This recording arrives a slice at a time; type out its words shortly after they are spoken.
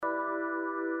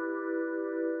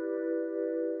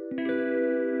You're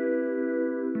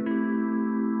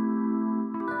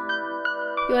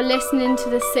listening to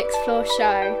the Sixth Floor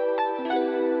Show.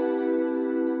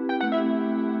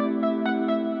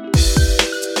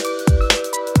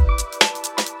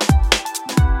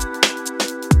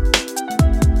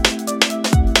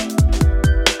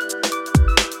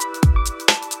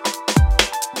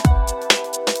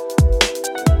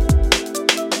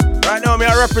 Right now, me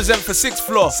I represent for Sixth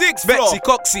Floor. Betsy,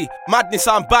 Coxie, Madness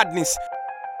and Badness.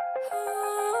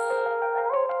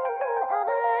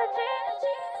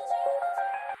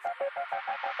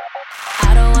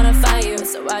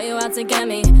 So why you out to get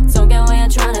me? Don't get what you're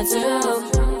trying to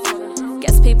do.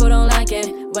 Guess people don't like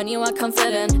it when you are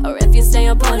confident, or if you say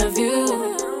your point of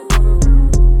view.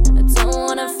 I don't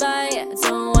wanna fight,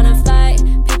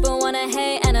 people wanna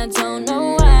hate and I don't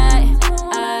know why.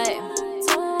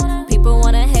 People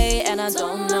wanna hate and I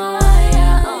don't know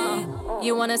why.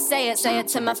 You wanna say it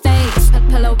to my face.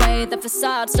 Pull away the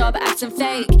facade, stop acting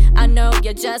fake. I know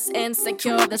you're just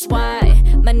insecure, that's why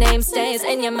my name stays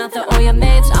in your mouth or all your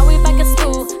mates. Are we back at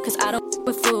school? Cause I don't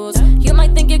with fools. You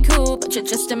might think you're cool, but you're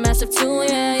just a massive tool,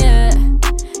 yeah, yeah.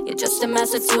 You're just a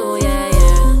massive tool, yeah,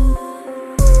 yeah.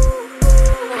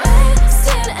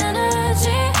 Wasted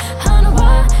energy, on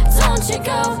why don't you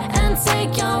go and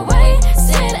take your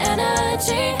wasted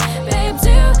energy? Babe, do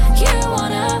you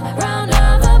want a round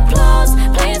of applause?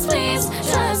 Please, please,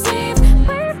 just leave.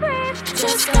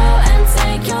 Just go and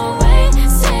take your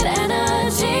wasted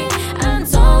energy, and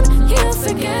don't you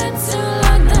forget to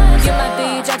lock the door. You might be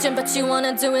judging, but you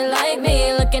wanna do it like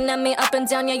me. Looking at me up and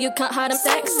down, yeah, you can't hide I'm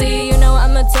sexy. You know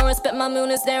I'm a Taurus, but my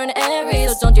moon is there in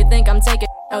Aries. So don't you think I'm taking?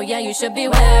 Oh yeah, you should be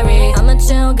wary. I'm a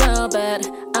chill girl, but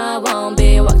I won't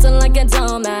be walking like a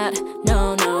doormat.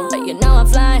 No, no, but you know I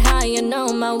fly high, you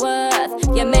know my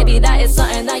worth. Yeah, maybe that is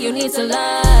something that you need to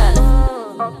learn.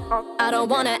 I don't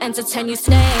wanna entertain you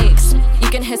snakes. You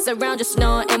can hiss around, just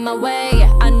not in my way.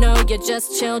 I know you're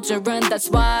just children, that's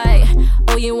why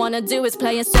all you wanna do is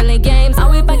play silly games.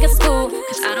 Are we back at school?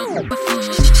 Cause I don't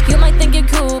You might think you're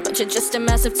cool, but you're just a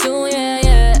massive tool, yeah,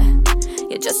 yeah.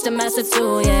 You're just a massive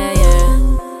tool, yeah, yeah.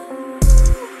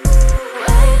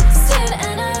 Wasted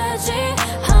energy,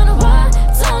 honey, why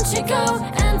don't you go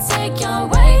and take your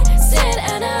wasted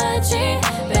energy?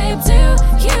 Babe, do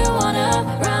you want a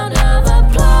round of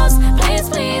applause? Please,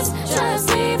 please, just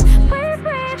leave.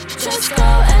 Just go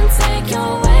and take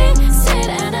your wasted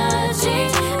energy,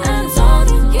 and don't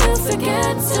you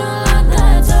forget to lock the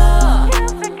door. You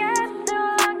forget to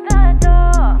lock the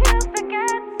door. You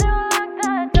forget to lock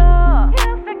the door.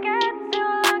 You forget to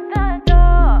lock the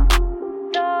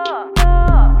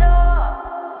door.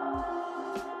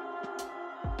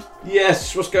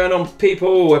 Yes, what's going on,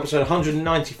 people? Episode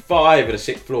 195 of the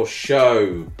Sixth Floor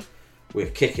Show. We're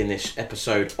kicking this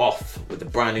episode off with a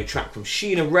brand new track from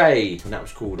Sheena-Rae, and that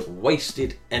was called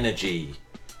Wasted Energy.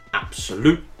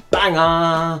 Absolute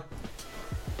banger!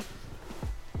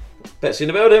 Bett's in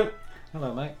the building.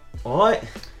 Hello, mate. Alright.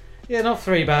 Yeah, not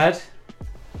very bad.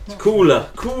 It's cooler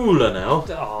now.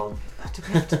 Oh, do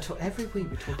we have to talk every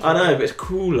week? We talk. I know, but it's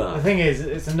cooler. The thing is,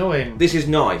 it's annoying. This is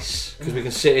nice, because we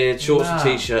can sit here, shorts and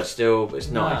t-shirt still, but it's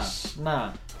nice.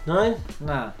 Nah. No?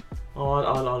 Nah. Oh,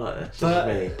 I like this. But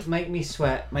this is me. make me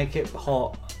sweat, make it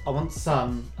hot. I want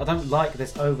sun. I don't like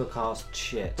this overcast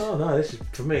shit. Oh no, this is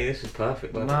for me. This is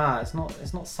perfect. Nah, it's not.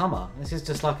 It's not summer. This is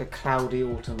just like a cloudy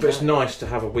autumn. But it's nice to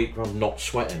have a week where I'm not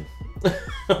sweating. I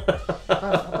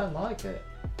don't like it.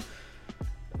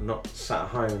 I'm not sat at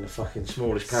home in the fucking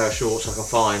smallest pair of shorts I can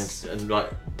find, and like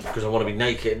because I want to be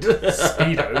naked.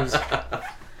 Speedos.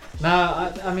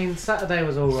 No, I mean Saturday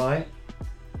was all right.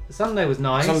 Sunday was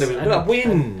nice. Sunday was that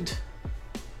wind.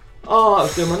 Oh, I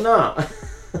was doing my nut.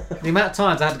 The amount of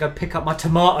times I had to go pick up my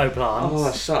tomato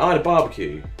plants. Oh, I had a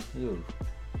barbecue. Ew.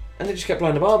 And they just kept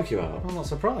blowing the barbecue out. I'm not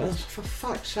surprised. For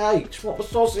fuck's sake, what the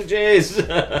sausages?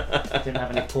 I didn't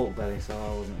have any pork belly, so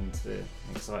I wasn't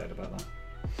excited about that.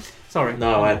 Sorry.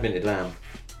 No, I had minted lamb.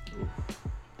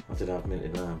 I did have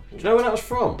minted lamb. Do you know where that was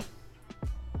from?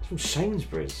 It's from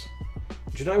Sainsbury's.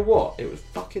 Do you know what? It was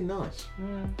fucking nice.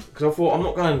 Because I thought, I'm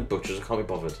not going to butchers, I can't be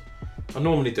bothered. I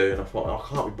normally do, and I thought, I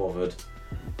can't be bothered.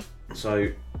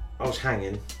 So, I was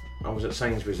hanging. I was at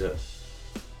Sainsbury's at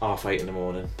 8:30 in the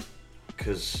morning.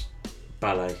 Because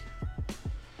ballet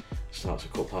starts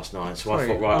at 9:15. So I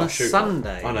thought, right, I'll shoot.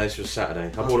 Sunday? I know, this was Saturday.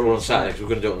 I bought it all on Saturday, because we were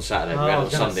going to do it on Saturday. Oh, we had it on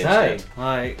Sunday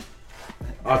instead.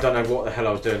 I don't know what the hell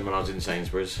I was doing when I was in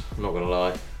Sainsbury's. I'm not going to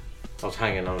lie. I was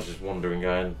hanging, I was just wandering,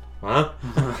 going, huh?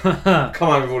 Come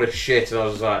on with all this shit, and I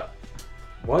was like,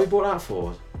 why you bought that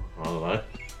for? I don't know.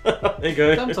 There you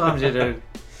go. Sometimes you do.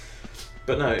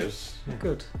 But no, it was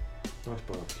good. Nice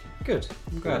barbecue. Good.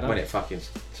 I'm glad. When it fucking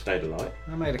stayed alight.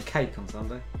 I made a cake on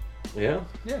Sunday. Yeah?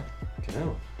 Yeah. Fucking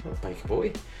hell. What a baker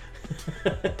boy.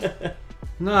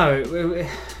 No,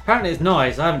 apparently it's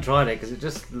nice. I haven't tried it because it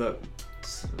just looked.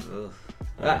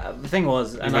 The thing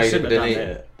was, and I shouldn't have done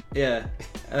it. Yeah.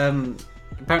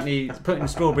 Apparently, putting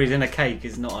strawberries in a cake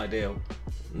is not ideal.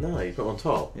 No, you put it on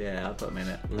top. Yeah, I put them in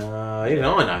it. No, even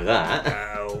I know that.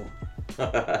 No.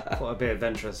 Thought I'd be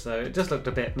adventurous, so it just looked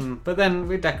a bit. But then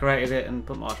we decorated it and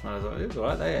put marshmallows on it. It was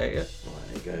alright. They ate it. Well,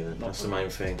 there you go. Then. That's the main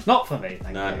thing. Not for me.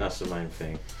 Thank you. That's the main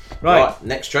thing. Right,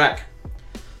 next track.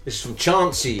 This is from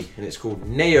Chancy, and it's called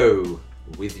Nayo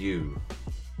with You.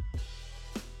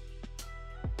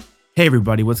 Hey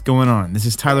everybody, what's going on? This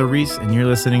is Tyler Reese, and you're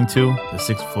listening to The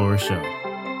Sixth Floor Show.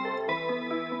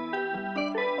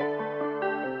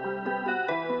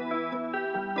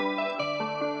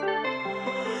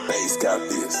 Bass got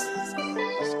this.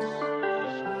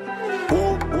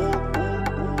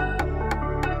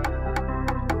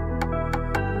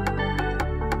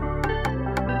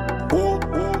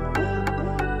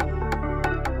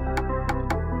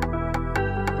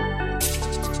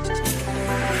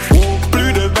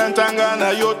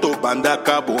 Nayo to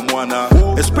bandaka bomwana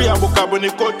esprit ya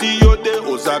bokaboni koti yo te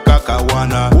ozaka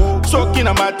kawana soki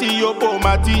na mati yo po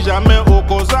mati jamais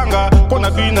okozanga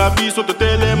pona bina biso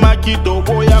totelemaki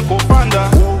toboya kofanda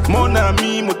mon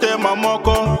ami motema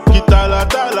moko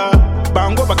kitalatala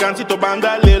bango bakansi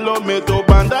tobanda lelo me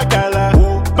tobanda kala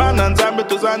bana nzambe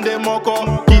tozande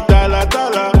moko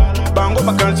kitalatala bango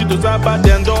bakansi tozaba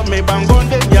dendo me bango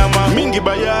nde nyama mingi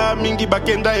baya mingi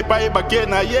bakenda epai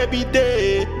bakena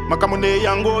yebite makamone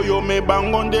yango yo me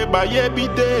bango nde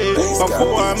bayebite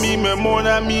bafo ami me mon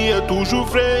ami est toujours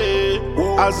frais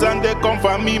azande comme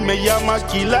famille me yama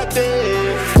kilate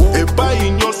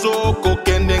epai nyoso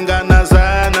kokendenga na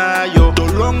zana yo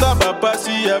tolonga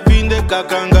bapasi ya vinde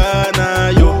kakangana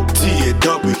yo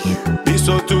TW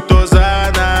biso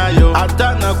tutozana yo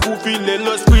atana kufi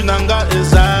lelo spri nanga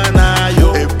ezana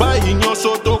yo epai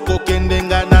nyoso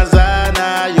tokokendenga na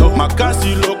zana yo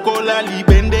makasi lokola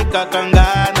libende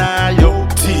kakangana yo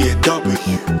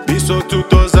TW biso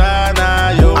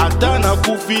tutozana yo atana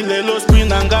kufi lelo spri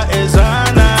nanga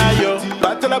ezana yo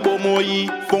batela bomoyi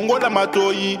fongola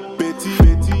matoyi peti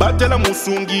batela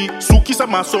musungi sukisa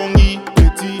masongi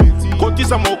peti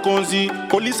kotisa mokonzi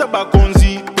kolisa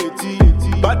bakonzi peti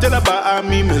batela ba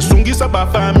ami mesungisa ba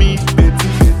fami peti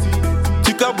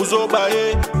tika buzoba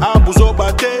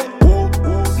abuzoba te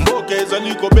mboke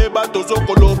ezali kobeba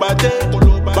tozokoloba te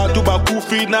batu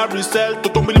bakufi na risel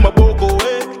totombeli maboko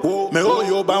me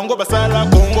oyo bango basala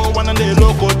kongo wana nde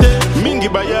loko te mingi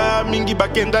baya mingi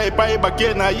bakenda epai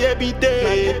bakena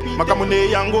yebite makamone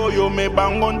yango yo me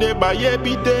bango nde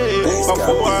bayebite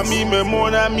bafo ami me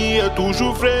mon ami est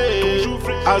toujours frais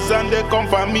azande comme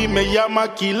famille me yama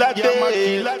kilate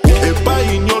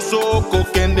epai nyoso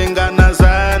kokendenga na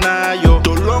zana yo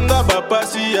tolonga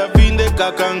bapasi ya vinde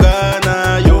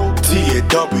kakangana yo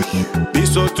TW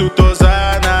biso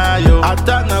tutozana yo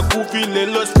atana kufi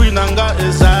lelo spri nanga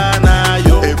ezana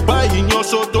yo epai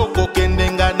nyoso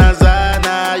tokokendenga na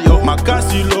zana yo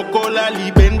makasi lokola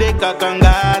libende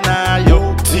kakangana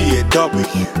yo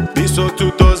TW biso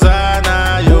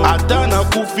tutozana yo atana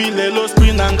kufi lelo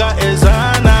spri nanga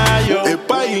ezana yo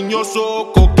epai nyoso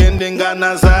kokendenga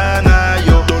na zana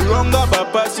yo tolonga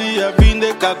bapasi ya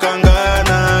vinde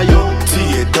kakangana yo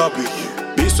TW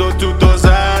biso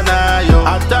tutozana yo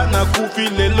atana kufi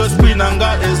lelo spri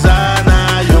nanga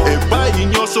ezana yo epai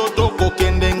nyoso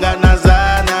tokokendenga na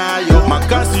zana yo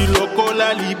makasi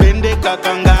lokola libende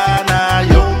kakangana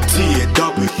yo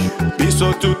TW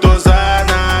biso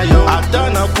tutozana yo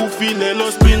atana kufi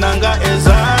lelo spri nanga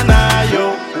ezana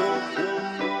yo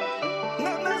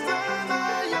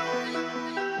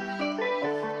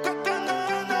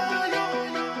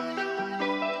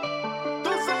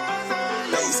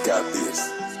Got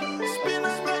this.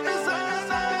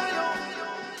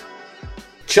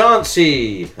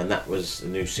 Chancy, and that was the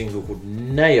new single called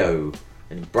Nayo,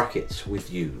 in brackets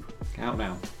with you. out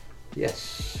now.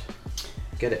 Yes,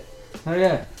 get it. Oh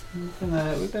yeah,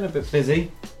 we've been a bit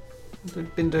busy.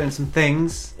 We've been doing some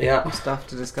things. Yeah. Stuff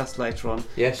to discuss later on.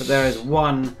 Yes. But there is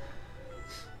one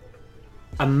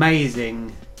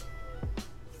amazing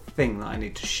thing that I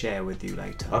need to share with you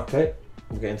later. Okay.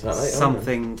 We'll get into that later.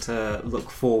 Something to look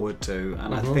forward to,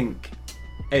 and I think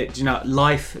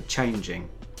life changing.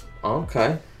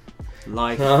 Okay.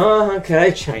 Life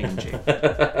okay. changing.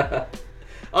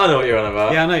 I know what you're on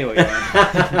about. Yeah, I know what you're on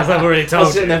about. As I've already told you. I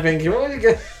was sitting there thinking, what are you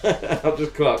going I'll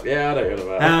just clock. Yeah, I know what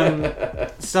you're on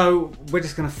about. So we're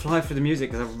just going to fly through the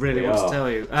music because I really want to tell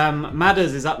you.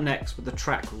 Madderz is up next with the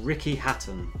track Ricky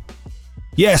Hatton.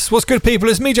 Yes, what's good, people?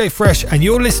 It's me, Jay Fresh, and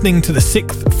you're listening to the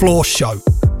 6th Floor Show.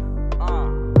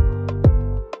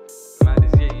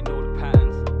 Madderz, yeah, you know the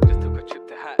patterns. Just took a trip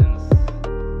to Hatton's.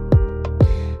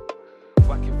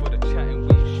 Whacking for the chatting,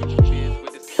 we shoot beers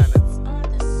with his cannons.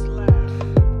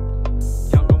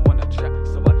 Younger wanna trap,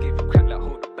 so I gave him crack like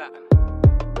hold the baton.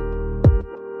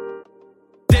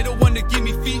 They don't wanna give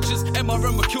me features,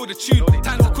 MRM will kill the tune.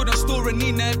 Times I couldn't store a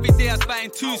Nina, every day I was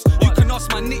buying twos. You can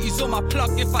ask my nitties on my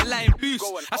plug if I lie in boost.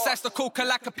 I sliced the coca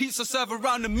like a pizza server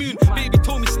around the moon. Baby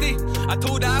told me stay, I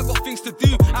told her I got things to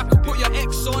do. I could put your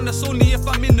ex on, that's only if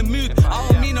I'm in the mood. I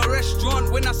don't mean a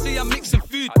restaurant when I say I'm mixing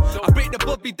food. I break the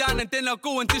bobby down and then I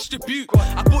go and distribute.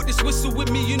 I brought this whistle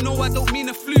with me, you know I don't mean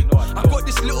a flute. I got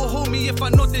this little homie, if I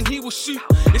nod then he will shoot.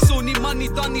 It's only money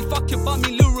done, he fucking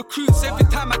bummy little recruits. Every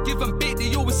time I give them bait,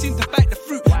 they always seem to bite the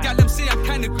fruit. Gal them say I'm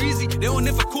kinda greasy, they don't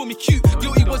ever call me cute.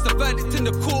 Guilty was the verdict in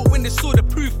the court when they saw the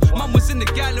proof. Mum was in the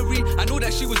gallery, I know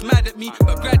that she was mad at me,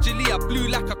 but gradually I blew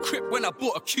like a crip when I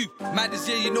bought a cube. Madderz,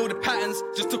 yeah, you know the patterns.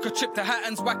 Just took a trip to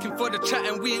Hatton's, whacking for the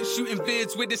chatting. We ain't shooting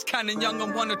vids with this cannon, young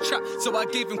and wanna trap. So I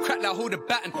gave him crack like hold a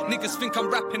baton. Niggas think I'm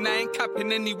rapping, I ain't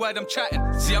capping any word I'm chatting.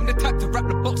 See, I'm the type to rap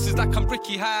the boxes like I'm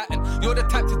Ricky Hatton. You're the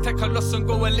type to take a loss and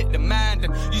go and lick the man.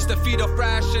 Then used to feed off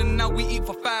ration, now we eat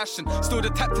for fashion. Still the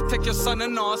type to take your son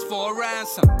and ask for a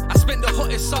ransom. I spent the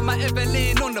hottest summer ever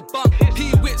laying on the bunk.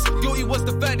 P-Wits, guilty was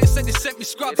the verdict, said they sent me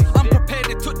scrubs. Unprepared,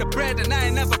 they took the bread and I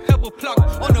ain't never pebble plug.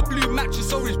 On a blue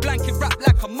mattress, orange blanket, wrapped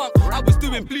like a monk. I was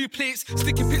doing blue plates,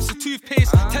 sticking bits of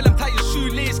toothpaste. Tell them tie your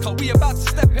shoelace, cause we about to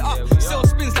step it up. Sell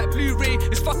spins like Blu-ray,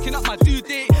 it's fucking up my due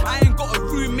date. I ain't got a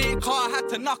roommate, car I had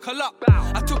to knuckle up.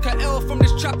 I took an L from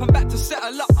this trap, I'm back to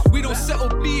settle up. We don't settle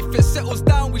beef, it settles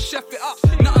down, we chef it up.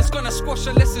 Nothing's gonna squash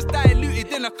unless it's diluted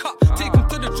in a cup. Take them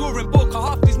to the drawing board, cause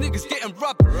half these niggas getting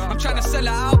rubbed. I'm trying to sell an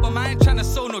album, I ain't trying to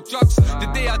sell no drugs. The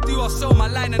day I do, I'll sell my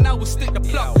line and I will stick the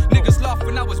plug. Niggas laugh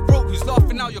when I was broke, who's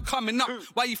laughing now you're coming up?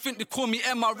 Why you think they call me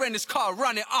MRN, this car,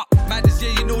 run it up. Madderz,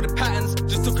 yeah, you know the patterns.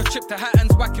 Just took a trip to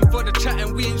Hatton's, whacking for the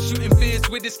chatting. We ain't shooting beers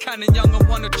with this cannon, young and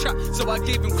wanna trap. So I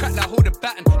gave him crack like hold a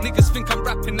baton. Niggas think I'm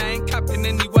rapping, I ain't capping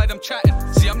any word I'm chatting.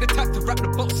 See, I'm the type to rap the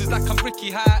boxes like I'm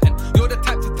Ricky Hatton. You're the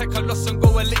type to take a loss and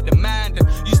go and lick the man. Then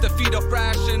used to feed off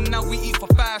ration, now we eat for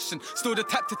fashion. Still the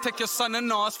type to take your son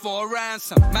and ask for a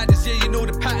ransom. Madderz, yeah, you know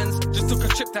the patterns. Just took a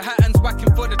trip to Hatton's,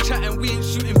 whacking for the chatting. We ain't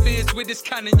shooting beers with this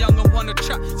cannon, young and wanna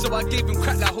trap. So I gave him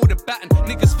crack like hold a baton.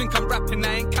 Niggas think I'm rapping,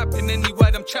 I ain't capping any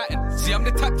word I'm chatting. See, I'm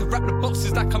the type to rap the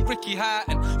boxes like I'm Ricky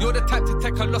Hatton. You're the type to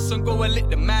take a loss and go and lick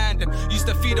the man. Then used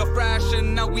to feed off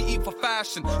ration, now we eat for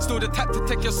fashion. Still the type to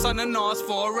take your son and ask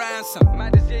for a ransom.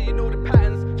 Madderz, yeah, you know the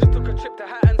patterns. Just took a trip to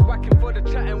Hatton's, whacking for the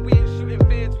chatting. We ain't shooting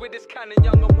beers with this cannon,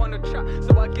 young and wanna trap.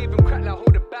 So I gave him crack like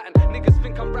hold a baton. Niggas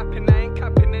think I'm rapping, I ain't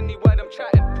capping any word I'm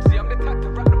chatting. See, I'm the type to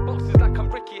rap the boxes like I'm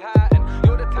Ricky Hatton.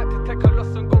 You're the type to take a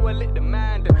loss and go and lick the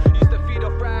man. Then used to feed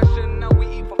off ration, now we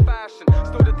eat for fashion.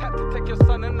 Still the type to take your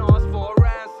son and ask for a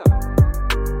ransom.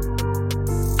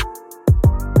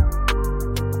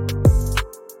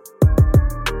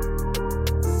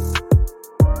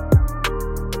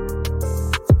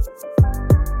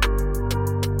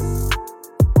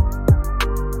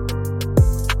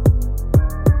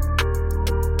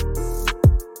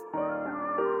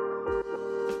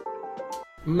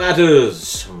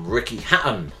 Madderz from Ricky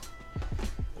Hatton.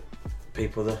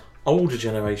 People, the older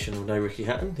generation will know Ricky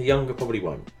Hatton. The younger probably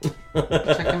won't.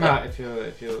 Check him out if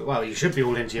you're. Well, you should be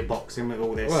all into your boxing with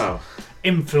all this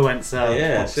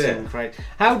influencer boxing craze.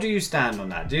 How do you stand on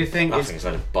that? Do you think I think it's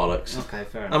a load of bollocks. Okay,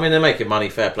 fair enough. I mean, they're making money,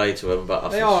 fair play to them, but I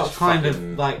they think are it's just kind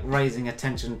fucking... of like raising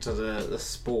attention to the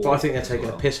sport. But I think they're taking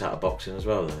a piss out of boxing as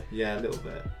well, though. Yeah, a little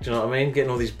bit. Do you know what I mean? Getting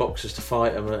all these boxers to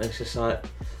fight them, and it's just like,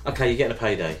 okay, you're getting a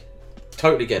payday.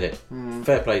 Totally get it.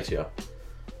 Fair play to you.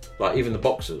 Like, even the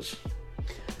boxers,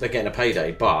 they're getting a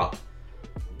payday, but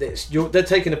they're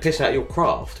taking a piss out of your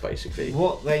craft, basically.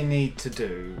 What they need to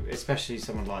do, especially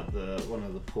someone like one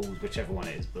of the pools, whichever one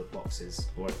it is, but boxes,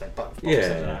 or if they box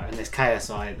and this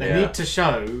KSI, they need to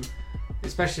show,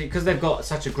 especially because they've got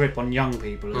such a grip on young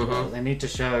people as well, they need to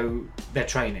show their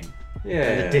training.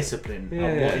 And the discipline of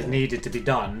what is needed to be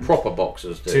done. Proper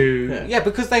boxers do.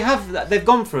 Because they've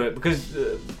gone through it. Because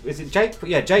is it Jake?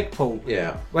 Yeah, Jake Paul.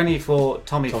 Yeah. When he fought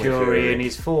Tommy Fury and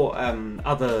he's fought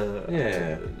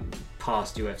other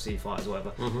past UFC fighters or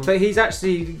whatever. But he's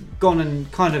actually gone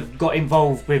and kind of got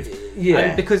involved with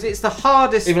because it's the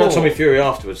hardest. Even though Tommy Fury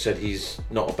afterwards said he's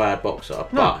not a bad boxer,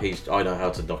 but I know how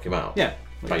to knock him out. Yeah.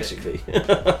 Basically. He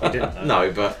didn't.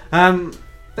 No, but.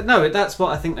 But no, that's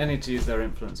what I think they need to use their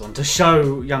influence on, to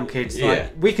show young kids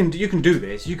like you can do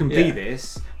this, you can be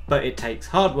this, but it takes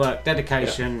hard work,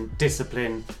 dedication,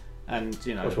 discipline, and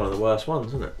That's one of the worst ones,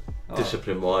 isn't it?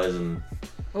 discipline-wise and.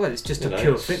 Well, it's just a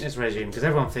pure fitness regime because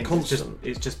everyone thinks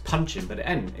it's just punching, but it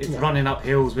ain't. It's running up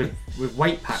hills with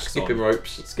weight packs skipping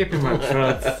ropes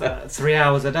for 3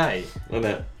 hours a day. Isn't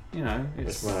it? You know,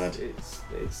 it's mad.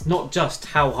 It's not just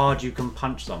how hard you can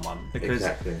punch someone because.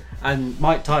 Exactly. And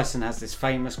Mike Tyson has this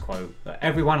famous quote that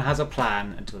everyone has a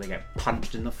plan until they get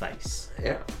punched in the face.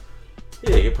 Yeah.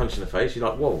 Yeah, you get punched in the face. You're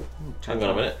like, whoa, hang on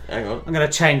a minute, hang on. I'm going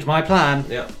to change my plan.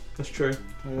 Yeah, that's true.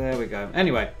 There we go.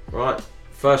 Anyway, right.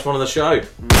 First one of the show.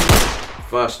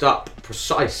 First up,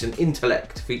 Procyse and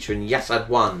iNTELLECT featuring Yasad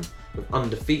 1 with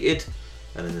Undefeated,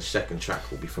 and then the second track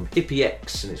will be from Hippy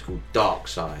X and it's called Dark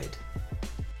Side.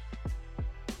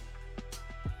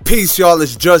 Peace, y'all.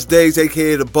 It's Just Days,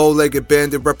 aka the Bow-Legged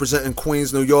Bandit, representing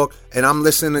Queens, New York, and I'm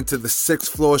listening to the 6th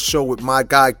Floor Show with my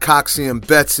guy Kassim and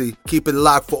Betsy. Keep it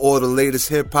locked for all the latest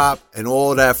hip-hop and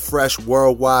all that fresh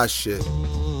worldwide shit.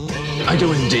 I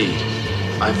do indeed.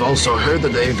 I've also heard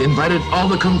that they've invited all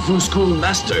the Kung Fu School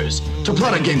masters to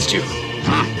plot against you.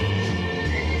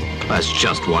 That's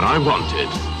just what I wanted.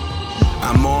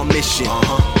 I'm on mission,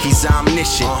 he's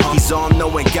omniscient, he's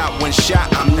all-knowing, got one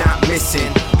shot, I'm not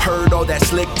missing. Heard all that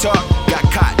slick talk, got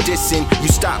caught dissing. You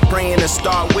stop praying and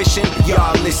start wishing,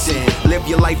 y'all listen. Live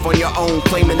your life on your own,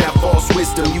 claiming that false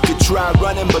wisdom. You could try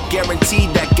running, but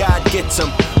guaranteed that God gets them.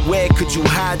 Where could you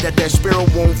hide that spirit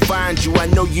won't find you? I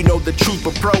know you know the truth,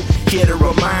 but pro, here to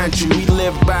remind you. We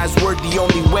live by his word, the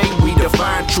only way we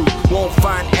define truth. Won't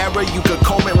find error, you could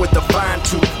comb it with a fine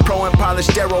tooth. Pro and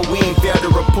polished arrow, we ain't fair to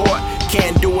report.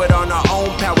 Can't do it on our own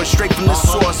power, straight from the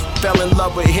source. Fell in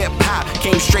love with hip-hop,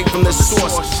 came straight from the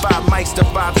source. 5 mics to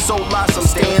 5 solos, I'm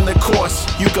staying the course.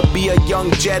 You could be a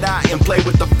young Jedi and play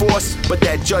with the Force, but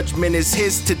that judgment is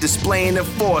his to display and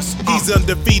enforce. He's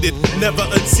undefeated, never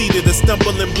unseated. A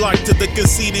stumbling block to the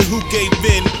conceited who gave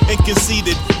in and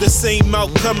conceded. The same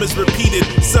outcome is repeated.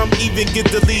 Some even get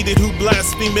deleted who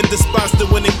blaspheme and despise the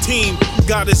winning team.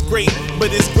 God is great,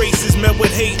 but his grace is met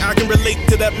with hate. I can relate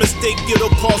to that mistake, it'll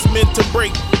cause men to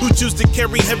break. Who choose to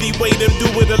carry heavy weight and do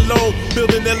it alone,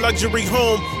 building their luxury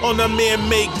home on a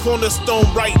man-made cornerstone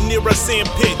right near a sand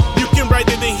pit. You can write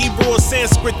it in Hebrew or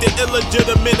Sanskrit. The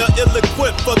illegitimate or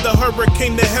ill-equipped for the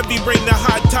hurricane, the heavy rain, the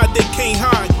high tide. They can't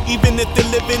hide, even if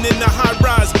they're living in a high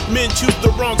rise. Men choose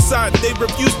the wrong side, they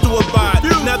refuse to abide.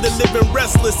 Now they're living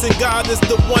restless and God is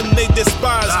the one they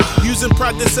despise. Using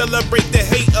pride to celebrate the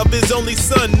hate of his only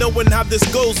son. Knowing how this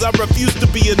goes, I refuse to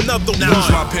be another one. Use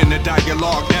my pen to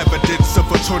dialogue, evidence of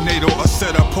a tornado, a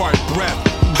set apart breath.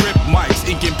 Grip mics,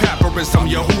 inking papyrus, I'm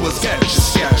Yahuwah's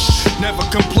sketch. Never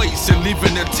complacent,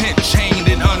 leaving the tent chained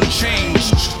and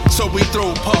unchanged. So we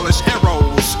throw polished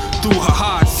arrows through her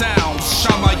hard sounds,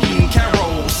 Shamayim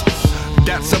carols.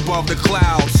 That's above the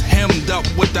clouds, hemmed up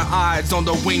with the eyes on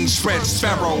the wings spread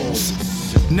sparrows.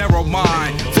 Narrow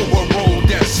mind for a road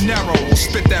that's narrow.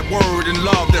 Spit that word in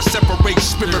love that separates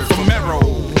spirit from marrow.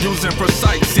 Using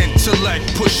precise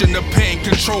intellect, pushing the pain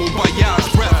controlled by Yah's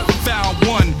breath. Found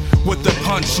one with the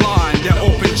punchline, that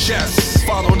open chest.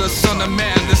 Follow the son of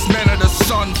man, this man of the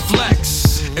sun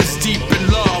flex. It's deep in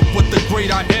love with the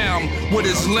great I am, with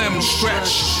his limbs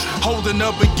stretched. Holding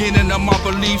the beginning of my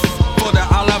belief for the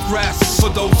Aleph rest. For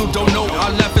those who don't know,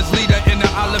 Aleph is leader in the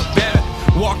Aleph bed.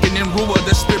 Walking in Ruah,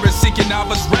 the spirit seeking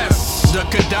Abba's rest. The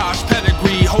Kadash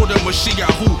pedigree, holding Mashiach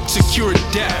who secured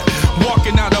death.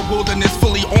 Walking out of wilderness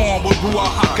fully armed with Ruah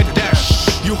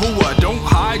HaKadosh. Yahuwah, don't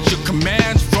hide your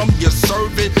commands from your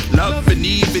servant, loving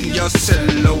even your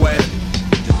silhouette.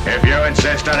 If you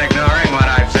insist on ignoring what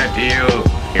I've said to you,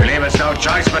 you leave us no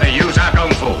choice but to use our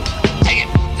kung fu. Take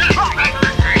it.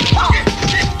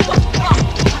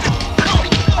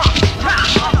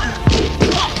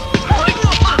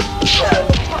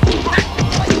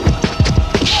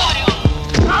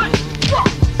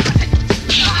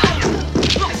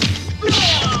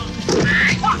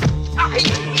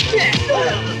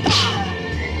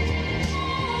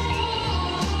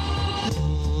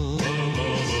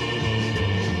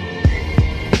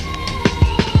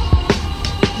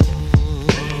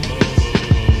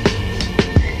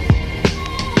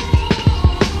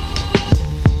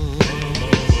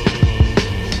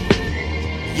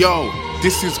 Yo,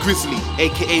 this is Grizzly,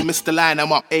 aka Mr. Line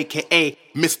 'em Up, aka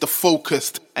Mr.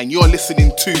 Focused, and you're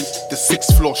listening to the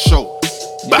 6th Floor Show.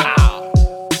 Bow!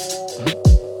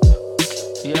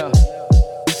 Yeah.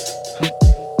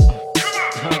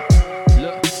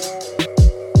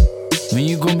 When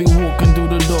you gon' be walking through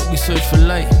the dark, you search for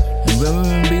light. And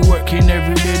women be working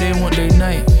every day, they want their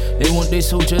night. They want they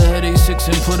sold your head A6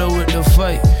 and put her with the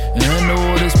fight. And I know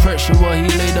all this pressure while he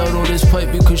laid out all this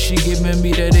pipe, because she giving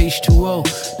me that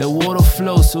H2O, that water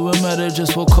flow. So it matter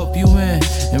just what cup you in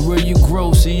and where you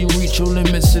grow, so you reach your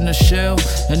limits in the shell.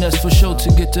 And that's for sure. To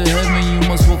get to heaven you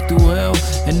must walk through hell,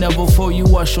 and never before you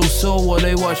wash your soul while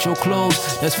they watch your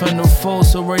clothes. That's from the foe.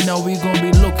 So right now we gon'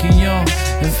 be looking young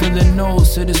and feeling old.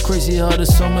 Said it's crazy how the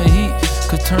summer heat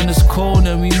could turn us cold,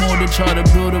 and we more to try to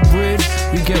build a bridge.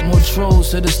 We get more trolls.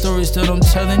 Said the stories that I'm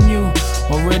telling you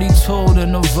already told,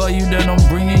 and the value that I'm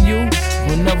bringing you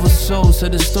will never sold.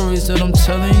 Said the stories that I'm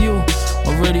telling you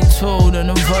already told, and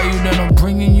the value that I'm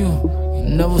bringing you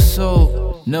never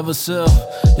sold, never sell.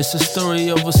 It's a story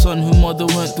of a son whose mother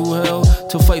went through hell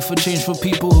to fight for change for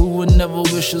people who would never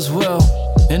wish us well.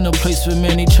 In a place with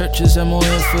many churches and more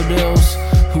infidels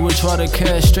who would try to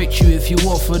castrate you if you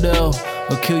walk for them,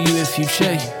 or kill you if you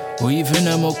che, or even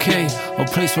MOK. A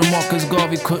place where Marcus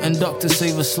Garvey couldn't duck to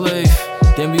save a slave.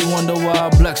 Then we wonder why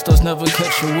our black stars never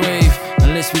catch a wave,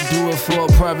 unless we do it for a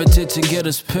private tit to get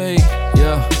us paid.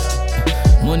 Yeah,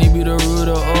 money be the root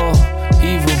of all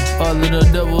evil. All of the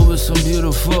devil with some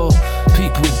beautiful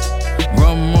people.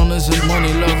 Rum runners and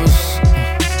money lovers.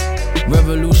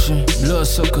 Revolution, blood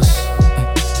suckers.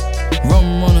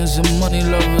 Rum runners and money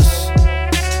lovers.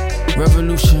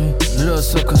 Revolution, blood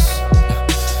suckers.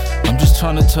 I'm just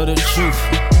trying to tell the truth.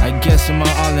 I guess in my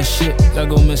island shit, that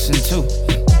go missing too.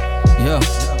 Yeah,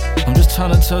 I'm just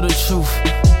trying to tell the truth.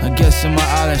 I guess in my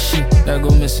island shit, that go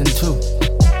missing too.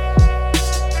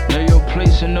 Know your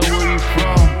place and know where you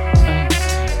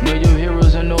from. Know your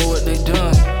heroes and know what they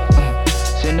done.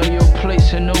 Say know your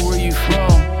place and know where you from.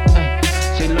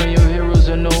 Say learn your heroes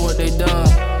and know what they done.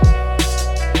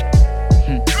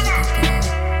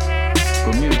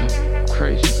 Bermuda,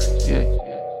 crazy, yeah.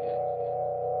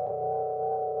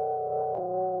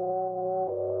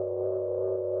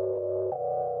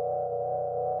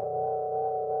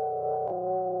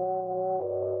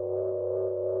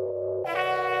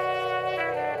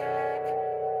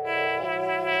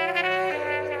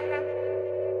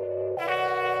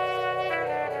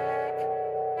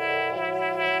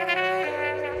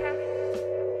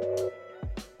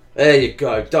 There you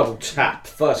go, double tap.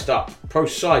 First up,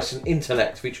 Procyse and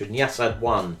Intellect featuring Yasad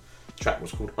 1. The track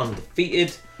was called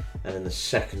Undefeated, and then the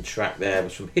second track there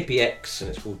was from Hippy X,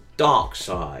 and it's called Dark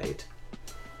Side.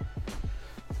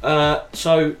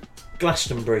 So,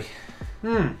 Glastonbury.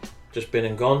 Just been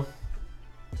and gone.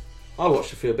 I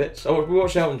watched a few bits. We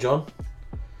watched Elton John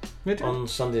on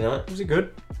Sunday night. Was he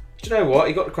good? Do you know what?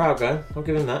 He got the crowd going. I'll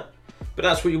give him that. But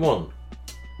that's what you want.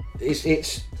 It's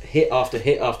hit after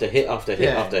hit after hit after hit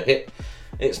after hit.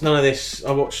 It's none of this.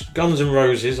 I watched Guns N'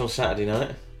 Roses on Saturday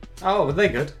night. Oh, were they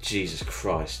good? Jesus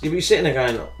Christ. You'd be sitting there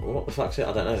going, what the fuck's it?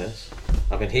 I don't know this.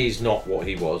 I mean, he's not what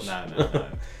he was. No.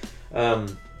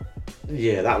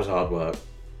 Yeah, that was hard work.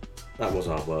 That was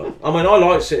hard work. I mean, I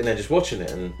liked sitting there just watching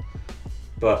it,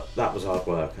 but that was hard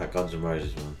work, that Guns N'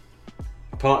 Roses one.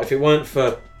 Apart, if it weren't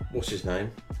for, what's his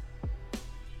name?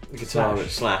 The guitar at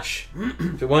Slash.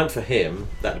 If it weren't for him,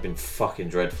 that'd have been fucking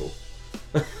dreadful.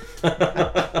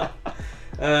 No,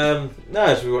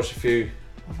 so we watched a few.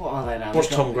 What are they now?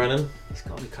 Watched Tom Grennan. He's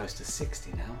got to be close to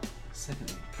 60 now.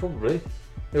 70. Probably.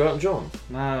 Who, Elton John?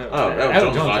 No. Oh,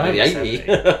 Elton John's like 80.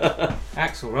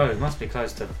 Axl Rose must be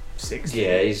close to 60.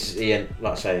 Yeah, he ain't,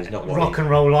 like I say, he's not what rock and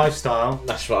roll lifestyle.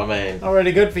 That's what I mean. Not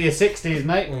really good for your 60s,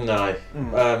 mate. No.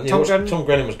 Tom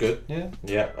Grennan was good.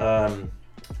 Yeah.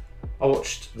 I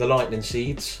watched The Lightning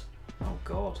Seeds. Oh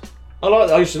God.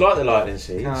 I used to like The Lightning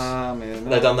Seeds.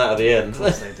 They done that at the end. Of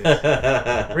course they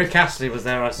did. Rick Astley was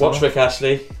there. I saw. Watched Rick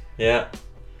Astley. Yeah.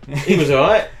 He was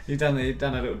alright. He'd done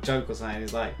a little joke or something.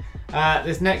 He's like,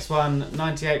 this next one,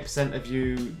 98% of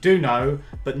you do know,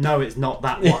 but no, it's not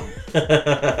that one.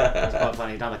 It's quite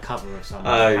funny. He'd done a cover of some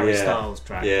Harry Styles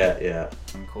track. Yeah.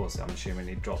 And of course, I'm assuming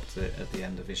he dropped it at the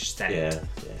end of his set. Yeah.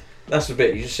 That's the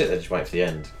bit, you just sit there, just wait for the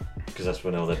end, because that's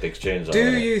when all their big tunes are.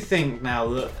 Do you think now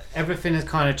that everything has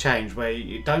kind of changed, where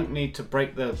you don't need to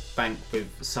break the bank with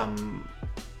some...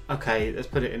 Okay, let's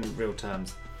put it in real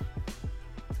terms.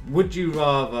 Would you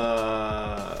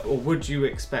rather, or would you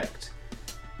expect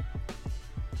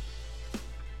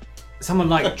someone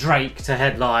like Drake to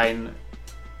headline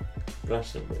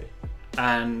Glastonbury?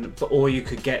 Or you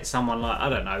could get someone like, I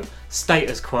don't know,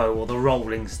 Status Quo or the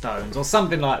Rolling Stones or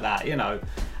something like that, you know.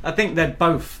 I think they're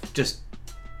both just...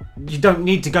 You don't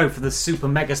need to go for the super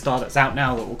megastar that's out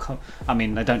now that will come... I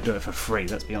mean, they don't do it for free,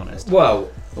 let's be honest. Well...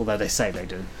 Although they say they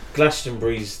do.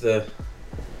 Glastonbury's they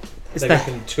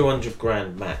reckon 200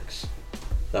 grand max.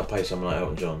 They'll pay someone like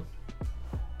Elton John.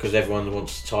 Because everyone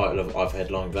wants the title of I've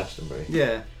headlined Glastonbury.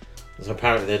 Yeah. So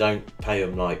apparently they don't pay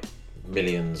them like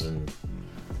millions, and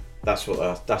that's what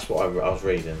I was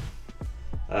reading.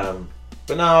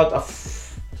 But no,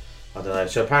 I don't know.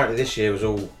 So apparently this year was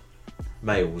all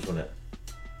males, wasn't it?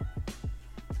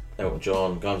 Elton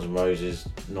John, Guns N' Roses.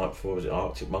 Night before was it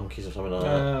Arctic Monkeys or something like that?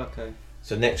 Okay.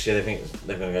 So next year they think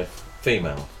they're going to go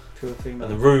female. Pure female.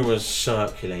 And the rumours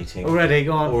circulating. Already,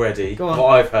 go on. Already. Go on.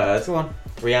 What I've heard. Go on.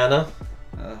 Rihanna,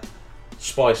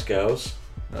 Spice Girls,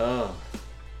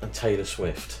 and Taylor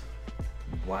Swift.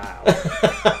 Wow.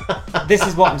 This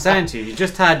is what I'm saying to you. You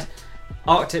just had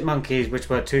Arctic Monkeys, which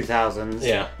were 2000s.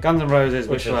 Yeah. Guns N' Roses,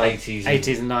 which were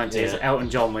 80s and 90s. Yeah. Elton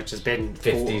John, which has been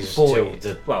 50s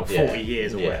 40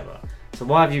 years or whatever. So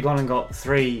why have you gone and got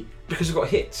 3? Because they've got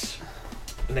hits.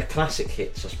 And they're classic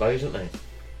hits, I suppose, aren't they?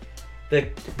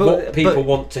 They're what people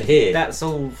want to hear. That's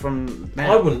all from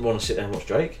now. I wouldn't want to sit there and watch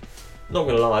Drake. Not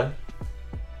going to lie.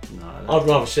 No, I'd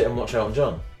rather sit and watch Elton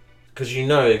John. Because you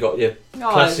know you've got your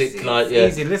classic,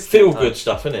 it's feel-good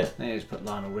stuff, innit? Yeah, just put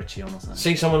Lionel Richie on or something.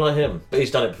 See someone like him. But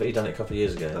he's done it a couple of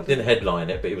years ago. He didn't headline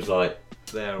it, but he was like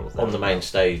there on the main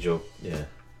stage or, yeah.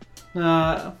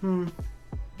 I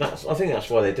think that's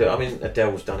why they do it. I mean,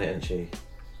 Adele's done it, hasn't she?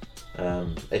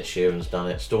 Ed Sheeran's done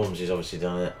it. Stormzy's obviously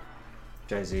done it.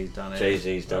 Jay-Z's done it.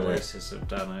 Oasis have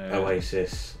done it.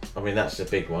 Oasis. I mean, that's the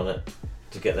big one,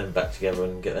 to get them back together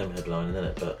and get them headlining, isn't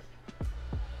it? But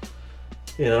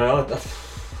you know, I don't know.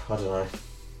 I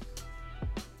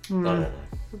don't know.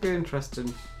 It'll be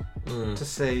interesting to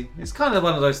see. It's kind of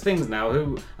one of those things now.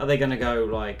 Who are they going to go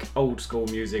like old school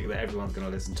music that everyone's going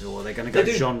to listen to, or are they going to go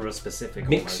genre specific?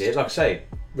 Mix it, like I say.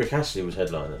 Rick Astley was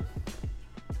headlining.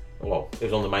 Well, it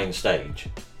was on the main stage.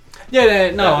 Yeah,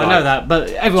 I know that, but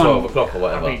everyone 12 o'clock or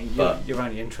whatever. I mean, you're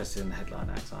only interested in the headline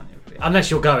acts, aren't you?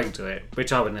 Unless you're going to it,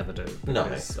 which I would never do. No,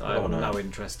 I have no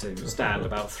interest to stand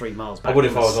about 3 miles back. I would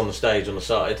if I was on the stage on the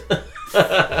side.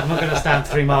 I'm not going to stand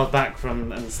 3 miles back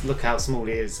from and look how small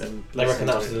he is. And they reckon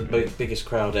that was the biggest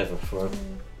crowd ever for a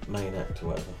main act or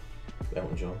whatever.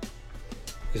 Elton John,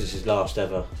 because it's his last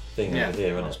ever thing over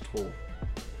here, isn't it? Tour.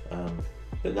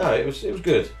 But no, it was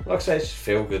good. Like I say, it's just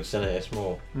feel good, isn't it? It's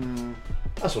more.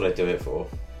 That's what they do it for,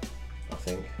 I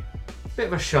think. Bit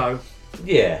of a show.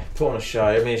 Yeah, put on a show.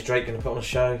 I mean, is Drake going to put on a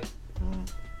show?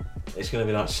 It's going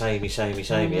to be like samey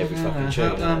every fucking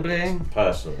tune.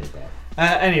 Personally, but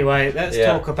anyway, let's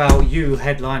talk about you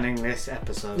headlining this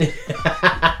episode.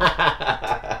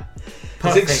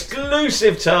 It's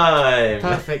exclusive time.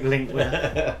 Perfect link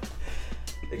there.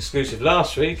 Exclusive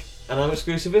last week, and I'm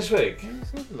exclusive this week.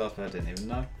 Love, I didn't even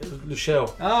know. It was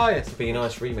Luchelle. Oh yes, it'd be a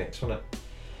nice remix, wasn't it?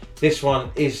 This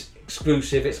one is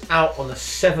exclusive. It's out on the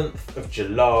 7th of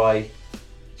July.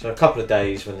 So a couple of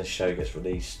days when the show gets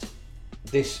released.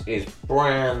 This is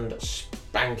brand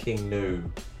spanking new.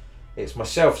 It's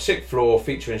myself, 6th Floor,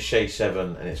 featuring Shai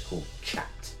Sevin, and it's called Chat.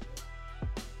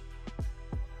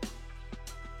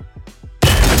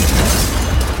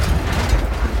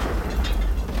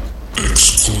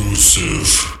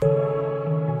 Exclusive.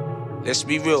 Let's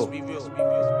be real.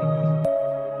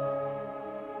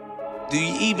 Do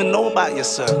you even know about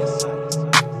yourself?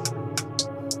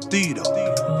 Do you though?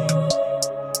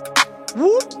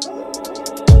 Whoop.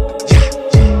 Yeah.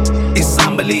 It's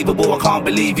unbelievable, I can't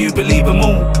believe you believe them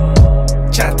all.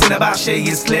 Chatting about Shai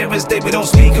is clear as day, we don't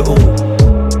speak at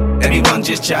all. Everyone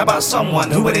just chat about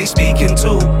someone, who are they speaking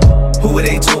to? Who are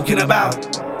they talking about?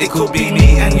 It could be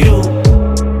me and you.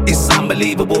 It's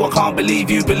unbelievable, I can't believe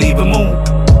you believe them all.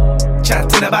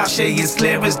 Chatting about Shai is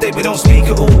clear as day, we don't speak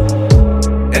at all.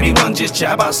 Everyone just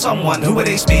chat about someone, who are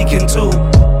they speaking to?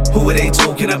 Who are they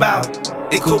talking about?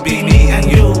 It could be me and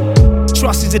you.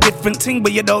 Trust is a different thing,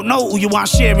 but you don't know who you want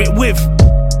to share it with.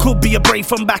 Could be a break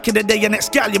from back in the day, your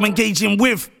next gal you're engaging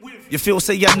with. You feel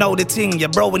say you know the thing, your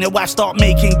bro and your wife start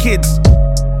making kids.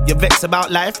 You vex about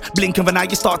life, blink of an eye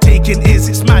you start taking is.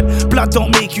 It's mad, blood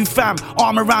don't make you fam.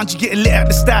 Arm around you getting lit at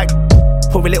the stag.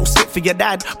 Pour a little sip for your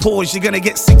dad, pause, you're gonna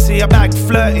get 6 in your bag.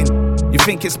 Flirting, you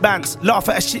think it's bands, laugh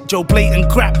at a shit Joe,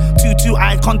 blatant crap. 2-2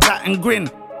 eye contact and grin,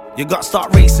 you gotta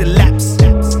start racing laps.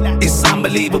 It's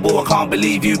unbelievable, I can't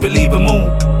believe you believe them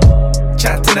all.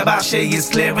 Chatting about Shai is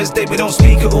clear as day, we don't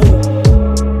speak at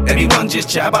all. Everyone just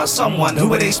chat about someone,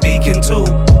 who are they speaking to?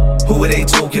 Who are they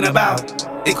talking about?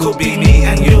 It could be me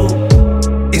and you.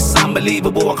 It's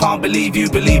unbelievable, I can't believe you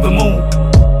believe them all.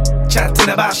 Chatting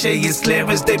about Shai is clear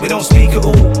as day, we don't speak at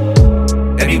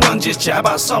all. Everyone just chat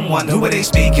about someone, who are they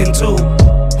speaking to?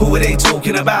 Who are they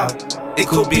talking about? It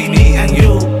could be me and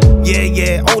you.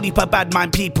 Yeah, only for bad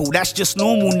mind people, that's just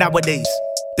normal nowadays.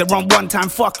 They run one-time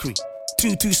fuckery,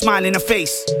 2-2 smile in the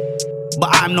face. But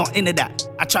I'm not into that,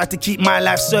 I try to keep my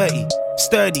life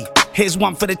sturdy. Here's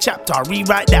one for the chapter, I'll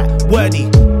rewrite that, wordy.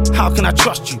 How can I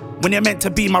trust you when you're meant to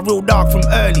be my real dog from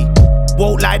early.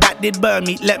 Won't lie, that did burn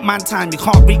me. Let man time, you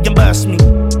can't reimburse me.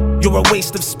 You're a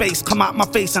waste of space, come out my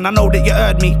face and I know that you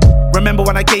heard me. Remember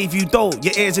when I gave you dough,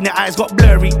 your ears and your eyes got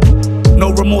blurry.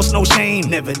 No remorse, no shame,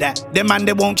 never that. Them man,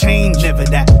 they won't change, never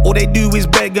that. All they do is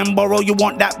beg and borrow, you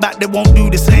want that back, they won't do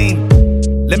the same.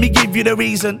 Let me give you the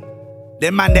reason.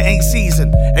 Them man, they ain't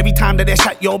seasoned. Every time that they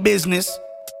chat your business,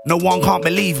 no one can't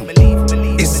believe them.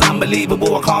 It's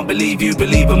unbelievable, I can't believe you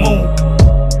believe them all.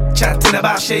 Chatting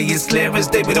about Shay is clear as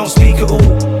day, we don't speak at all.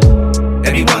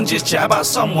 Everyone just chat about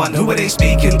someone, who are they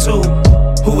speaking to?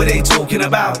 Who are they talking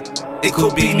about? It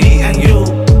could be me and you.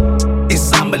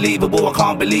 It's unbelievable, I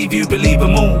can't believe you believe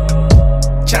them all.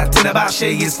 Chatting about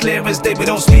Shay is clear as day, we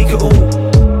don't speak at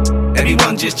all.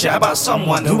 Everyone just chat about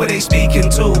someone, who are they speaking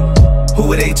to?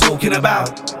 Who are they talking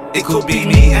about? It could be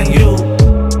me and you.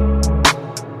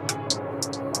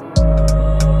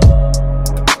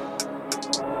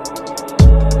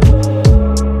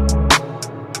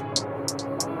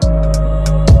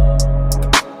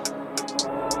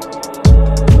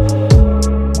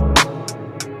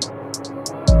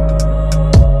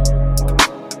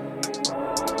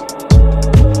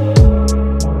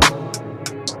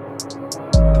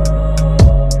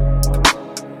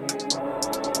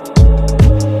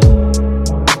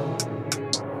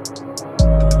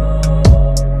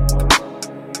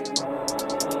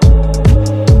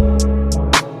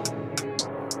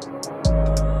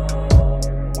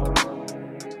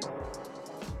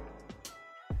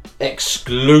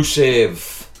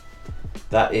 Exclusive.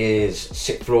 That is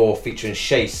Sixth Floor featuring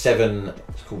Shai, Sevin.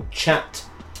 It's called Chat.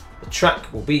 The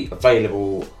track will be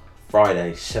available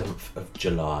Friday, 7th of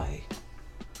July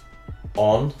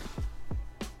on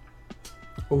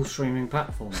all streaming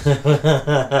platforms.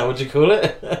 What do you call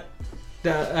it?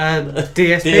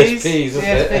 DSPs.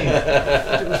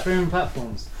 DSPs. All streaming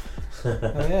platforms.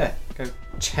 Oh yeah, go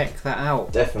check that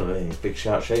out. Definitely. Big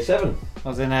shout, Shai, Sevin. I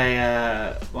was in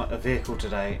a vehicle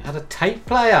today. Had a tape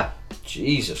player.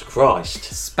 Jesus Christ.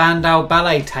 Spandau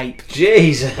Ballet tape.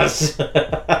 Jesus.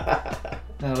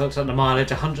 I looked at the mileage,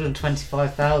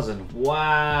 125,000.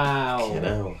 Wow. You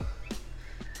know.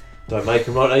 Don't make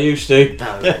them like they used to. No,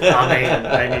 I mean,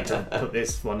 they need to put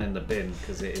this one in the bin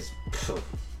because it is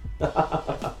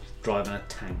driving a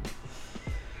tank.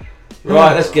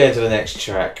 Right, let's get into the next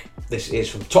track. This is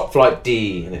from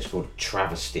TopFlightDee and it's called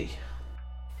Travesty.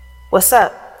 What's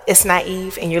up? It's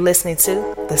Naive and you're listening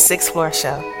to The Sixth Floor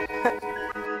Show.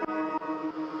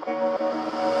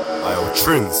 Ayo,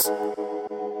 Trins.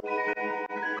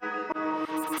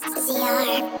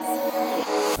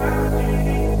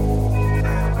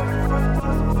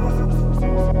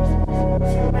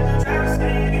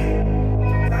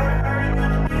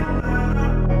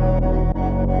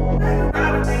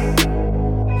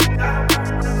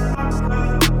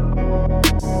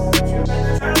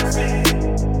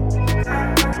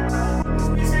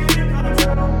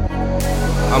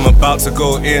 I'm about to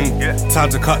go in, time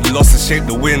to cut the loss and shape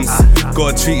the wins.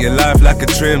 Gotta treat your life like a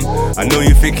trim. I know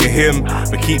you think you're him,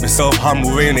 but keep yourself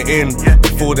humble, rein it in.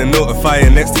 Before they notify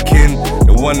your next of kin.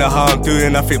 They wonder how I'm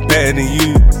doing, I think better than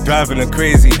you. Driving her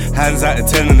crazy, hands out of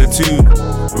 10 and a 2.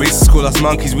 Racists call us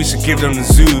monkeys, we should give them the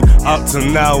zoo. Up till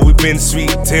now, we've been sweet,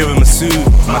 tiramisu.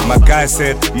 My guy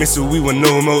said, Missile, we were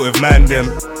no motive man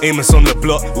them. Amos on the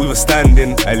block, we were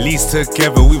standing. At least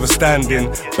together we were standing.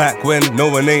 Back when no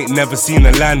one ain't never seen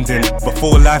a landing.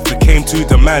 Before life became too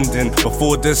demanding.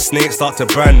 Before the snakes start to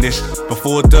brandish.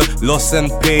 Before the loss and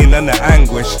pain and the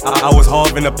anguish. I was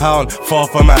halving a pound, far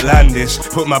from outlandish.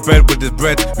 Put my bread with his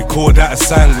bread, we call that a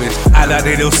sandwich. Act like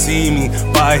they don't see me,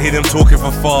 but I hear them talking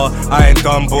from far. I ain't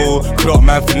done, bro. Clock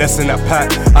man finessing that pack.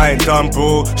 I ain't done,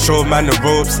 bro. Show man the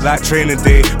ropes like training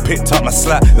day. Picked up my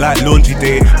slack like laundry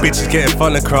day. Bitches getting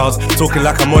fun of crowds, talking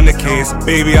like I'm on the case.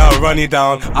 Baby, I'll run you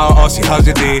down, I'll ask you how's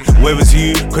your day. Where was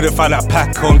you? Couldn't find that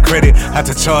pack on credit, had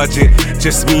to charge it.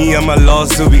 Just me and my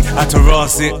last Zuby, had to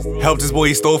ras it. Helped his boy,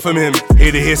 he stole from him.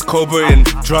 Here to his cobrating.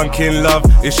 Drunk in love,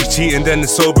 if she cheating then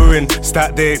it's sobering.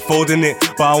 Stat day, folding it,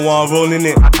 but I want rolling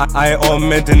it. I ain't on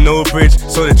mending no bridge,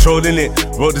 so they trolling it.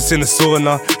 Wrote this in the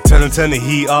sauna, tell them turn the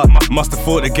heat up. Must have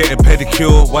thought to get a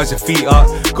pedicure, why's your feet up?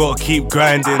 Gotta keep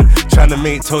grinding, trying to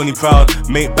make Tony proud.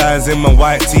 Make bands in my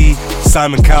white tee,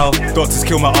 Simon Cowell. Doctors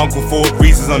kill my uncle for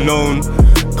reasons unknown.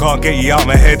 Can't get you out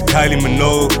my head, Kylie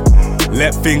Minogue.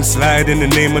 Let things slide in the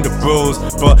name of the bros,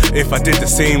 but if I did the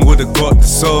same, would've got the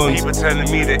songs. People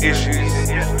telling me the issues,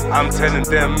 I'm telling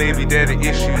them maybe they're the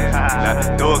issues.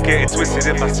 Like, don't get it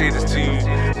twisted if I say this to you.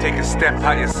 Take a step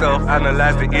out yourself,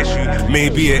 analyze the issue.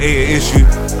 Maybe it ain't an issue.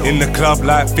 In the club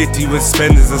like 50 with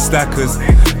spenders and stackers.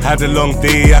 Had a long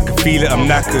day, I can feel it, I'm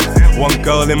knackered. One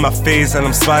girl in my face and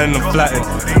I'm smiling and flattered.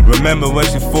 Remember when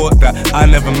she thought that I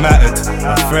never mattered.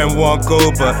 My friend won't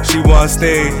go but she won't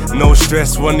stay. No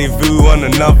stress, rendezvous on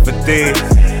another day.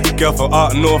 Girl from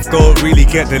up north don't really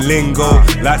get the lingo.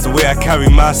 Like the way I carry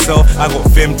myself, I got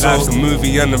femto. Life's a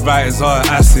movie and the writers are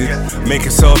acid. Make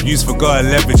yourself useful, gotta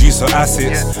leverage use of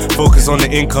assets. Focus on the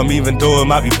income even though it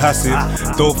might be passive.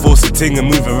 Don't force a ting and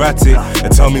move erratic.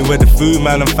 And tell me where the food,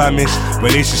 man, I'm famished.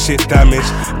 Relationship damage,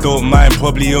 don't mind,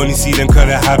 probably only see them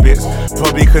kind of habits.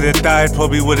 Probably could've died,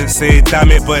 probably wouldn't say damn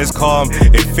it, but it's calm.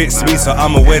 It fits me so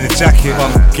I'ma wear the jacket.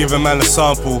 Give a man a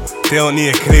sample, they don't need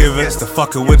a clearance. The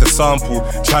fucker with a sample,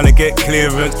 trying to get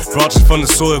clearance. Branches from the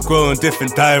soil grow in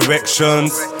different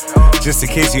directions. Just in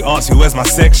case you ask me where's my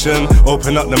section.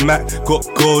 Open up the Mac, got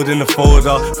gold in the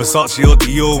folder. Versace or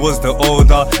Dior was the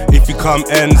order. If you come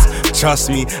ends, trust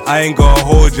me, I ain't gonna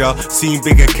hold ya. Seen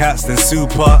bigger cats than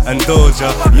Super and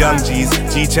Doja. Young G's,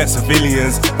 G-check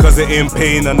civilians. Cause they're in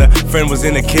pain and the friend was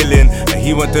in a killing. And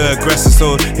he went the aggressor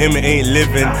so him it ain't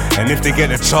living. And if they get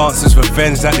the chance, it's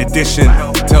revenge that they dishing.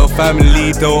 Tell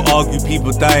family don't argue,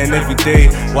 people dying every day.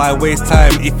 Why waste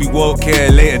time if you won't care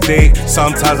later date?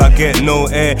 Sometimes I get no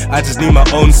air, I just need my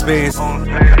own space.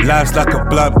 Life's like a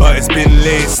blunt but it's been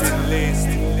laced.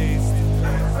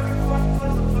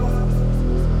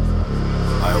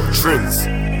 Ayo, Trins.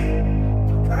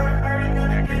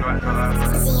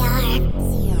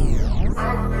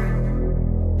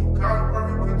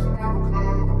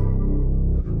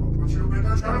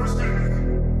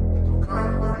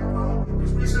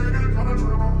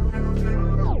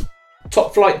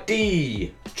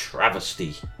 TopFlightDee,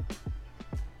 Travesty.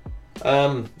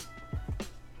 I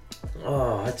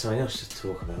had something else to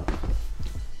talk about.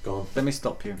 Go on. Let me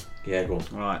stop you. Yeah, go on.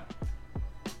 Right.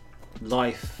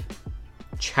 Life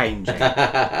changing.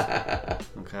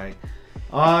 Okay.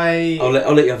 I'll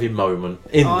let you have your moment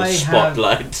in the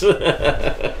spotlight.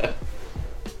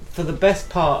 For the best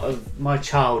part of my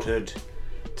childhood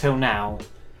till now,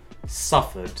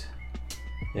 suffered.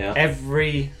 Yeah.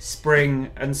 Every spring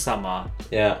and summer.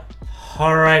 Yeah.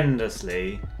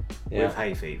 Horrendously with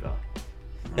hay fever.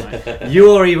 Right?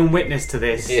 You're even witness to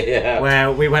this. Yeah.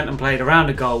 Where we went and played a round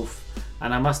of golf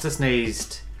and I must have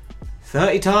sneezed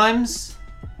 30 times,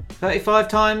 35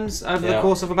 times over the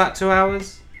course of about 2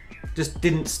 hours. Just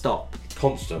didn't stop.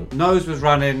 Constant. Nose was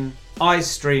running, eyes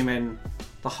streaming,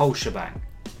 the whole shebang.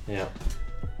 Yeah.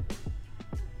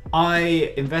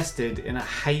 I invested in a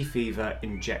hay fever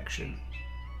injection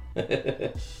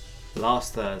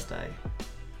last Thursday,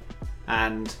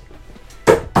 and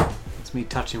it's me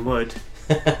touching wood.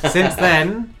 Since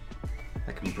then,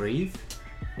 I can breathe.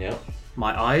 Yeah.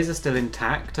 My eyes are still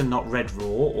intact and not red raw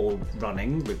or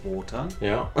running with water.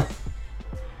 Yeah.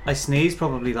 I sneeze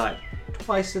probably like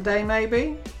twice a day,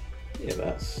 maybe. Yeah,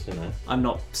 that's, you know. I'm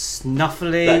not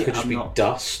snuffly. That could just be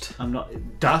dust. I'm not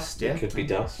dust. Yeah. It could be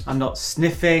dust. I'm not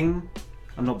sniffing.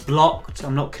 I'm not blocked.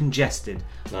 I'm not congested.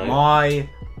 No. My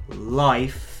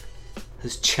life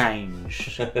has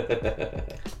changed.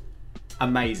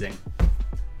 Amazing.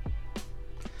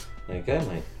 There you go,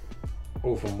 mate.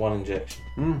 All from one injection.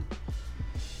 Mm.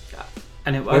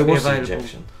 And it Where won't be was the available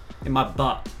injection? in my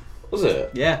butt. Was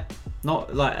it? Yeah.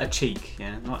 Not like a cheek,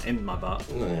 yeah. Not in my butt.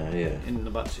 Yeah. In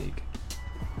the butt cheek.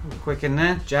 Quick in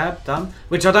there, jab, done.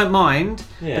 Which I don't mind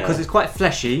because it's quite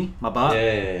fleshy, my butt.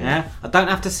 Yeah. I don't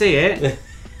have to see it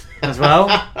as well.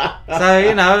 So,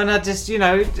 you know, and I just, you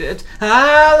know,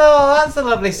 oh, that's a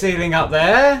lovely ceiling up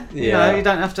there. Yeah. You know, you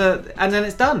don't have to, and then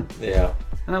it's done. Yeah.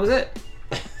 And that was it.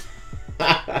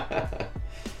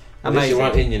 Amazing.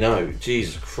 Right in, you know.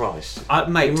 Jesus Christ.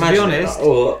 Mate, to be honest,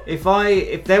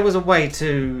 if there was a way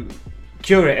to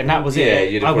cure it and that was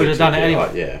it, I would have done it anyway.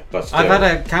 Right, yeah, but still. I've had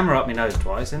a camera up my nose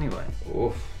twice anyway.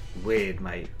 Oof. Weird,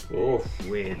 mate. Oof.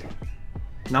 Weird.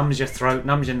 Numbs your throat,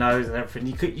 numbs your nose and everything.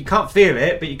 You can't feel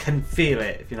it, but you can feel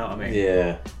it, if you know what I mean.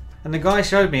 Yeah. And the guy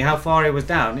showed me how far he was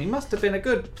down. He must have been a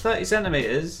good 30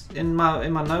 centimetres in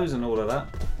my nose and all of that.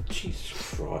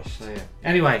 Jesus Christ. So, yeah.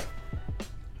 Anyway,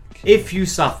 if you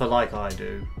suffer like I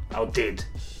do, or did,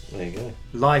 there you go.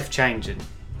 Life changing.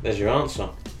 There's your answer.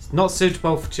 It's not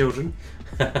suitable for children,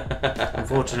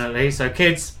 unfortunately. So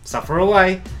kids, suffer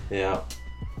away. Yeah.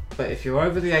 But if you're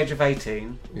over the age of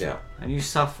 18, and you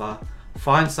suffer,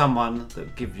 find someone that will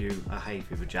give you a hay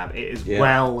fever jab. It is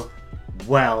well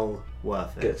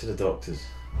worth it. Get to the doctors.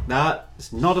 No,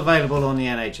 it's not available on the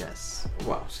NHS.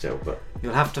 Well, still, but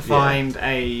you'll have to find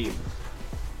a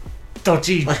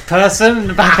dodgy person in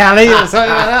the back alley or something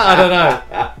like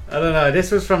that. I don't know.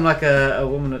 This was from like a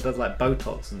woman that does like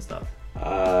Botox and stuff.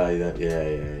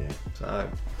 Yeah. So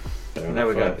there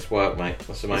we go. It's worked, mate.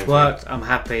 That's the main thing. It's worked. I'm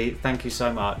happy. Thank you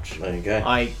so much. There you go.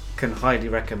 I can highly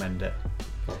recommend it.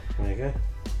 There you go.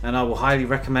 And I will highly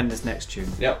recommend this next tune.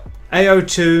 Yep. AO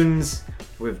Tunes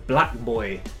with Black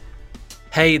Boy.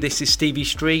 Hey, this is Stevie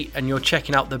Street, and you're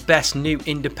checking out the best new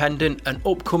independent and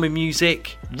upcoming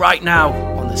music right now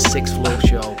on the Sixth Floor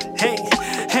Show. Hey,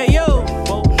 yo.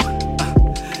 Whoa.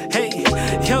 Hey,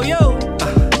 yo.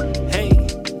 Hey,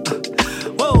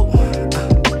 whoa.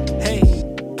 Hey,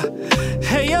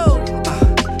 yo.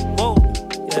 Whoa.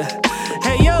 Yeah.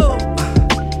 Hey, yo.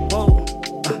 Whoa.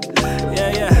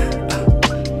 Yeah.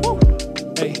 Woo.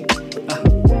 Hey.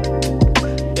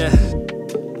 Yeah.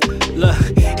 Look.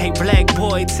 Hey, black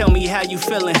boy, tell me how you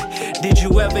feeling. Did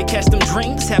you ever catch them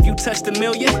dreams? Have you touched a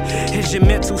million? Is your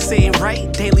mental sitting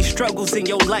right? Daily struggles in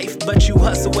your life, but you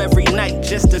hustle every night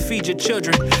just to feed your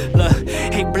children. Look,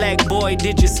 hey, black boy,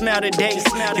 did you smile today?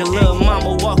 Your little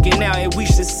mama walking out and we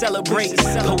should celebrate.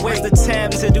 But where's the time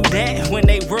to do that when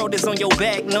they world is on your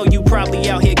back? No, you probably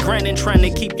out here grinding, trying to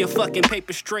keep your fucking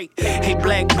paper straight. Hey,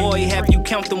 black boy, have you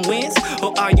count them wins?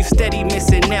 Or are you steady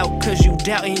missing out cause you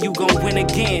doubting you gon' win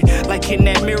again? Like in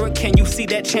that mirror, can you see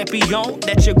that champion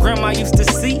that your grandma used to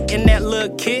see in that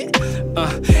little kid?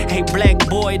 Hey, black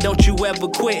boy, don't you ever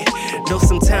quit. Though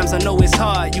sometimes I know it's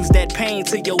hard, use that pain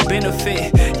to your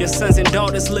benefit. Your sons and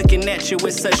daughters looking at you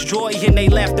with such joy and they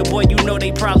laughter, boy, you know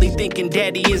they probably thinking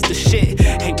daddy is the shit.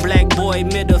 Hey, black boy,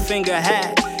 middle finger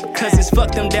high. Cause it's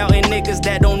fuck them doubting niggas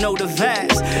that don't know the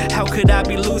vibes. How could I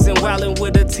be losing wildin'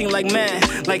 with a team like mine?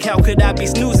 Like how could I be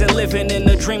snoozing, living in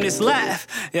a dreamless life?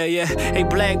 Yeah. Hey,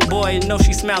 black boy, know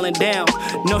she smiling down.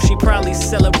 Know she probably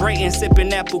celebrating,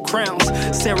 sipping apple crowns.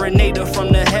 Serenader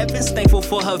from the heavens, thankful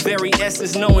for her very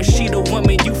essence, knowing she the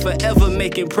woman you forever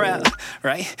making proud,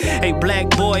 right? Hey, black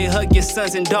boy, hug your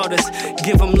sons and daughters.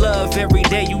 Give them love every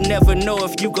day, you never know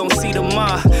if you gon' see them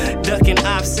all. Ducking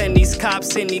ops and these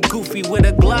cops and he goofy with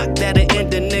a Glock. That'll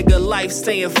end a nigga life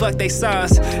saying fuck they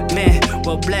SARS. Man,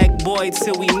 well, black boy,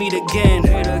 till we meet again.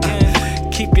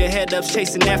 Keep your head up,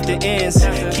 chasing after ends.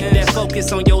 Keep that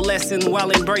focus on your lesson while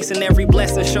embracing every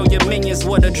blessing. Show your minions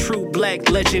what a true black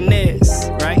legend is,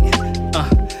 right?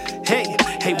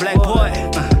 Hey, black boy.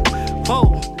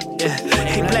 Whoa, yeah.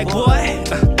 Hey, black boy.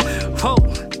 Whoa,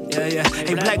 yeah.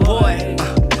 Hey, black boy.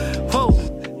 Whoa,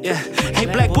 yeah. Hey,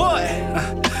 black boy.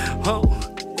 Whoa,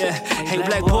 yeah. Hey,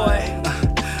 black boy.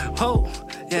 Oh,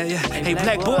 yeah. Hey,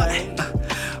 black boy.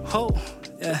 Oh,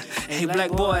 yeah. Hey, black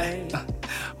boy.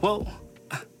 Whoa.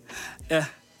 Yeah.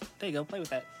 There you go. Play with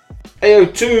that. AO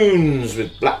Tunes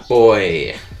with Black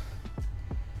Boy.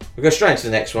 We'll go straight into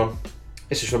the next one.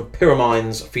 This is from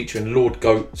Pyraminds featuring Lord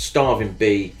Goat, Starvin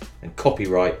B, and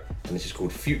Copywrite, and this is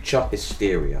called Future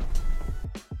Hysteria.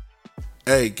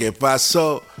 Hey, ¿qué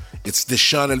pasó? It's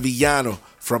Deshaun El Villano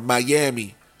from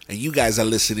Miami, and you guys are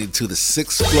listening to the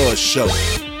Sixth Floor Show.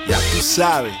 Ya tú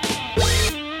sabes.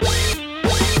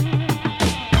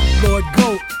 Lord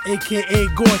Goat, aka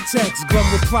Gore-Tex,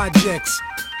 Grumble Projects.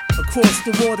 Across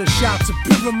the water, shout to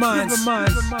Pyraminds,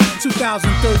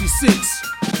 2036.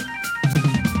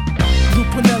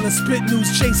 Lupinella, spit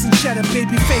news, chasing cheddar,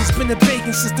 baby face, been a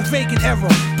bacon since the Reagan era.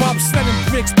 Bob sledding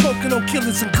bricks, poking on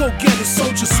killers and go-getters,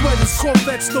 soldier sweaters,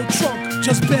 Corvettes, no trunk,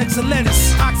 just bags of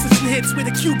lettuce. Oxygen hits with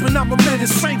a Cuban, I'm a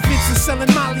menace. Frank Vincent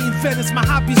selling Molly in Venice, my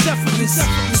hobby's effortless.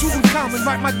 Too uncommon,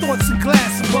 write my thoughts in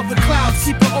glass. Above the clouds,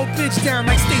 keep an old bitch down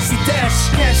like Stacey Dash.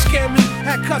 Cash scamming,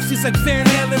 had cussies like Van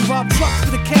Halen. Rob trucks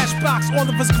with a cash box, all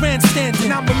of us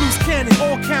grandstanding. I'm a loose cannon,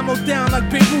 all camo down like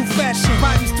Beirut fashion.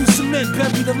 Bodies through cement,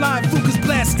 buried alive, Lucas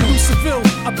blasting. Luceville,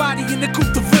 a body in the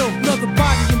Coupe de Ville, another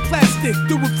body in plastic.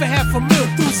 Do it for $500,000,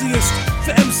 enthusiast.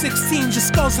 For M16, just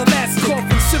skulls elastic.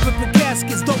 Coffin, syrup and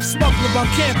caskets, dope smuggler on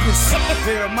campus.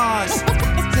 Pyraminds,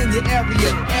 it's in your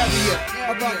area.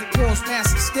 About to cross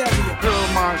mass hysteria.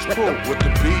 Pyraminds crew, with the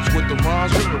beats, with the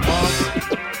rhymes, with the rhymes.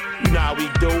 You know how we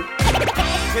do.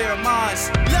 Pyraminds,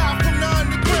 live from the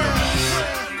underground.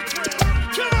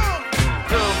 Come on.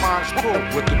 Pyraminds crew,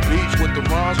 with the beats, with the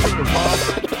rhymes, with the rhymes.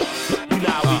 You know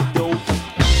how we do.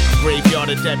 Graveyard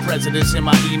of dead presidents in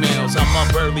my emails. I'm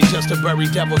up early just to bury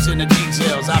devils in the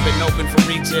details. I've been open for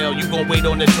retail. You gon' wait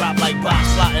on the drop like box,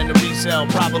 fly in the resale. cell,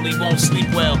 probably won't sleep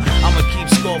well. I'ma keep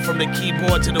score from the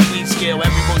keyboard to the weed scale.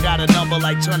 Everyone got a number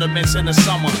like tournaments in the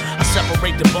summer. I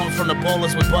separate the bone from the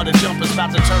bowlers with butter jumpers.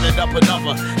 About to turn it up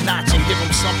another notch and give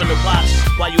them something to watch.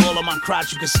 While you all on my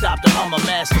crotch, you can stop the hummer,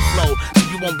 master flow, so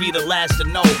you won't be the last to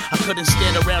know. I couldn't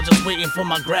stand around just waiting for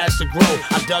my grass to grow.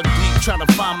 I dug deep, trying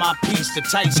to find my piece. The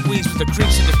tight squeeze with the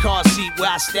crease in the car seat where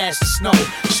I stash the snow.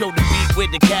 Show the beat where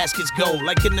the caskets go,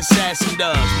 like an assassin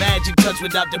does. Magic touch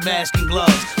without the masking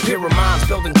gloves. Pyraminds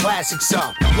building classics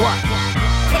up. What?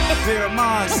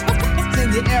 Pyraminds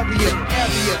in your area.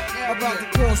 About to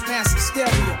cross mass hysteria.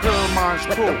 Pyraminds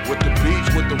cool with the beats,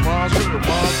 with the rhymes, with the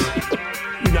rhymes.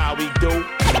 You know how we do.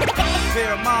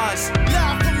 Pyraminds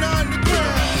live from the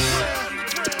underground.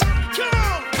 Come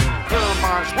on.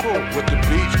 Pyraminds cool with the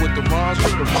beats, with the rhymes,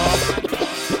 with the rhymes.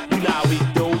 You know how we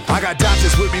do. I got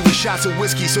doctors with me with shots of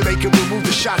whiskey so they can remove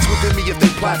the shots within me if they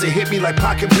plot to hit me like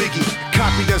Pac and Biggie.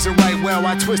 Copy doesn't write well,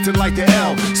 I twist it like the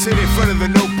L. Sit in front of the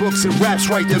notebooks and raps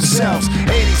write themselves.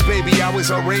 80s baby, I was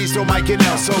raised on Mike and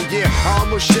L. So yeah, I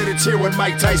almost shed a tear when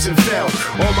Mike Tyson fell.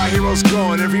 All my heroes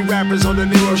gone, every rapper's on the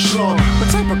Nero schlong.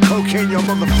 What type of cocaine your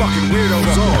motherfucking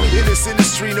weirdos on? In this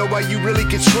industry, nobody you really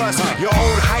can trust. Your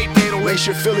own hype man will lace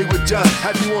your Philly with dust.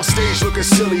 Have you on stage looking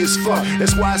silly as fuck.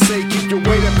 That's why I say keep your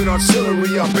weight up and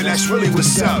artillery up, and that's really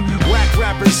what's up. Whack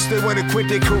rappers, they wanna quit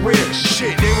their career.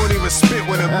 Shit, they won't even spit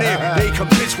when I'm near. They come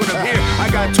bitch when I'm here. I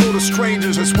got total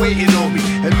strangers that's waiting on me,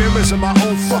 and members of my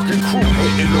own fucking crew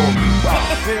hating on me.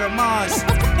 Pyraminds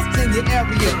in your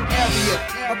area.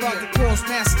 About to cross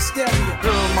mass hysteria.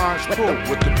 Pyraminds cool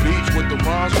with the beats, with the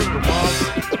rhymes, with the rhymes.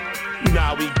 You know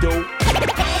how we do.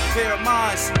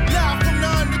 Pyraminds live from the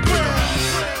underground.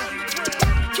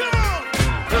 Come on.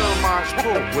 Pyraminds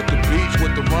cool with the beats,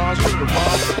 with the rhymes, with the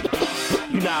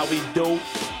rhymes. You know how we do.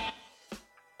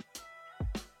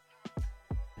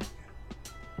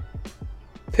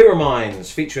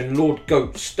 Pyraminds featuring Lord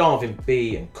Goat, Starvin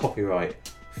B and Copywrite.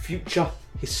 Future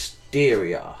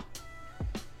Hysteria.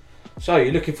 So,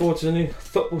 you looking forward to the new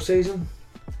football season?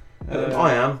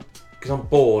 I am, because I'm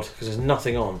bored, because there's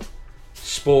nothing on.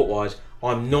 Sport-wise,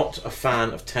 I'm not a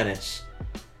fan of tennis.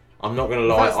 I'm not going to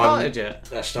lie. Has that started yet?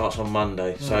 That starts on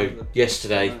Monday. So,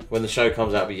 yesterday, when the show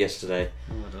comes out, it'll be yesterday.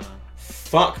 I don't know.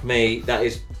 Fuck me, that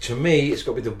is, to me, it's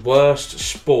got to be the worst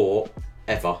sport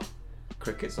ever.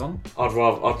 Cricket's on. I'd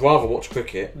rather watch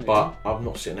cricket, but I'm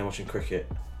not sitting there watching cricket.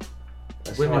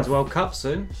 Women's World Cup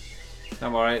soon.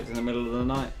 Don't worry, it's in the middle of the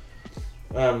night.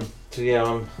 So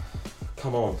yeah,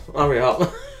 come on, hurry up.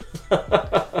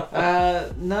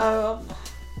 No,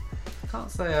 I can't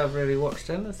say I've really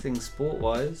watched anything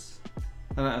sport-wise.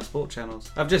 I don't have sport channels.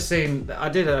 I've just seen. I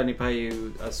did only pay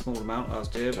you a small amount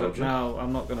last year, but now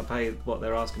I'm not going to pay what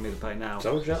they're asking me to pay now.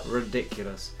 Told you.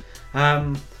 Ridiculous.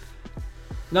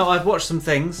 No, I've watched some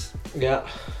things. Yeah.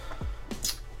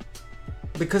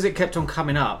 Because it kept on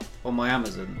coming up on my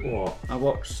Amazon. What? I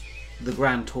watched the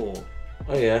Grand Tour.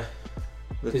 Oh yeah.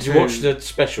 Did you watch the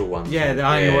special ones? Yeah,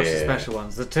 I only watched the special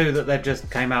ones. The two that they've just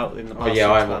came out in the past. Oh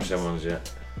yeah, I haven't watched them ones yet.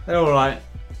 They're alright.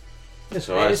 It's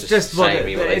alright. It's just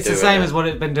it's the same as what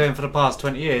it's been doing for the past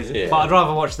 20 years. Yeah. But I'd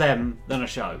rather watch them than a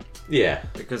show. Yeah.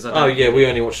 Because I don't we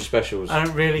only watch the specials. I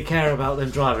don't really care about them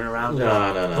driving around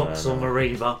Vauxhall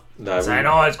Mariva saying,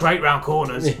 "Oh, it's great round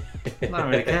corners." I don't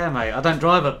really care, mate. I don't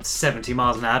drive at 70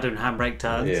 miles an hour doing handbrake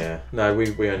turns. Yeah. No,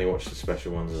 we only watch the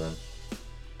special ones of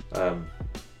them.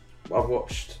 I've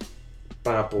watched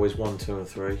Bad Boys 1, 2 and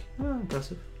 3. Oh,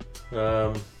 impressive.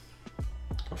 I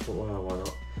thought, well, why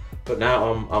not? But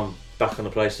now I'm back on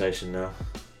the PlayStation now.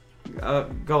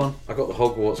 Go on. I got the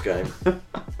Hogwarts game.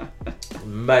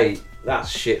 Mate, that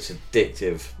shit's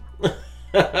addictive.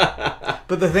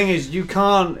 But the thing is, you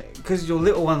can't, because your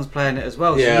little one's playing it as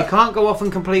well, so you can't go off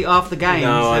and complete half the games.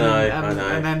 No, I know.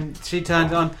 And then she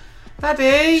turns on,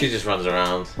 "Daddy!" She just runs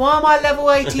around. "Why am I level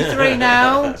 83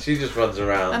 now?" She just runs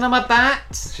around. "And I'm a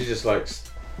bat." She just likes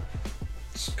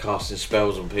casting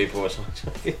spells on people or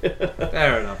something.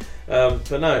 Fair enough.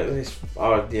 But no,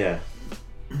 yeah.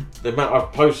 The amount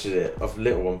I've posted it of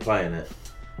little one playing it,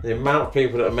 the amount of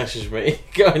people that have messaged me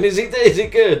going, "Is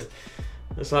it good?"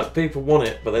 It's like people want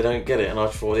it, but they don't get it. And I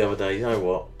thought the other day, you know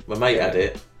what? My mate had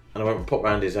it, and I went and popped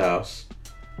round his house,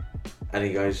 and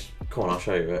he goes, "Come on, I'll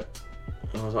show you it."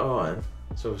 And I was like, "Alright."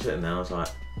 So we're sitting there, and I was like,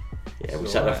 "Yeah." We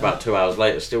sat there for about 2 hours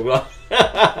later, still like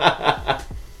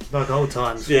like old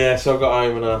times. Yeah. So I got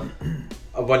home and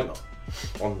I went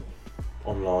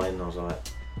online, and I was like,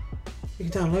 "You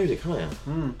can download it, can't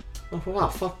you?" I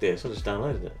thought, fuck this, I just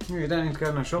downloaded it. You don't need to go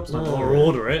in the shops no more or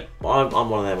order it. But I'm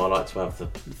one of them, I like to have the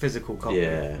physical copy.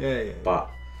 Yeah. But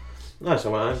no,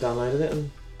 so I went home, downloaded it, and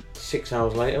 6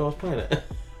 hours later I was playing it.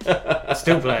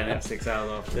 Still playing it 6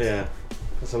 hours after. Yeah.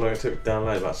 That's how long it took to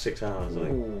download, about 6 hours, I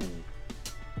think.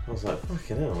 I was like,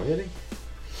 fucking hell, really?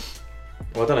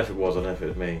 Well, I don't know if it was, I don't know if it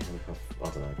was me. I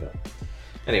don't know, but...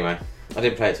 Anyway, I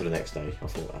didn't play it till the next day. I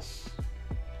thought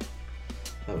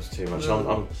that was too much.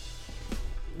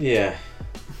 Yeah.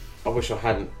 I wish I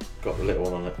hadn't got the little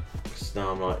one on it. Because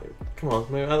now I'm like, come on,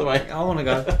 move out of the way. I want to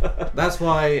go. That's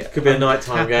why could be a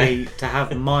nighttime game. To have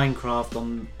Minecraft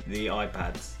on the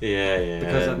iPads. Yeah.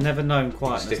 Because I've never known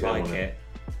quietness like it.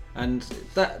 And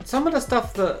that some of the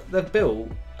stuff that they've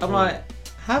built, I'm like,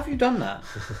 how have you done that?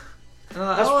 And I'm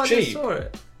like, That's cheap. I just saw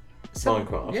it.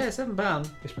 Minecraft. Yeah, £7.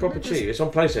 It's proper cheap. It's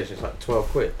on PlayStation. It's like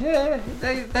 £12. Yeah,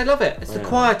 they love it. It's the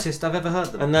quietest I've ever heard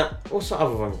them. And what's that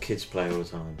other one kids play all the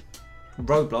time?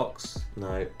 Roblox.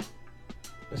 No.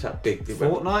 It's that big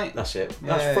Fortnite. That's it.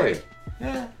 Yeah, That's free.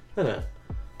 Yeah. Isn't it?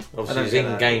 Obviously, it's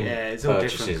in-game it's all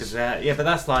purchases. different. But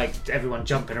that's like everyone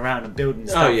jumping around and building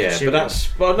stuff. Oh yeah, but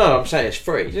that's. Well, no, I'm saying it's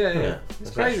free. Yeah. It's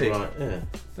crazy. Right, yeah.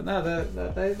 But no,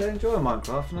 they enjoy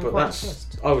Minecraft, and I'm quite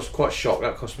impressed. I was quite shocked.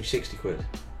 That cost me £60.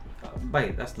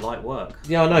 Mate, that's light work.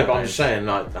 Yeah, I know, but I'm just saying,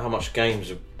 like, how much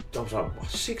games. I was like,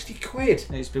 £60.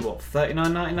 It used to be what,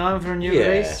 $39.99 for a new release?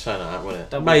 release? Yeah, something like that,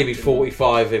 wasn't it? Maybe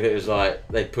 45 if it was like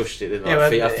they pushed it in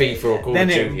like a FIFA or Call of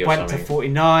Duty or something. Then it went to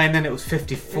 49, then it was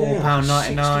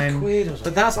 £54.99.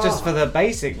 But that's just for the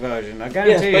basic version. I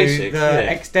guarantee you,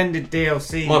 the extended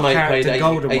DLC my mate character paid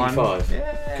golden 85 one.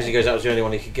 Because he goes, that was the only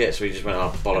one he could get, so he just went,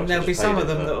 oh bollocks. And there'll be some of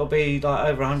them that'll be like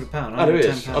over £100. Oh, there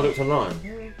is. I looked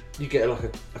online. You get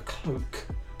like a cloak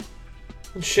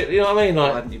and shit. You know what I mean?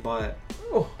 Like, why didn't you buy it?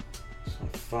 Oh.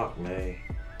 Fuck me.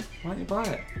 Why don't you buy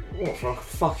it? What, for a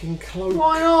fucking cloak?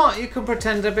 Why not? You can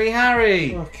pretend to be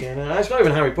Harry. Fucking hell. It's not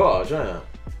even Harry Potter, do you know that?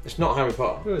 It's not Harry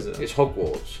Potter. Who is it? It's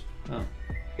Hogwarts. Oh.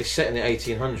 It's set in the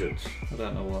 1800s. I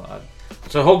don't know what.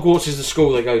 So Hogwarts is the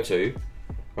school they go to,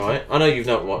 right? I know you've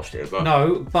not watched it, but...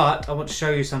 No, but I want to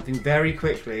show you something very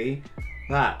quickly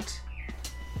that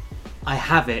I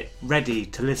have it ready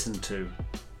to listen to.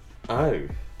 Oh.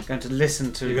 Going to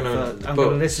listen to. I'm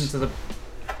going to listen to the.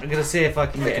 I'm going to see if I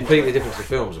can get completely different to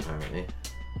films, apparently.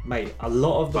 Mate, a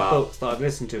lot of the books that I've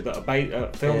listened to that are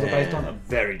films are based on are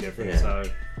very different. So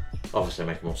obviously,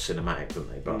 they make it more cinematic, don't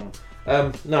they? But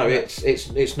no,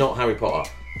 it's not Harry Potter.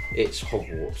 It's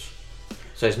Hogwarts.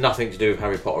 So there's nothing to do with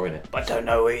Harry Potter in it. I don't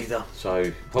know either.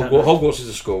 So Hogwarts is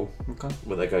a school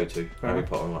where they go to. Fair Harry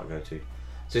enough. Potter might go to.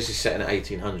 So this is set in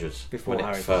the 1800s. Before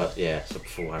Harry Potter. Yeah, so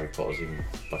before Harry Potter's even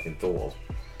fucking thought of.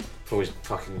 Before his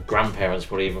fucking grandparents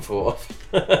probably even thought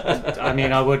of. I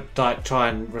mean, I would like try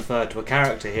and refer to a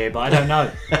character here, but I don't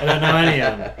know. I don't know any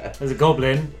of them. There's a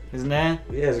goblin, isn't there?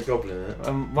 Yeah, there's a goblin in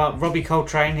it. Well, Robbie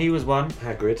Coltrane, he was one.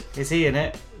 Hagrid. Is he in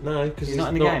it? No, because he's not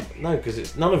in the game. No, because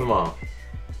it's none of them are.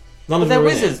 But they're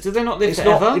wizards. Do they not live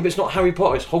forever? But it's not Harry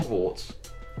Potter. It's Hogwarts.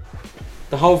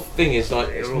 The whole thing is like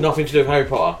it's nothing to do with Harry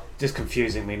Potter. Just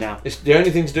confusing me now. It's the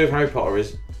only thing to do with Harry Potter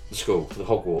is the school, the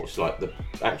Hogwarts, like the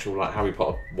actual like Harry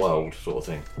Potter world sort of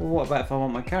thing. Well, what about if I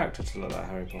want my character to look like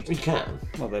Harry Potter? You can.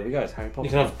 Well, there we go. It's Harry Potter. You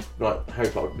can have like Harry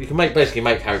Potter. You can basically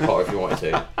make Harry Potter if you wanted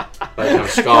to. But you have a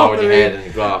scar on your head and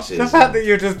your glasses. The fact that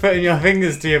you're just putting your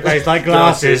fingers to your face like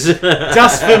glasses,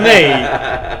 just for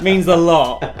me, means a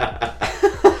lot.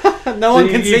 No one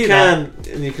can see that.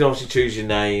 And you can obviously choose your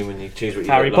name and you choose what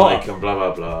you Harry look Potter. like and blah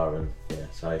blah blah and yeah.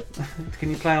 So can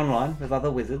you play online with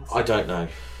other wizards? I don't know.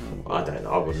 I don't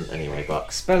know. I wouldn't anyway. But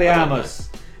Expelliarmus.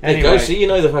 There you go. See, you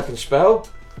know the fucking spell.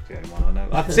 The only one I know.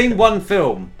 I've seen one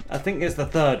film. I think it's the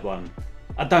third one.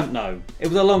 I don't know. It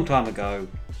was a long time ago.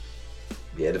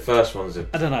 Yeah, the first ones are.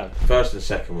 I don't know. First and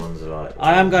second ones are like.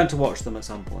 I am going to watch them at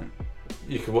some point.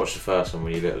 You can watch the first one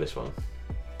when you look at this one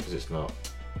because it's not.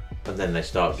 And then they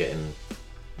start getting.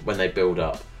 When they build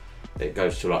up, it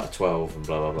goes to like a 12 and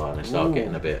blah blah blah, and they start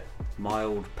getting a bit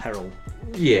mild peril.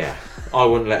 Yeah, I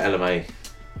wouldn't let LMA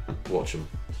watch them.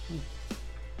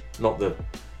 Not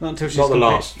until she's the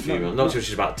last few. Not until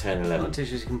she's about 10, 11. Not until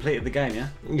she's completed the game, yeah.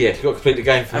 Yeah, she's got to complete the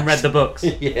game first. And read the books.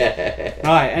 Yeah.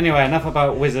 Right. Anyway, enough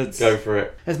about wizards. Go for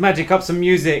it. Let's magic up some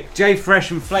music. J Fresh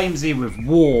and Flamezee with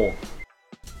War.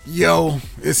 Yo,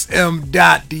 it's M.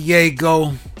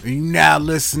 Diego, and you now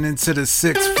listening to the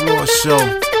 6th Floor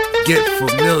Show. Get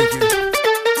familiar.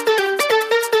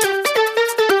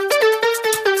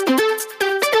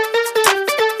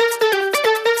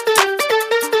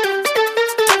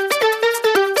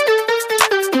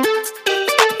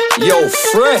 Yo,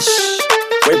 Fresh,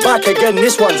 we're back again.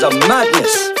 This one's a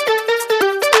madness.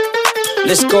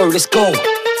 Let's go, let's go.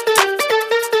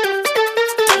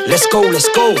 Let's go, let's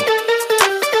go.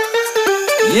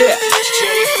 Yeah.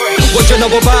 What you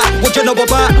know about? What you know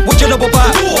about? What you know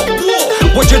about?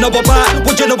 What you know about?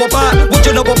 What you know about? What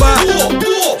you know about?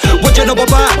 What you know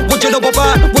about? What you know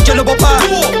about? What you know about?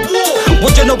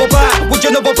 What you know about? What you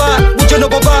know about? What you know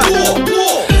about?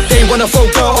 They wanna throw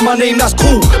dirt on my name, that's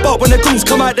cool. But when the goons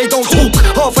come out, they don't talk.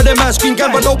 Half of them man scream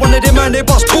gang, but not one of them man, they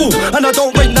bust cool. And I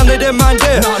don't rate none of them man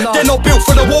there. They're not built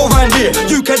for the war round here.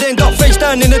 You could end up face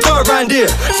down in the dirt round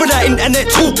here. For that internet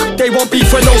talk, they won't be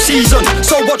for no season.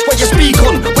 So watch what you speak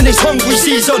on when it's hungry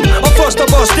season. I'm first to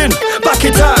bust in, back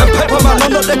it out and pepper man.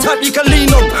 I'm not the type you can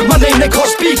lean on. My name they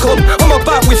can't speak on. I'm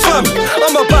about with fam,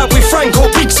 I'm about with Franco,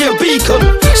 Pixie and Beacon.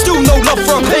 Still no love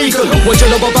for a pagan. What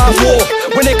you know about war?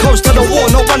 When it comes to the war,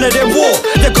 not one of them war.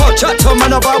 You can't chat to a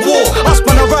man about war. Us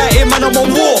man are writing, man I'm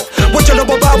on war. What you know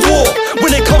about war?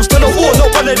 When it comes to the war,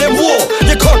 not one of them war.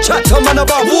 You can't chat to a man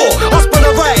about war. Us man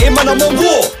are writing, man I'm on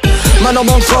war. Man, I'm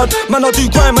on crud, man, I do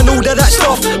grime and all of that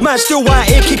stuff. Man, still out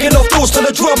here kicking off doors to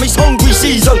the drum. It's hungry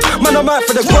season, man, I'm out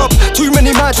for the grub. Too many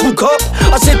man talk up,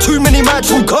 I said too many man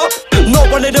talk up.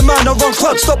 Not one of them man, I run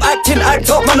crud, stop acting,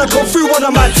 act up. Man, I come through when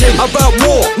I'm acting. About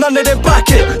war, none of them back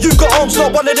it. You got arms,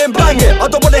 not one of them bang it. I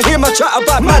don't wanna hear my chat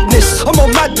about madness. I'm on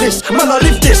madness, man, I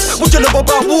live this. What you know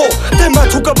about war? Them man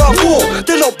talk about war,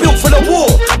 they're not built for the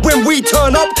war. When we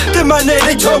turn up, them man there,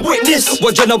 they turn witness.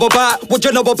 What you know about? What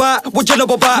you know about? What you know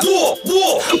about? War.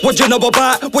 What you know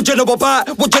about? What you know about?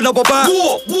 What you know about?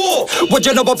 What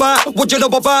you know about? What you know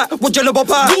about? What you know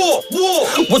about?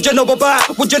 What you know about?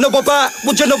 What you know about?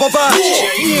 What you know about?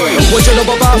 What you know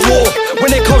about war?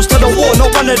 When it comes to the war,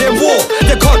 not one of them war.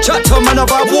 You can't chat to a man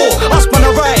about war. Us man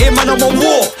are writing, man I'm on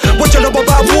war. What you know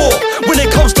about war? When it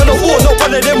comes to the war, not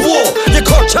one of them war. You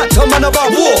can't chat to a man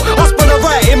about war. Us man are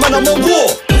writing, man I'm on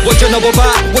war. What you know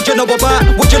about? What you know about?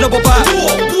 What you know about?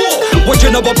 What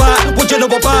you know about? What you know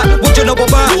about? What you know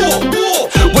about?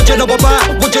 What you know about?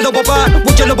 What you know about?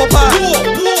 What you know about?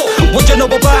 What you know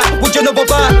about? What you know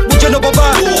about? What you know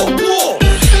about?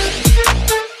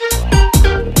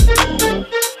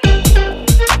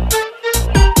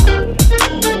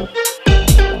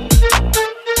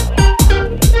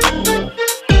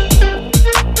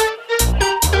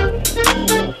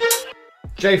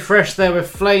 Jay Fresh there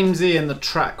with Flamezee and the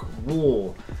track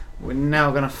War. We're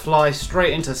now going to fly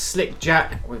straight into Slik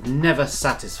Jack with Never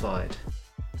Satisfied.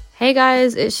 Hey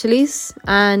guys, it's Shalise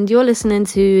and you're listening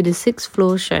to the Sixth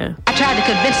Floor Show. I tried to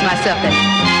convince myself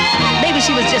that maybe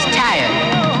she was just tired,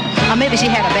 or maybe she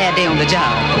had a bad day on the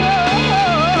job.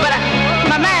 But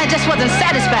my mind just wasn't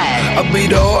satisfied. I be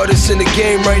the hardest in the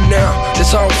game right now.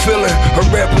 That's how I'm feeling. Her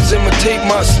rappers imitate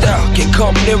my style. Can't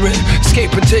come near it.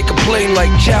 Escape and take a plane like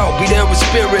Chow. Be there with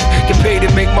spirit. Get paid to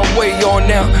make my way on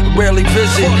now. Rarely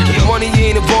visit. Your money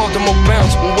ain't involved, I'm gonna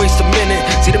bounce. Won't waste a minute.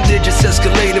 See them digits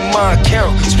escalate in my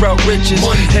account. Sprout riches.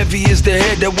 Heavy is the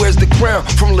head that wears the crown.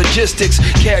 From logistics,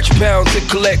 catch pounds and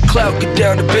collect clout. Get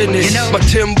down to business. My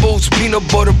Tim boots, peanut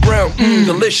butter brown.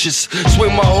 Delicious.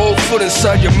 Swing my whole foot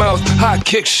inside your mouth. Hot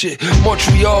kick shit.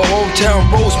 Montreal, hometown,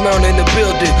 Rosemount in the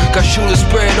building. Got shooters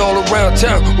spread all around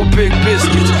town with big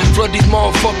biscuits. Flood these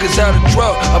motherfuckers out of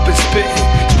drought. I've been spitting.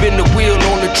 Spin the wheel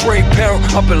on the tray pound.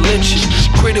 I've been lynching.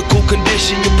 Critical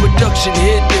condition, your production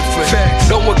hit different. Facts.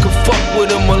 No one can fuck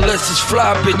with them unless it's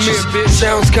fly bitches.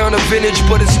 Sounds kinda vintage,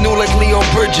 but it's new like Leon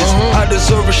Bridges. I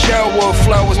deserve a shower of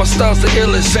flowers. My style's the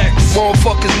illest. Facts.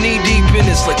 Motherfuckers knee deep in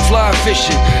it's like fly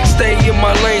fishing. Stay in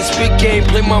my lane, spit game,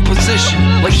 play my position.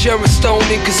 Like Sharon Stone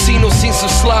in Casino, seen some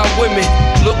sly women.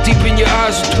 Look deep in your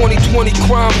eyes with 20/20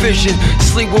 crime vision.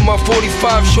 Sleep with my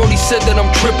 45, shorty said that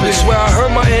I'm tripping. Swear I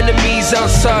heard my enemies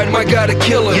outside, might gotta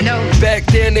kill her. Back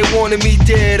then they wanted me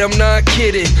dead, I'm not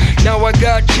kidding. Now I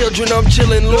got children, I'm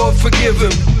chilling, Lord forgive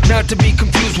him. Not to be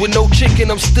confused with no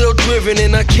chicken, I'm still driven.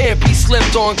 And I can't be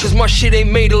slept on cause my shit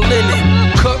ain't made of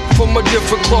linen. Cut from a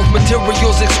different cloth,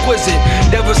 materials exquisite.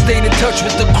 Never stayed in touch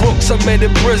with the crooks I met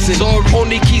in prison.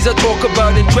 Only keys I talk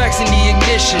about in tracks in the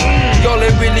ignition. Y'all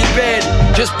ain't really bad,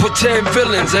 just pretend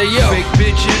villains. Hey yo, fake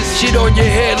bitches, shit on your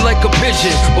head like a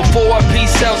pigeon. Before I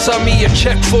peace out, sign me a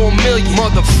check for $1 million,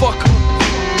 motherfucker.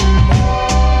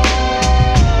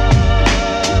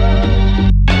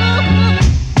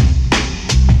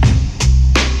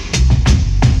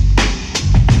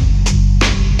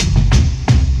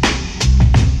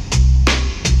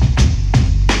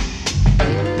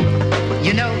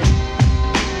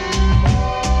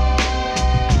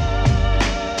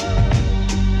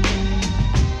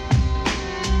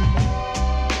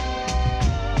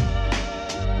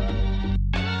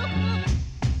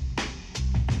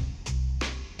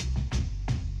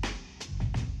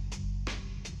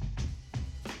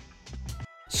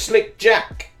 Slik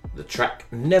Jack, the track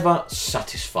Never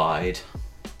Satisfied.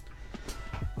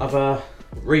 I've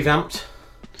revamped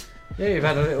Yeah, you've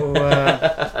had a little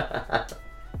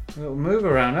little move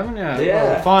around, haven't you? Yeah.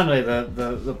 Well, finally,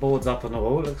 the board's up on the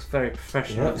wall. It looks very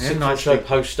professional. Yeah, nicely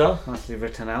poster. Nicely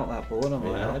written out, that board, I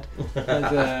might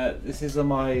add. This is on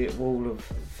my wall of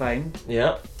fame.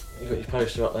 Yeah. You've got your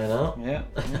poster up there now. Yeah.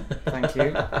 Thank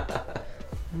you.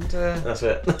 And, that's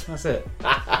it. That's it.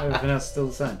 Everything else is still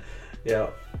the same.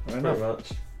 Yeah. Very pretty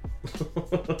much.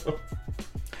 much.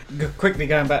 Quickly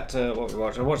going back to what we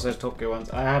watched. I watched those Top Gear ones.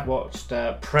 I have watched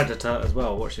Predator as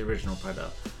well. Watched the original Predator.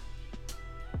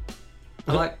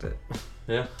 I liked it.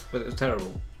 Yeah. But it was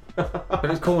terrible. But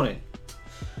it's corny.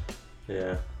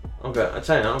 Yeah. I'm going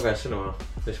to cinema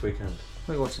this weekend.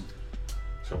 What are you watching?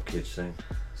 Some kids thing.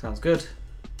 Sounds good.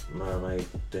 Mermaid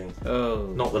thing.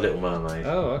 Oh. Not the Little Mermaid.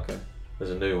 Oh, okay.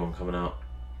 There's a new one coming out.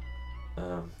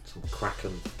 Some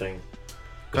Kraken thing.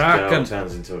 Kraken. This girl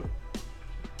turns into a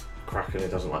Kraken who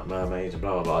doesn't like mermaids and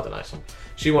blah blah blah. I don't know.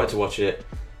 She wanted to watch it.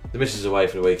 The missus is away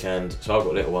for the weekend, so I've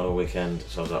got little one all weekend.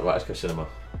 So I was like, right, let's go cinema.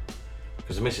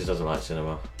 Because the missus doesn't like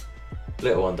cinema.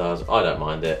 Little one does. I don't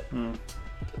mind it.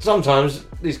 Sometimes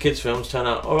these kids' films turn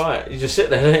out all right. You just sit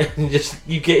there and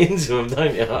you get into them,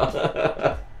 don't you?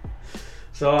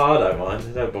 So I don't mind.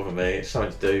 It don't bother me. It's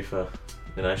something to do for,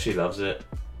 she loves it.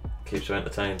 Keeps her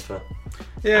entertained for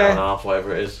an hour and a half,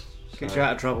 whatever it is. Gets you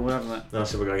out of trouble, doesn't it? No,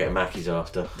 so we're going to get Mackey's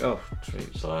after. Oh,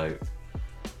 treat. So,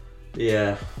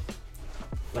 yeah.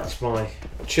 That's my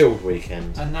chilled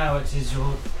weekend. And now it is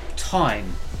your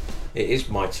time. It is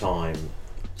my time.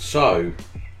 So,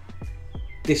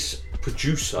 this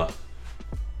producer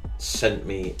sent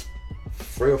me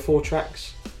 3 or 4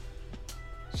 tracks.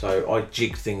 So I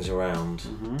jigged things around.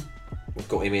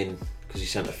 Got him in because he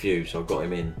sent a few, so I got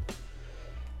him in.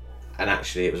 And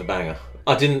actually, it was a banger.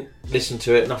 I didn't listen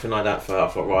to it, nothing like that. I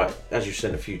thought, right, as you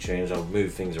sent a few tunes, I'll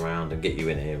move things around and get you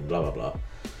in here, and blah blah blah.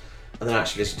 And then I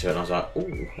actually listened to it, and I was like, oh,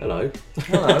 hello,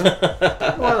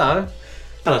 hello.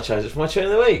 And I chose it for my tune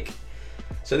of the week.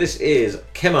 So this is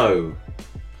Kemo,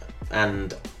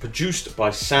 and produced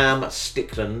by Sam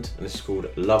Stickland, and this is called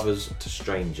Lovers to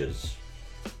Strangers.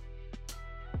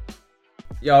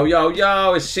 Yo, yo,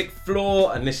 yo, it's 6th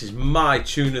Floor, and this is my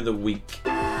tune of the week.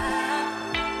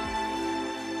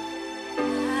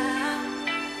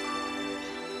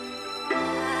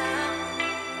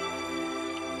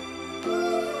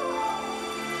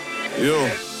 Yo,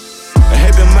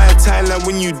 ahead of my time, like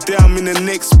when you down in the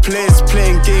next place,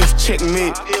 playing games,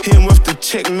 checkmate. Hitting with the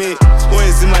checkmate.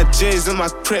 Always in my J's and my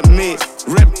crep mate.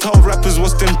 Reptile rappers,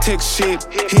 what's them tech shape?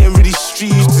 Hitting really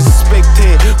street, used to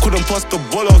spectate. Couldn't pass the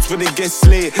ball out when it gets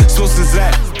late. Sources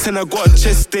like 10, I got a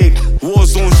chest steak.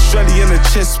 Warzone strally and a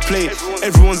chest plate.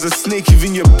 Everyone's a snake,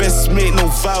 even your best mate. No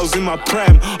vows in my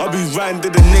prime, I'll be riding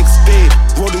the next day.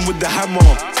 Rolling with the hammer.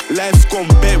 Life gone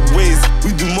bad ways.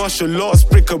 We do martial arts,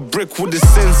 break a brick with the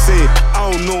sensei. I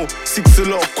don't know, 6 a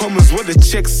lot of commas, what the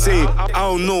checks say. I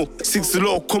don't know, 6 a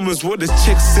lot of commas, what the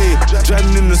checks say.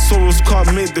 Driving in the sorrows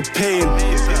can't make the pain.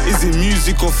 Is it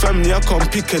music or family? I can't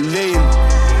pick a lane.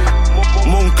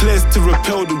 Montclair's to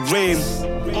repel the rain.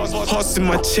 Hearts in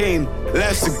my chain.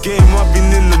 Life's a game, I've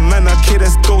been in the man, okay,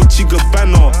 that's Dolce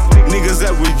Gabbana. Niggas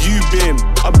like where you been?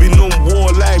 I've been on war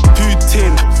like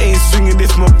Putin. Ain't swinging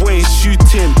if my boy ain't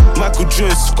shooting. Michael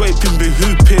Jordan scraping, be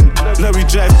hooping. Now we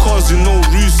drive cars with no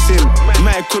roosting.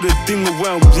 Might got a ding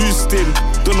around roosting.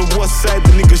 Don't know what side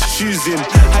the niggas choosing.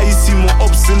 How you see more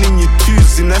option in your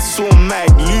choosing? That's all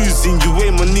Mike losing. You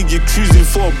ain't my nigga cruising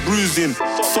for a bruising.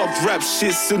 Fuck rap,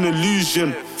 shit's an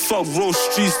illusion. Fuck road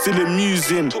streets, still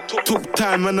amusing. Took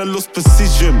time and I lost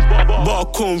precision, but I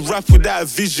couldn't rap without a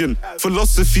vision.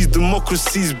 Philosophies,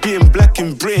 democracies, being black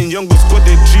in Britain. Youngers got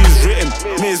their dreams written.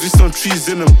 Mares with some trees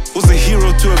in them. Was a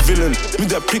hero to a villain. Me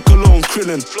that Piccolo and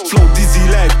Krillin. Flow dizzy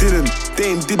like didn't.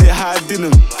 They ain't did it how I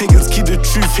didn't. Pagans keep the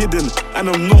truth hidden. And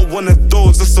I'm not one of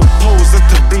those. I suppose that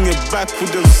to bring it back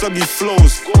with them soggy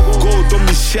flows. Gold on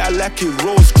me shit, I like it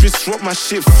rose. Chris Rock, my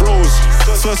shit froze.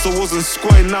 First I wasn't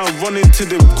scoring, now I'm running to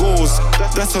them goals.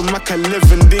 That's a Mac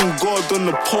 11, then God on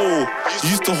the pole.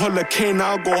 Used to holler Kane,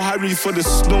 now I go Harry for the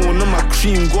snow. And my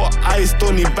cream got ice,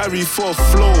 Tony Barry for a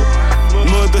flow.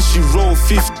 Murder she roll,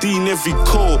 15 every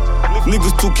call.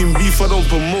 Niggas talking beef, I don't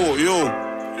promote, yo.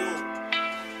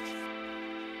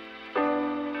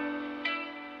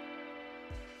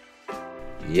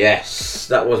 Yes,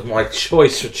 that was my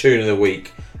choice for tune of the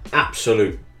week.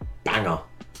 Absolute banger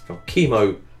from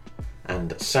Kemo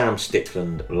and Sam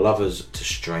Stickland, Lovers to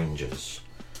Strangers.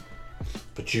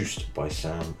 Produced by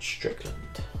Sam Strickland.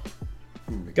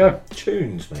 Here we go.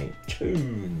 Tunes, mate.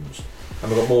 Tunes.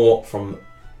 And we've got more from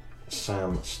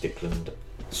Sam Stickland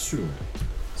soon.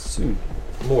 Soon.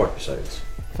 More episodes.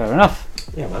 Fair enough.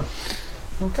 Yeah, man.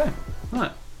 Okay.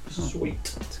 Right.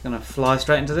 Sweet. It's going to fly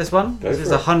straight into this one. Go this for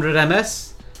is it. 100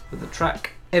 MS with the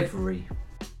track Every.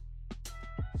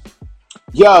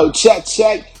 Yo, check.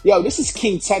 Yo, this is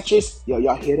King Texxus. Yo,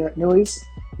 y'all hear that noise?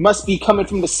 Must be coming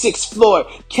from the 6th floor.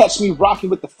 Catch me rocking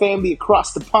with the family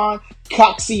across the pond.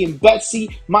 Coxie and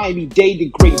Betsy, Miami-Dade to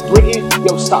Great Britain.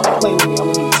 Yo, stop playing with me.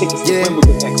 I'm gonna need tickets to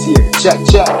Wimbledon next year. Check.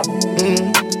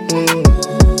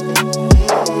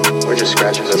 We're just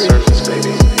scratching the surface,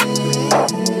 baby.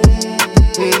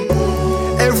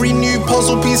 Every new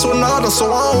puzzle piece or nada,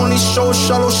 so I only show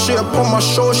shallow shit upon my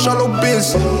show shallow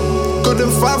biz.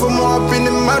 Couldn't fathom what I've been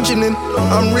imagining.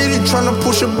 I'm really trying to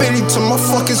push a Billy to my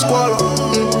fucking squalor.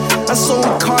 And so we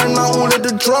cutting out all of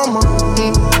the drama.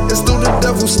 And still the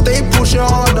devil stay pushing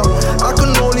harder. I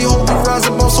can only hope we rise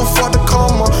above, so fuck the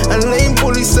karma. And lame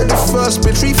bully said it first,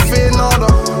 bitch, we fear nada.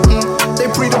 They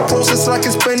pre the process like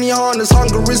it's Benny Harness.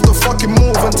 Hunger is the fucking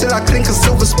move until I clink a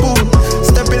silver spoon.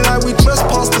 Stepping like we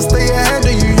trespass to stay ahead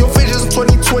of you. Your vision's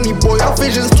 2020, boy, our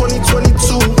vision's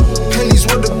 2022. Pennies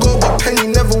were the goal, but penny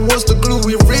never was the glue.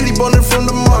 We really bonded from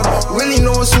the mud. Really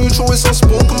know it's mutual, it's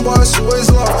unspoken, but it's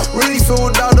always love. Really feel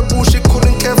without the bullshit,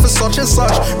 couldn't care for such and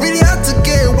such. Really had to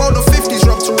get it while the 50s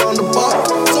wrapped around the buck.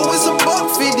 So it's a buck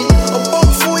 50, a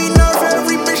buck 49 for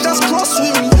every bitch that's crossed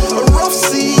with me. A rough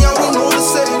sea, and we know the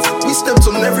settings. We stepped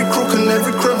on every crook and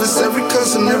every crevice, every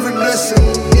curse and every blessing.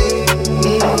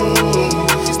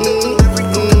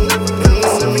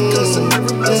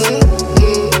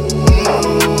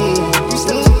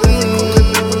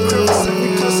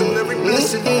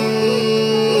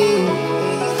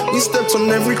 On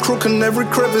every crook and every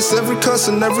crevice, every curse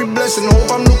and every blessing.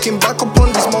 Hope I'm looking back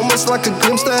upon these moments like a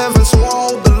glimpse to heaven. So I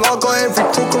hold the law, got every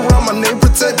crook around my name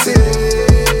protected.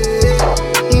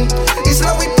 It's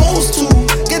like we supposed to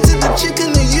get to the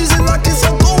chicken and use it like it's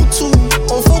our go-to.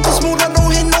 On focus mode, I don't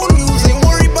hit no news. Ain't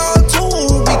worry about a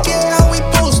tool. We get how we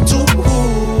supposed to.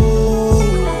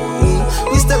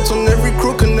 We stepped on every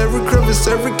crook and every crevice,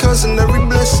 every curse and every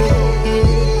blessing.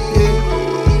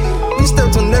 We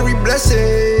stepped on every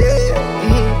blessing.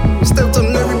 Stepped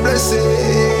on every blessing.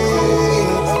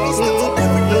 Stepped on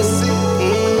every blessing.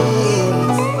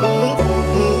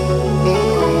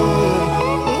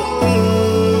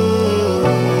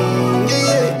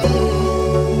 Yeah.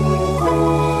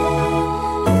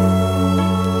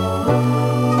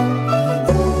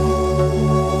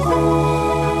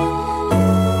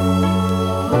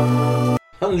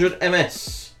 100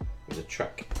 MS with a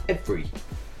track Every.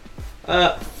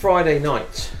 Friday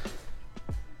night,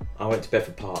 I went to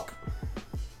Bedford Park.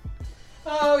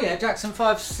 Oh yeah, Jackson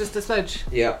 5's Sister Sledge.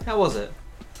 Yeah. How was it?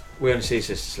 We only see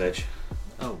Sister Sledge.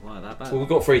 Oh, why that bad? Well, we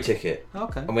got a free ticket.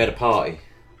 Okay. And we had a party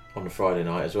on the Friday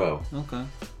night as well. Okay.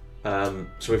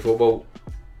 So we thought, well,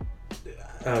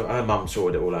 her mum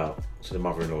sorted it all out. So the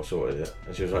mother-in-law sorted it.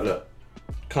 And she was like, look,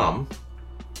 come.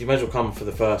 You may as well come for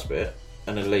the first bit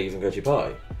and then leave and go to your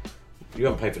party. You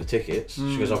haven't paid for the tickets.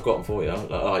 She goes, I've got them for you.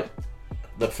 Like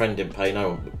the friend didn't pay, no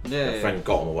one. The friend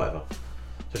got them or whatever.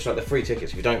 So it's like the free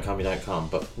tickets. If you don't come, you don't come.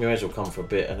 But we may as well come for a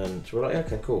bit. And then so we're like,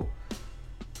 okay, cool.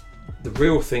 The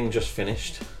real thing just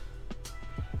finished.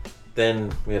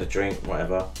 Then we had a drink,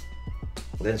 whatever.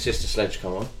 Then Sister Sledge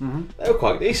come on. Mm-hmm. They were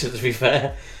quite decent, to be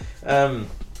fair.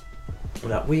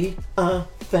 Like, we are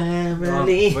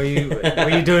family. Were you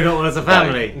doing it all as a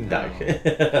family?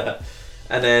 No.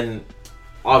 And then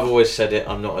I've always said it.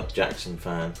 I'm not a Jackson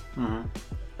fan. Mm-hmm.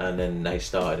 And then they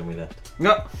started and we left.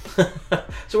 No.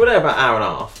 So we're there about an hour and a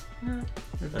half. Yeah,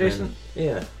 And decent.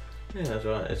 then, yeah, that's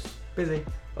right. It's busy.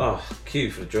 Oh,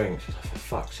 queue for the drinks. For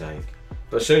fuck's sake.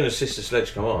 But as soon as Sister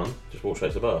Sledge come on, just walk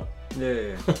straight to the bar.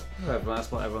 Yeah. Well,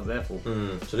 that's what everyone's there for.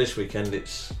 So this weekend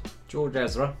it's George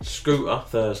Ezra. Scooter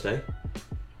Thursday.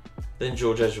 Then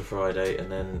George Ezra Friday.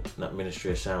 And then that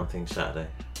Ministry of Sound thing Saturday.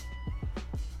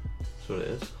 That's what it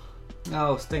is.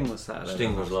 Oh, Sting was Saturday.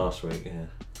 Sting was last week, yeah.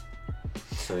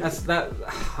 So That's that.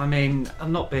 I mean,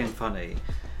 I'm not being funny,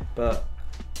 but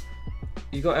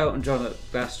you got Elton John at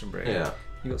Glastonbury. Yeah.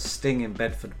 You got Sting in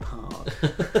Bedford Park.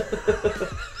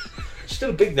 Still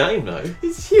a big name though.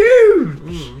 It's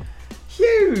huge.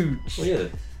 Huge. Well, yeah,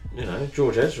 you know,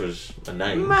 George Ezra's a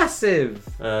name. Massive.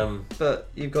 But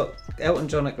you've got Elton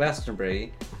John at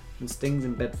Glastonbury and Sting's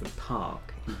in Bedford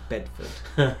Park in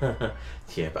Bedford.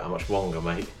 Yeah, but how much longer,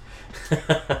 mate?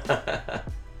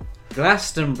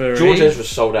 Glastonbury. George Ezra's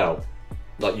sold out.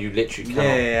 Like, you literally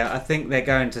can't. Yeah, I think they're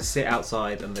going to sit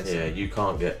outside and listen. Yeah, you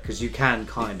can't get. Because you can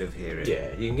kind of hear it.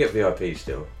 Yeah, you can get VIP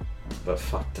still. But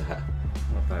fuck that.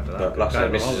 But like I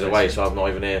said, Going Mrs. on is away, this. so I'm not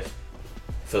even here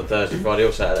for Thursday, Friday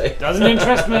or Saturday. Doesn't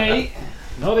interest me.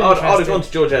 Not I'd have interested. gone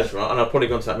to George Ezra, and I'd probably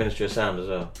gone to that Ministry of Sound as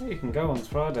well. You can go on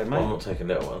Friday, mate. Well, I'm not taking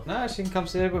little one. No, she can come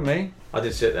sit with me. I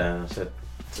did sit there and I said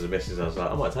to the missus, I was like,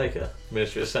 I might take her.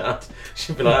 Ministry of Sound.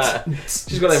 She'd be like,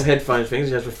 she's got them headphone things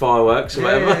she has with fireworks and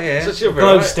whatever. Yeah. So she'll be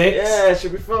Glow right. sticks. Yeah,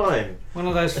 she'll be fine. One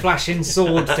of those flashing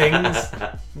sword things.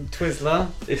 Twizzler.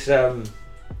 It's so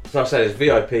I said, it's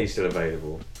VIP still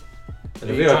available. And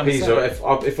the Are you trying to VIPs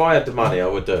say? if I had the money, I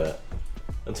would do it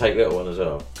and take little one as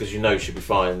well because she'll be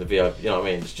fine. The VIP, you know what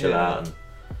I mean? Just chill out.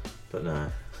 But no,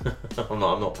 I'm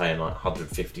not paying like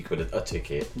 150 quid a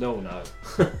ticket. No. No,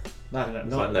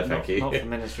 thank you. Not for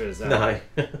Ministry of Sound. No.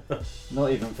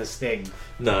 Not even for Sting.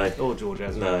 No. Or George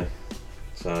Ezra. No.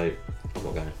 So I'm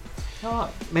not going.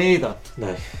 Oh, me either.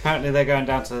 No. Apparently they're going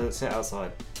down to sit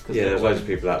outside. Yeah, there's loads of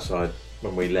people outside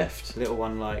when we left. Little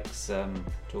one likes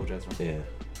George Ezra. Yeah.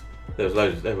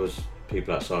 There was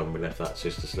people outside when we left that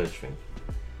Sister Sledge thing.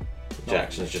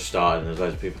 Jackson's just started and there's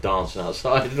loads of people dancing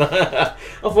outside. I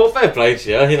thought, fair play to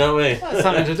you, you know what I mean? That's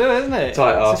something to do, isn't it?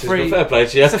 Tight asses, but fair play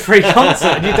to you. It's a free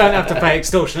concert and you don't have to pay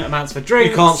extortionate amounts for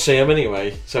drinks. You can't see them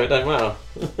anyway, so it don't matter.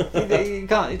 You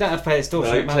don't have to pay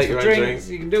extortionate amounts for drinks. drinks.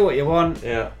 You can do what you want.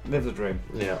 Yeah. Live the dream.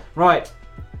 Yeah. Right.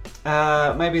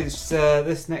 Maybe this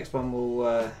next one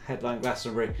will headline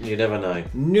Glastonbury. You never know.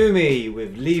 Numi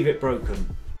with Leave It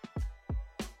Broken.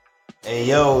 Hey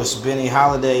yo, it's Benny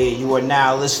Holiday. You are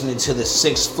now listening to the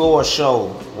 6th Floor Show.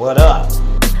 What up?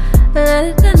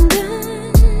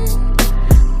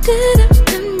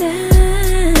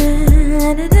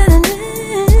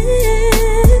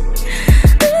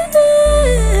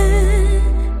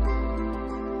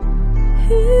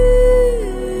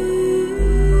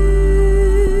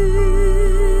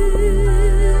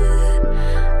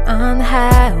 On the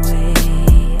highway,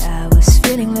 I was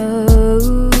feeling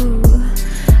low.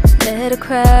 Let her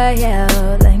cry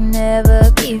out like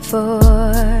never before.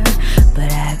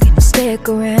 But I couldn't stick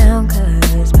around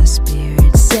cause my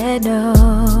spirit said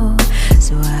no.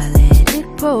 So I let it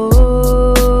pour,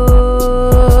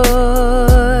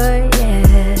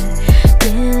 yeah.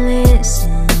 Didn't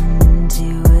listen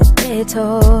to what they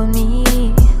told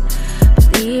me.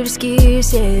 Believe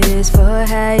excuses for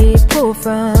how you pull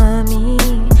from me.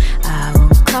 I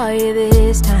won't call you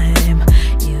this time.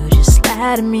 You just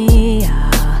lie to me.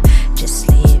 I'll just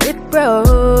leave it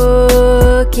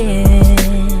broken.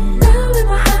 Now in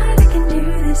my heart I can do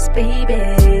this, baby.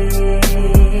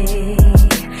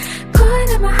 Poured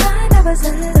out my heart, I was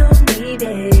alone,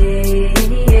 baby.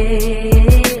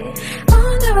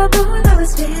 Vulnerable, I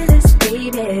was fearless,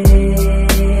 baby.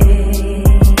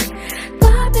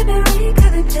 But baby, we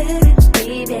could be playing,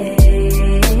 baby.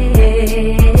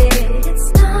 It's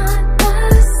not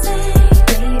the same,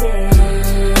 baby.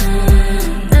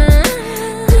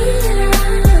 Being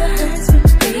around never hurts me,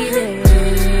 baby.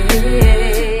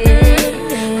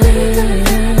 We could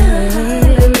find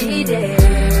every day.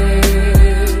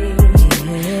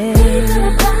 We could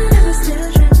have planned and we still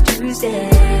drink Tuesday.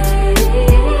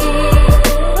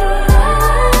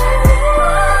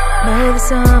 Maybe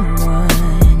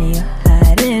someone you're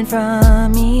hiding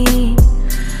from me.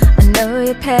 I know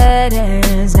your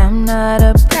patterns, I'm not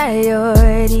a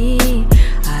priority.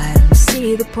 I don't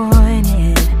see the point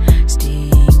in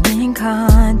staying in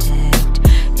contact.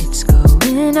 It's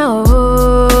going nowhere.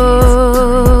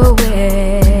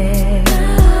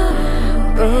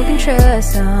 Broken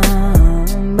trust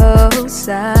on both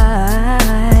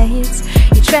sides.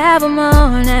 You travel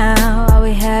more now, all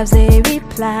we have's a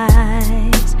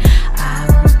replies. I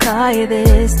won't call you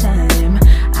this time.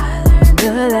 I learned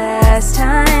the last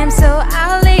time, so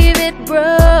I'll leave it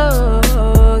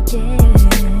broken.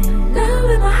 Now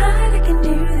in my heart I can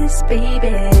do this,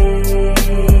 baby.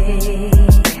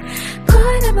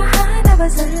 Poured out my heart, I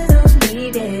was alone,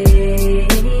 baby.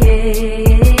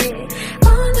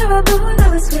 Vulnerable, I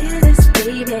was fearless,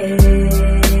 baby.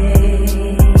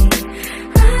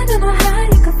 I don't know how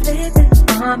you could flip it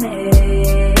on me.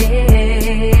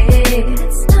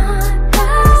 It's not the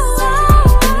same,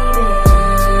 baby.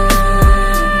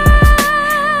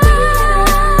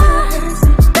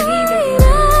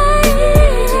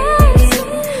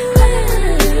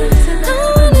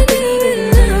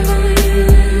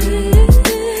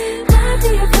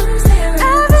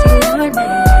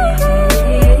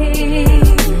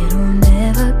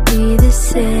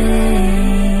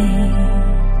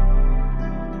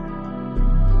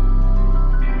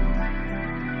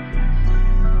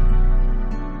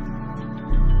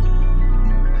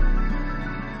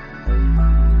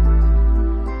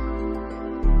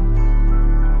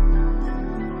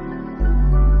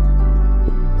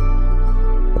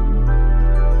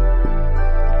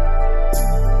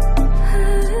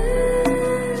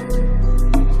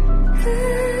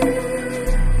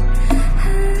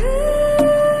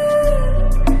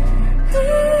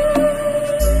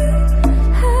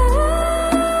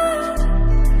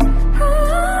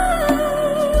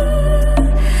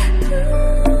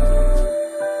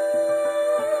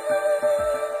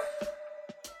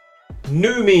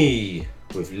 Numi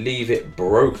with Leave It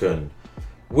Broken.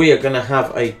 We are going to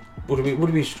have a what do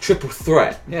we triple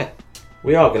threat? Yeah,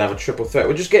 we are going to have a triple threat.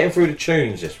 We're just getting through the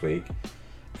tunes this week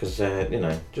because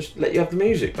just let you have the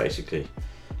music basically.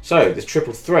 So this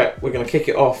triple threat, we're going to kick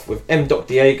it off with M.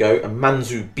 Diego and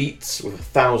Manzu Beatz with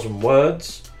 1,000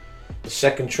 Words. The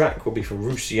second track will be from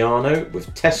Ruciano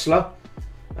with Tesla,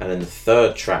 and then the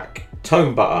third track,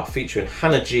 Tone Butta, featuring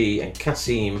Hannah G and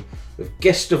Kassim with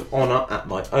Guest of Honour at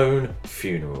My Own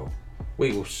Funeral.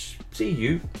 We will see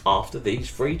you after these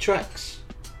 3 tracks.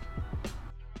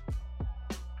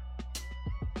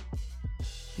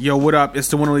 Yo, what up? It's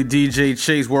the one only DJ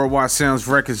Chase, Worldwide Sounds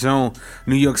Record Zone,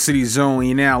 New York City Zone.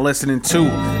 You're now listening to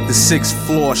the 6th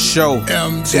Floor Show.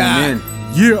 Tune in.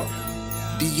 Yeah.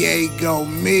 Diego,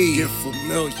 me. Get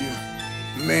familiar.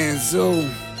 Manzu.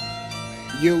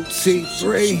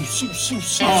 UT3.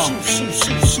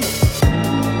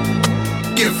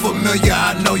 Get familiar,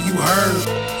 I know you heard.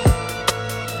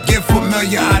 Get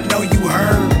familiar, I know you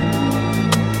heard.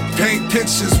 Paint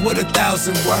pictures with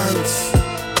 1,000 words.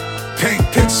 Paint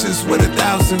pictures with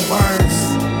 1,000 words.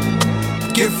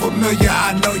 Get familiar,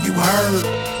 I know you heard.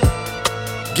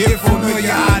 Get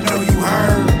familiar, I know you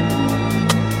heard.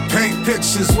 Paint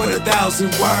pictures with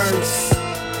 1,000 words.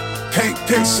 Paint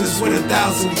pictures with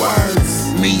 1,000 words.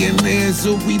 Me and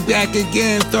Manzu, we back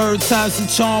again. 3rd time's the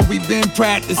charm, we been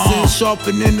practicing.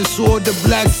 Sharpening the sword, the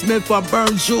blacksmith. I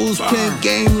burn jewels, pen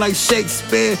game like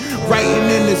Shakespeare. Writing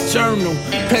in this journal,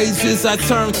 pages I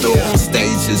turn through. On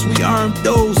stages, we earn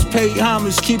those. Pay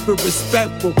homage, keep it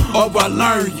respectful. All I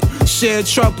learn you. Share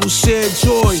trouble, share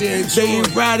joy. They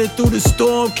ain't riding through the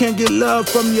storm, can't get love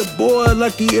from your boy.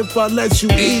 Lucky if I let you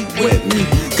eat with me.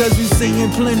 Cause you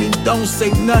seeing plenty, don't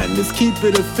say nothing, just keep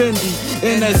it offending.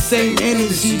 And that same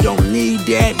energy, don't need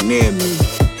that near me.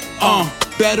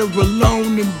 Better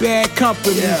alone than bad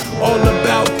company. All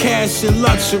about cash and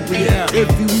luxury. If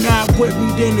you not with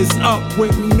me, then it's up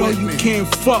with me. No, you can't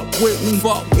fuck with me.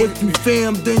 If you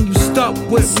fam, then you stuck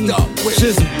with me.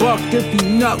 Just buck if you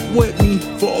nut with me.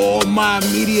 For all my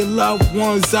immediate loved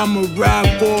ones, I'ma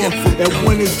ride for. And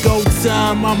when it's go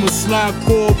time, I'ma slide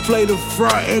for. Play the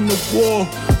front and the wall.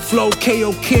 Flow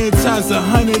KO Ken times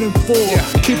 104.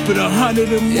 Keep it 100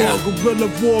 and more. Guerrilla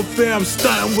warfare, I'm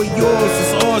starting with yours.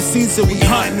 It's all season, we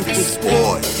hunting for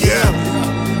sport.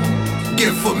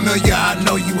 Get familiar, I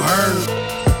know you heard.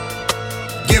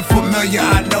 Get familiar,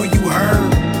 I know you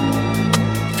heard.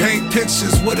 Paint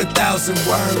pictures with 1,000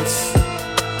 words.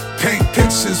 Paint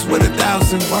pictures with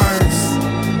 1,000 words.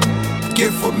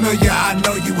 Get familiar, I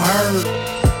know you heard.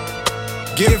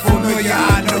 Get familiar,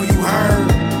 I know you heard.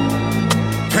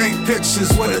 Paint pictures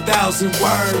with 1,000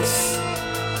 words.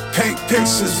 Paint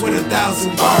pictures with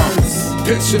 1,000 words.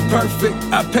 Picture perfect,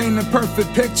 I paint a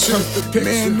perfect picture.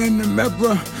 Man in the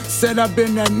mirror said I've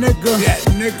been that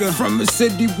nigga. From a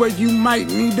city where you might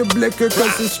need a blicker.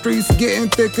 Cause the streets getting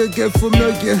thicker, get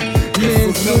familiar.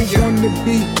 Manzu on the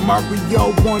beat,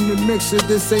 Mario on the mixer.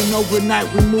 This ain't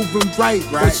overnight, we moving right.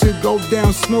 It should go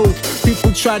down smooth.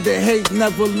 People try to hate,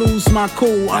 never lose my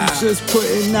cool. I'm just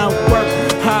putting out work,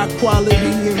 high quality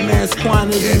and mass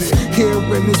quantities. Here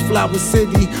in this flower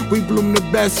city, we bloom the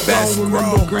best grown.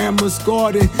 Remember grandma's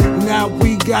garden, now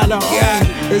we got our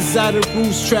own. Exotic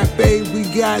roots, trap A, we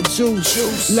got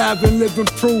juice. Live and living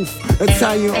proof,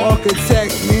 Italian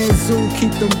architect. Manzu,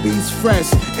 keep them beats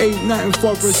fresh. Ain't nothing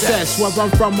for recess. Where I'm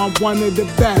from, I'm one of the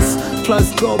best.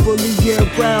 Plus globally, year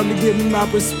round to give me my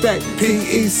respect.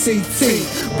 PECT.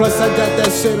 Plus I got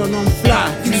that shit on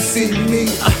fly. You see me?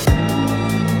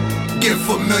 Get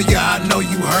familiar, I know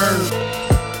you heard.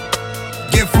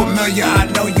 Get familiar, I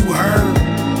know you heard.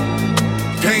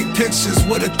 Paint pictures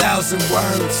with 1,000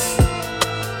 words.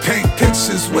 Paint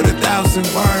pictures with 1,000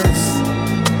 words.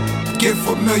 Get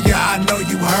familiar, I know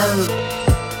you heard.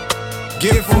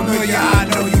 Get familiar, I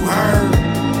know you heard.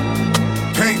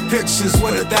 Paint pictures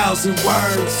with 1,000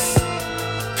 words.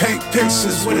 Paint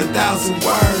pictures with 1,000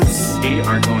 words. We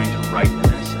are going to write an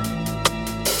essay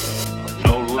of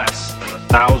no less than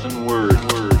 1,000 words.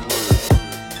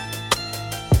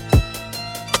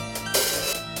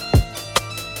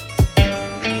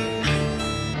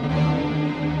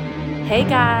 Hey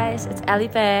guys, it's Ellie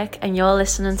Burke and you're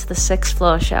listening to the 6th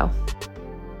Floor Show.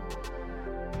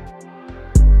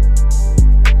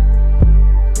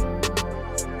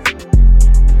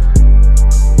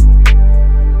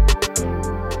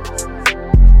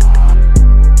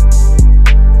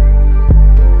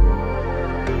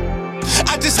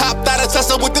 I just hopped out of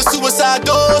Tesla with the suicide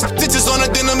doors. Ditches on the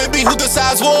denim, it be who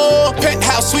decides war.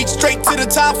 Penthouse suite straight to the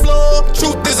top floor.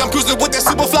 Truth is I'm cruising with that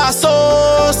super fly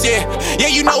sauce. Yeah,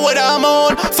 you know what I'm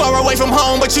on. Far away from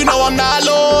home, but you know I'm not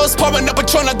lost. Pouring up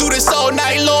Patron, I do this all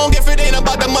night long. If it ain't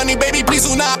about the money, baby, please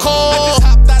do not call. I just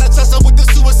hopped out of Tesla with the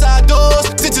suicide doors.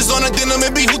 Ditches on the denim,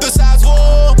 it be who decides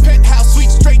war. Penthouse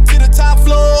suite straight to the top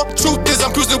floor. Truth is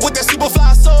I'm cruising with that super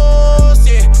fly sauce.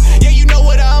 Yeah, you know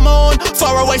what I'm on.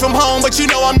 Far away from home, but you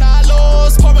know I'm not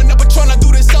lost. Pouring up Patron, I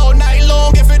do this all night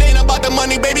long. If it ain't about the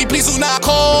money, baby, please do not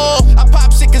call. I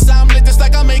pop shit cause I'm lit just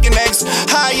like I'm making eggs.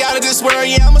 High out of this world,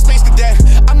 yeah, I'm a space cadet.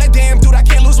 I'm that damn dude, I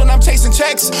can't lose when I'm chasing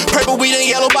checks. Purple weed and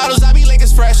yellow bottles, I be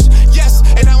Lakers fresh. Yes,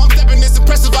 and now I'm stepping, it's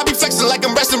impressive. I be flexing like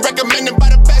I'm resting, recommended by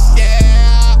the best,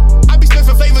 yeah. I be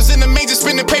spiffing flavors in the major,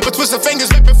 spinning paper, twisting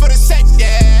fingers, ripping for the sex,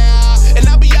 yeah. And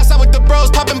I be outside with the bros,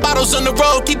 popping bottles on the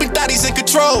road, keeping thotties in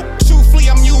control. Truthfully,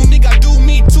 I'm unique, I do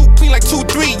me too clean like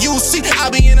 2-3. You see, I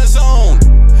be in a zone.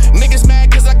 Niggas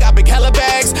mad cause I got big hella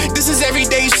bags. This is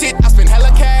everyday shit, I spend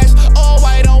hella cash. All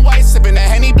white on white, sipping that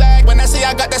Henny Black. When I say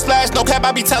I got that splash, no cap,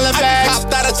 I be telling facts.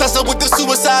 Hopped out of Tesla with the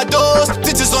suicide doors.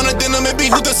 Ditches on the denim, it be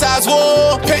who decides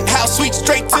war. Penthouse suite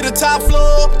straight to the top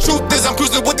floor. Truth is I'm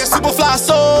cruising with that super fly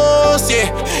sauce.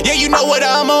 Yeah, you know what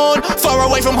I'm on. Far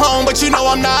away from home, but you know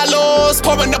I'm not lost.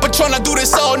 Pouring up Patron, I do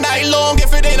this all night long.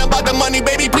 If it ain't about the money,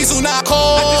 baby, please do not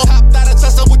call. I just hopped out of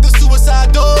Tesla with the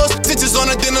suicide doors. Ditches on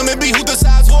the denim, it be who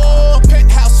decides war.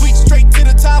 Penthouse suite straight to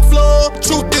the top floor.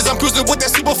 Truth is I'm cruising with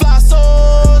that super fly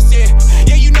sauce.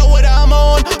 Yeah, you know what I'm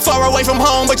on. Far away from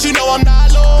home, but you know I'm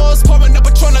not lost. Pouring up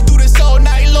Patron, I do this all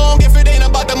night long. If it ain't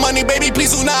about the money, baby,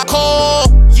 please do not call.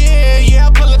 Yeah,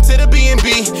 I pull up to the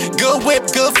B&B. Good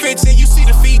whip, good fits, and you see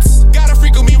the feats. Got a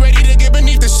freak with me ready to get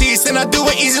beneath the sheets, and I do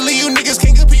it easily, you niggas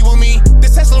can't compete with me.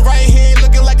 This Tesla right here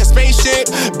looking like a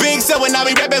spaceship. Big cell when I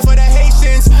be rapping for the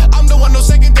Haitians. I'm the one, no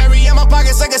secondary, in my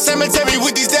pockets like a cemetery.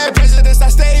 With these dead presidents I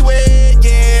stay with,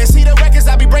 yeah. See the records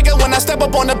I be breaking when I step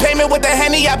up on the pavement with the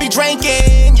Henny I be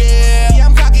drinking, yeah.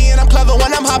 I'm cocky and I'm clever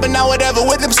when I'm hopping out whatever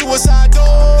with them suicide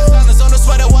doors. The sun is on the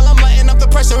sweater while I'm lighting up the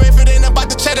pressure. If it ain't about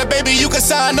the cheddar, baby, you can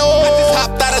sign on. I just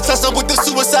hopped out of Tesla with the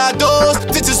suicide doors.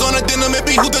 Ditches on the denim, it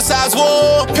be who decides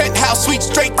war. Penthouse suite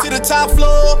straight to the top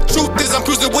floor. Truth is I'm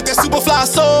cruising with that super fly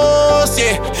sauce.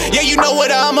 Yeah, you know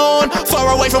what I'm on.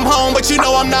 Far away from home, but you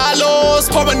know I'm not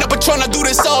lost. Pouring up Patron, I do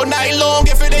this all night long.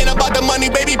 If it ain't about the money,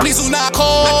 baby, please do not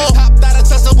call. I just hopped out of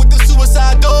Tesla with the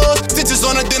suicide doors. Ditches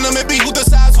on the denim, it be who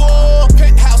decides war.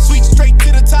 Penthouse suite straight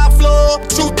to the top floor.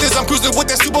 Truth is I'm cruising with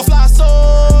that super fly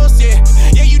sauce.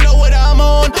 Yeah, you know what I'm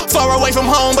on. Far away from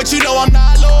home, but you know I'm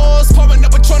not lost. Pouring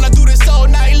up Patron, I do this all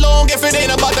night long. If it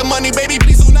ain't about the money, baby,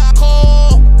 please do not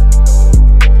call.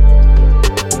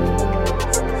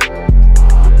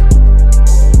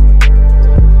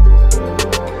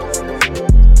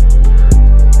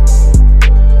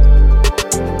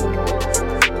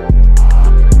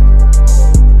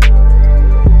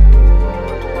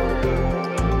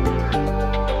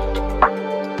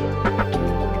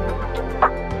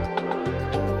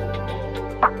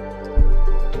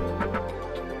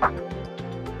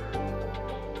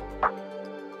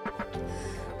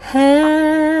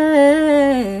 Hey,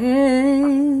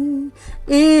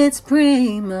 it's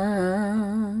Prima,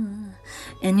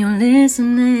 and you're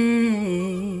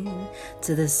listening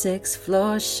to the 6th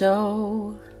Floor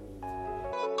Show.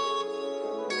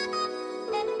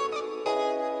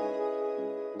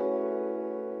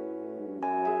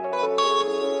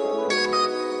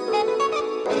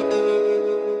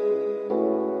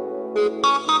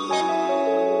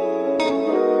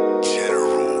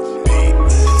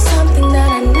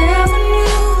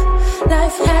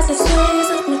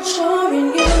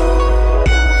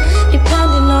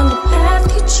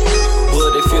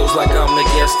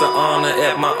 The honor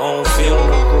at my own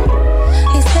funeral.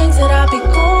 These things that I be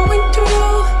going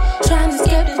through, trying to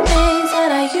escape the things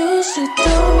that I used to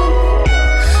do.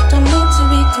 Don't mean to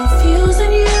be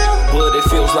confusing you, but it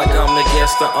feels like I'm the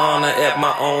guest of honor at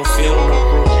my own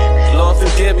funeral. Lord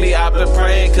forgive me, I've been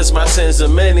praying cause my sins are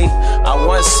many. I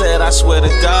once said I swear to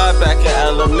God back in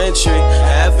elementary.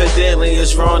 Evidently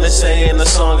it's wrong to saying the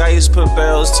song I used to put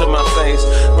bells to my face,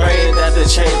 praying that the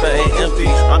chamber ain't empty.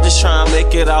 I'm just trying to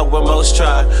make it out where most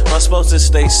try. I'm supposed to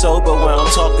stay sober when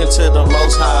I'm talking to the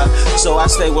most high, so I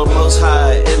stay with most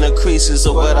high in the creases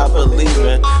of what I believe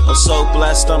in. I'm so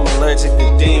blessed I'm allergic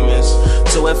to demons,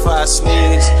 so if I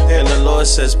sneeze and the Lord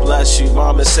says bless you,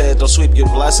 mama said don't sweep your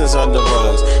blessings under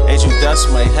rugs, and you dust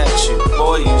may hurt you.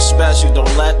 Boy, you special,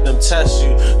 don't let them test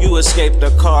you. You escaped a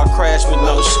car crash with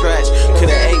no scratch. Could've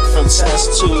ate from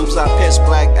test tubes, I piss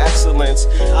black excellence.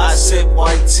 I sip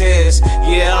white tears,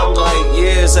 yeah, I'm like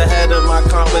years ahead of to my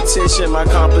competition. My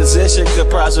composition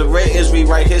comprised of ratings.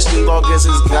 Rewrite history long as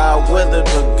it's God willing,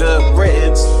 but good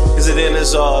riddance. Cause it in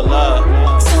is all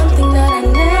love. Something that I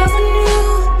never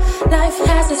knew. Life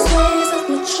has its ways of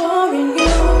maturing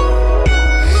you,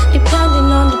 depending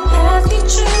on the path you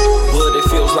choose. But it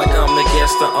feels like I'm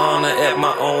against the honor at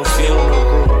my own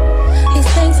funeral. These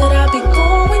things that I be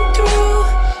going through,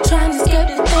 trying to skip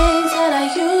the things that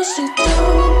I used to do.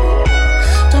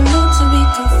 Don't mean to be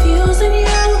confusing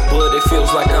you, but it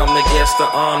feels like I'm against the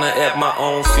honor at my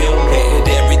own funeral. Had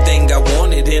everything I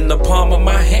wanted in the palm of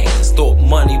my hands. Thought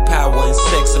money, power, and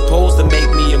sex supposed to make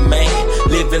me a man.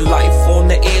 Living life on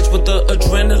the edge with the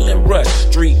adrenaline rush.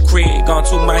 Street cred gone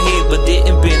to my head but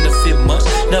didn't benefit much.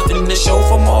 Nothing to show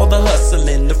from all the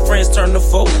hustling. The friends turned to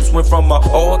foes. Went from an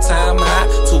all-time high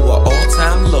to an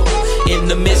all-time low. In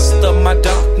the midst of my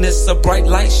darkness, a bright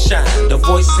light shine. The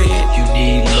voice said, you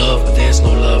need love, but there's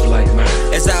no love like mine.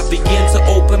 As I began to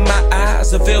open my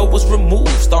eyes, a veil was removed.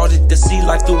 Started to see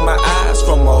life through my eyes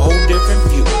from a whole different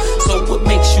view. So what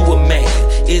makes you a man?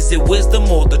 Is it wisdom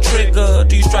or the trigger?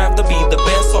 Do you strive to be the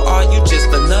best or are you just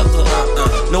another?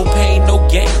 No pain, no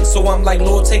gain. So I'm like,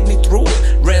 Lord, take me through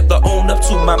it. Rather own up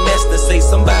to my mess than say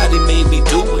somebody made me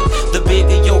do it. The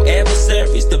bigger your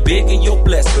adversaries, the bigger your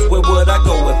blessings. Where would I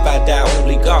go if I die?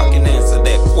 Only God can answer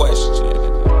that question.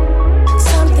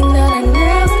 something that I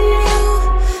never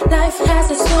knew. Life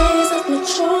has its ways of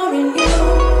maturing you,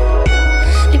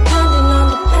 depending on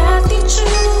the path you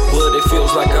choose. But it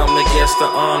feels like I'm against the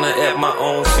honor at my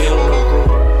own funeral.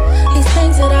 These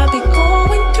things that I be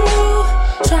going through,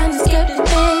 trying to skip the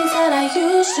things that I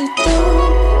used to do.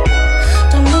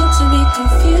 Don't mean to be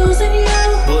confusing you,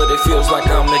 but it feels like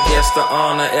I'm against the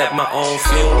honor at my own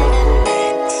funeral.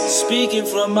 Speaking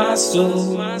from my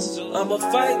soul, I'ma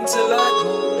fight until I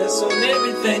go. That's on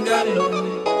everything I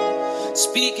know.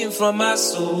 Speaking from my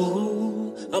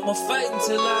soul, I'ma fight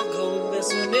until I go.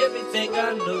 That's on everything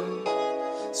I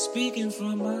know. Speaking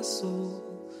from my soul,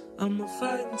 I'ma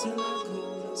fight until I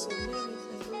go. That's on everything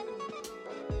I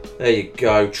know. There you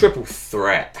go, triple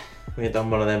threat. We had done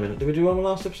one of them. Did we do one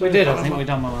last episode? We did. I think we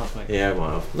done one last week. Yeah,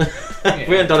 well, we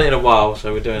haven't done it in a while,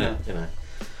 so we're doing it. You know.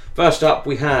 First up,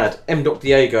 we had M.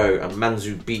 Diego and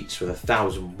Manzu Beatz with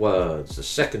 1,000 Words. The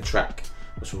second track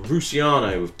was from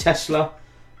Ruciano with Tesla,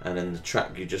 and then the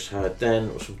track you just heard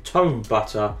then was from Tone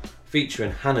Butta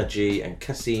featuring Hannah G and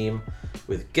Kassim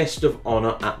with Guest of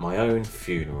Honour at My Own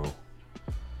Funeral.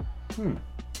 There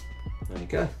you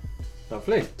go.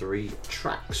 Lovely. 3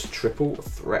 tracks, triple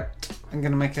threat. I'm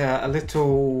going to make a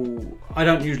little... I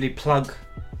don't usually plug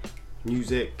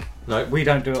music. No. We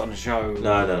don't do it on the show.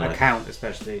 No. Account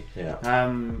especially. Yeah.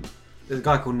 There's a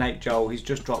guy called Nate Joel. He's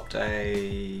just dropped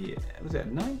a... Was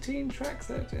it 19 tracks?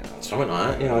 Something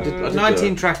like that. Yeah, I did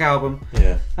 19 track album.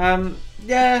 Yeah.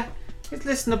 Yeah. It's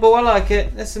listenable. I like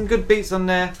it. There's some good beats on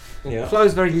there. Yeah.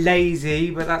 Flow's very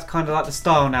lazy, but that's kind of like the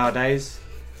style nowadays.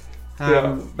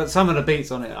 But some of the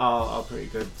beats on it are pretty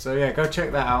good. So yeah, go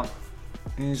check that out.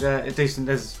 It's decent.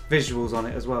 There's visuals on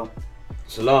it as well.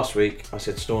 So last week I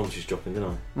said Stormzy's dropping,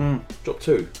 didn't I? Dropped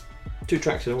 2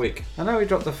 tracks in a week. I know he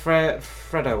dropped the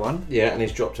Fredo one. Yeah, and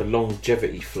he's dropped a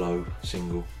Longevity Flow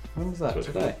single. When was that?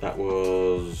 Today? That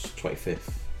was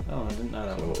 25th. Oh, I didn't know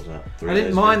that. So what was that? I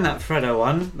didn't mind that Fredo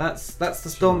one. That's the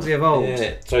Stormzy of old.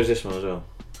 Yeah, so's this one as well.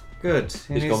 Good.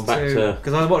 He's gone back to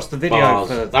because I watched the video bars.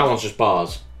 for that one's just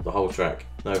bars. The whole track,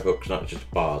 no hooks, no, just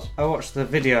bars. I watched the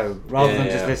video rather than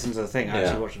just listen to the thing. I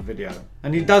actually watched the video,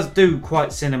 and he does do quite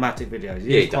cinematic videos.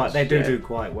 He does. They do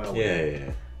quite well.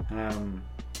 Yeah.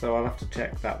 So I'll have to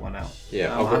check that one out.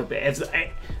 Yeah, I hope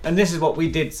and this is what we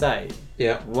did say.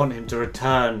 Yeah, we want him to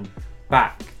return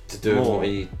back to do what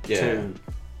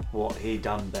he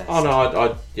done best. Oh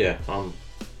no, I'm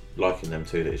liking them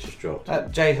too that it's just dropped.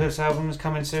 That J Hus album is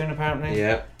coming soon apparently.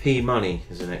 Yeah, P Money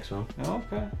is the next one. Oh,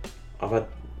 okay.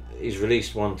 He's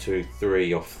released 1, 2,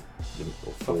 3 off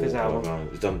 4 his album.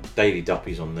 He's done Daily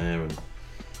Duppies on there, and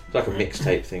it's like a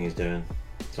mixtape thing he's doing.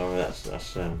 So that's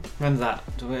when's that?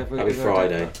 That'll be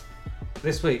Friday.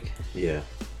 This week? Yeah.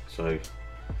 So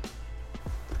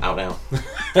out now.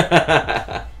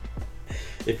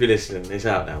 If you're listening, it's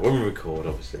out now. When we record,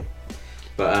 obviously.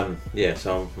 But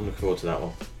so I'm looking forward to that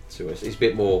one. So it's a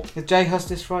bit more. Is J Hus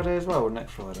this Friday as well, or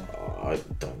next Friday? I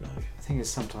don't know. I think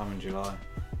it's sometime in July.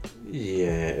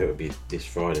 Yeah, it would be this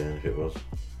Friday if it was.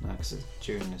 No, because it's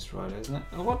June this Friday, isn't it?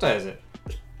 Oh, what day is it?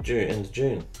 June, end of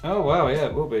June. Oh wow, yeah,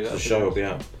 it will be. The show will be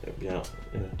out. It'll be out.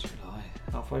 Yeah. July,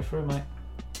 halfway through, mate.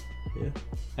 Yeah.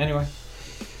 Anyway,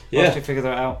 yeah. Once you figure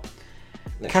that out.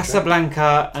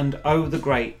 Casablanca and Oh the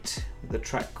Great, with the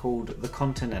track called The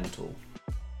Continental.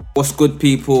 What's good,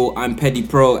 people? I'm Peddy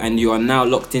Pro, and you are now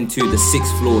locked into the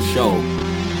 6th Floor Show.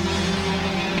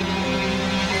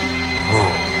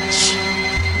 Rules.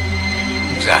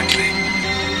 Exactly.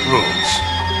 Rules.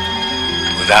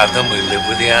 Without them, we live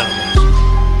with the animals.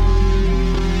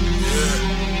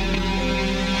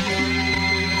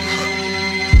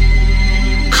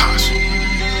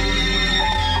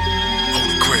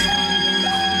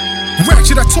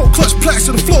 Ratchet, I told clutch, plaster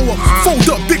the flow up. Fold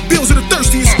up, big bills of the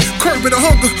thirstiest. Curbing the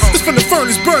hunger. This from the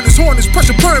furnace, burners, harness,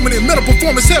 pressure permanent. Mental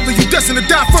performance heavy, you destined to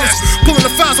die first. Pulling the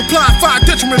fire supply, fire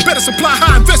detriment, better supply,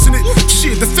 high invest in it.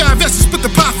 Shit, the 5 S's split the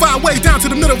pie 5 ways down to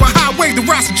the middle of a highway, the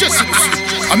ride suggestions.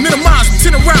 I minimize,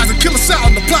 tenorize, and kill us out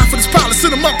and apply for this pilot.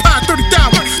 Send them up high,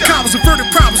 30,000. Cowards, averted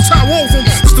problems, tower over them.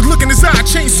 Just the look in his eye,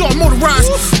 chainsaw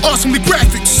motorized. Awesomely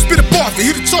graphic, spit up off it,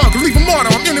 hit a target, leave a martyr.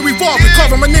 I'm in the revolver,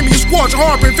 carving my name in your squadron,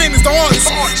 harboring Venus the artist.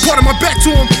 Part of my back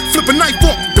to him, flip a knife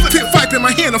up. The pit viper in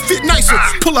my hand, I fit nicer.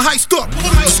 Pull a heist up,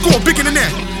 the score bigger than that.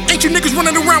 Ain't you niggas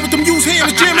running around with them used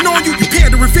hands jamming on you? You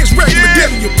pander revenge regular,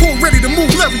 devil you. Pull ready to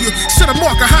move level you. Set a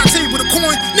mark, a high table with a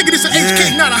coin. Nigga, this an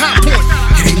HK, not a high point.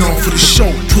 It ain't all for the show,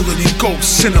 pull it in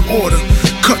ghosts in the order.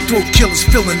 Cutthroat killers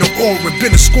filling the aura,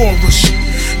 been a scorer.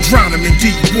 Drown them in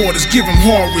deep waters, give them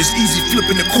horrors. Easy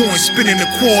flipping the coin, spinning the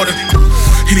quarter.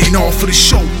 It ain't all for the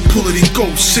show, pull it in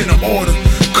ghosts in the order.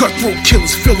 Cutthroat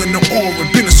killers filling the aura,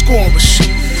 been a scorer.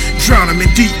 Drown them in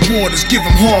deep waters, give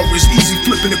them horrors. Easy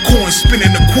flipping the coin,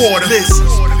 spinning the quarter. Listen,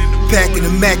 back in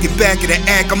the Mac and back in the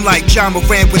act, I'm like John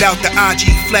Moran without the IG.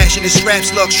 Flashing his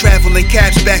straps, lux traveling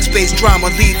caps, backspace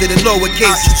drama, leave it in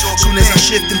lowercase. Soon as I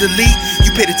shift and delete, you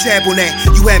pay the tab on that.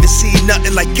 You haven't seen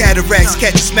nothing like cataracts.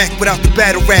 Catch a smack without the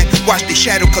battle rap. Watch the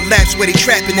shadow collapse where they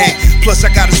trapping at. Plus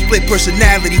I got a split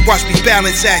personality, watch me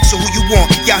balance act. So who you want,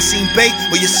 Yasin Bey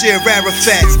or Yasir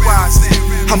Arafat?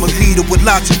 I'm a leader with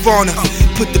lots of honor.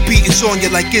 Put the beatings on you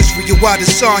like Israel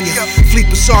Adesanya. Fleet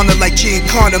persona like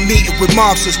Giancana, meeting with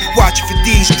mobsters. Watching for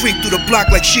these creep through the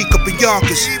block like Sheik up in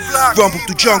Yonkers. Rumble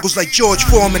through jungles like George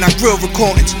Foreman, I grill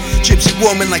recordings. Gypsy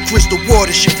woman like crystal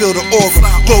water, she feel the aura.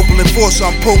 Global enforcer,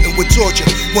 I'm potent with torture.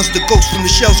 Once the ghosts from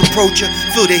the shells approach her,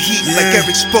 feel their heat like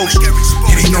Eric Spoelstra.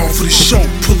 It ain't all for the show,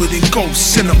 pull it in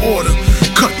ghosts in the order.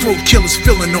 Cutthroat killers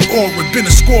filling the aura, been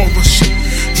a scorer.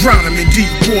 Drown them in deep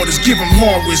waters, give them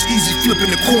horrors. Easy flipping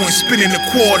the coin, spinning the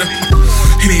quarter.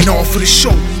 It ain't all for the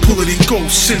show, pull it in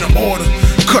ghosts in the order.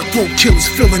 Cutthroat killers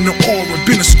filling the aura,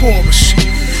 been a scorer.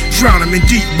 Drown them in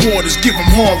deep waters, give them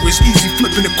horrors. Easy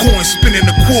flipping the coin, spinning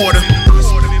the quarter.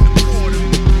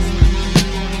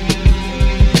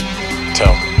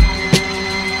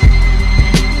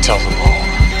 Tell them all.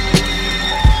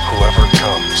 Whoever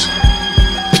comes,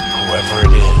 whoever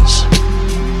it is,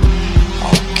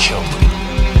 I'll kill them.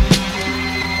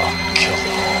 I'll kill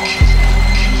them all.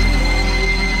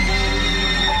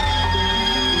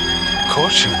 Of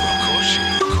course you will. Of course you will. Of course you will. Of course you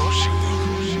will. Of course you will.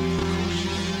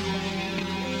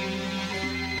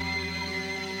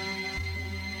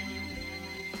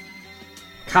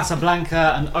 Casablanca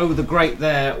and Oh the Great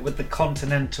there with the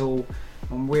Continental.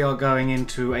 And we are going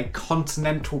into a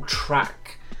Continental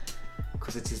track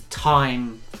because it is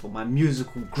time for my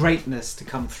musical greatness to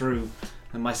come through.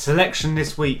 And my selection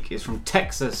this week is from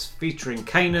Texxus featuring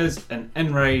Caners and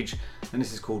Enrge, and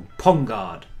this is called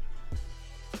Pongard.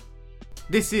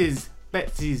 This is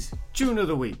Betsy's Tune of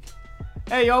the Week.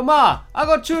 Hey yo ma, I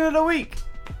got Tune of the Week.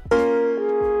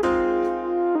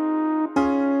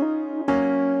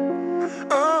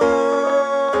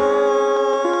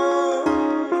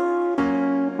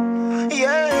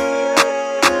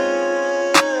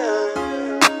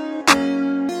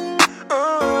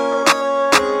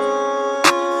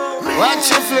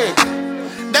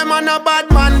 Them on a bad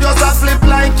man, just a flip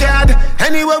like card.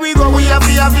 Anywhere we go, we have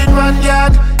it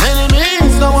vanguard.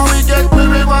 Enemies, no one we get we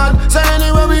reward. So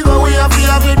anywhere we go, we have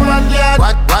it vanguard.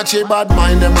 Watch it, bad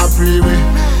mind, them a freeway.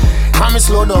 Mommy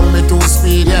slow down, me too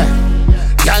speed, yeah.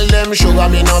 Girl, them sugar,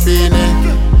 me no beanie.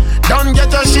 Don't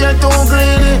get your shit too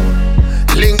greedy.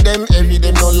 Link them heavy,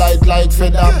 them no light like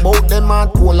feather. Both them are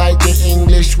cool like the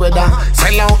English weather.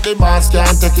 Sell out the boss,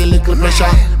 can't take a little pressure.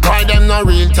 Why them no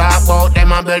real talk about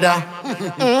them a better?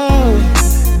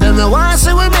 Them no want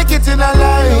see we make it in a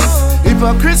life.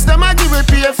 Hypocrites, them a give a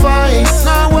pay fight.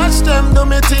 Now watch them do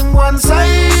me thing one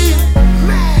side.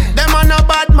 Them a no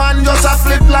bad man, just a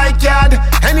flip like card.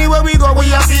 Anywhere we go, we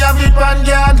have it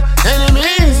vanguard.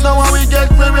 Enemies, no one we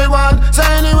get we reward. So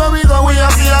anywhere we go, we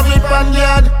have it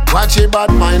vanguard. Watch it,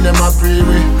 bad mind, them a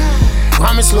freeway.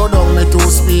 Want me slow down, me too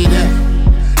speedy.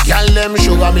 Girl, them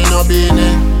sugar, me no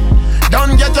beanie.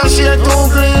 Don't get your shit too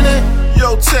greedy.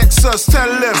 Yo, Texxus, tell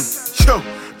them. Yo,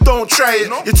 don't try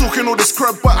it. You're talking all this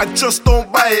crap, but I just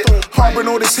don't buy it. Harboring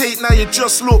all this hate, now you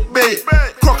just look bait.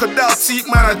 Crocodile teeth,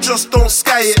 man, I just don't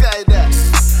sky it.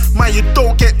 Man, you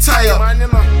don't get tired.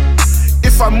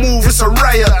 If I move, it's a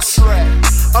riot.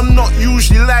 I'm not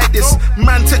usually like this.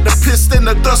 Man, take the piss, then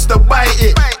the dust to bite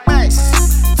it.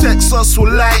 Texxus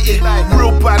will light it.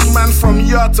 Real bad man from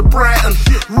Yard to Brighton.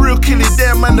 Real killy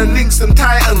there, man, the links and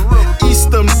Titan.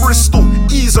 Eastern, Bristol,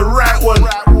 he's a right one.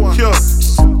 Yeah.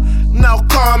 Now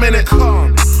calm in it.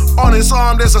 On his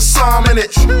arm, there's a psalm in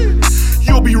it.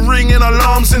 You'll be ringing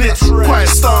alarms in it. Quiet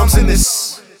storms in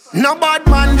this. No bad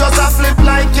man, just a flip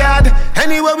like yard.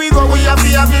 Anywhere we go, we have to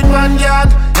have it one yard.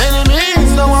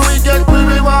 Enemies, no one we get we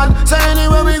reward. So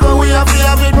anywhere we go, we have to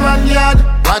have it one yard.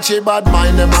 Watch it, bad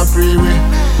mind, them a free way.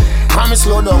 Mommy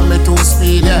slow down, me too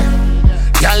speed, yeah.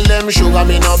 Girl, them sugar,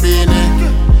 me no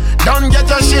beanie. Don't get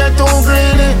your shit too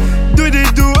greedy. Do the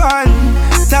do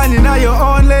and standing on your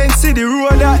own lane. See the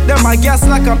road at them a gas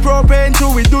like a propane.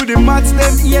 Till we do the maths,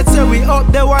 them yet say we up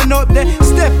there, one up there.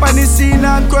 Step on the scene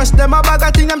and crush them. A bag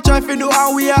of thing I'm trying to do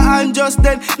and we are unjust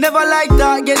then. Never like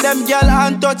that, get them girl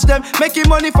and touch them. Making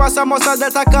money for some muscle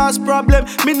that a cause problem.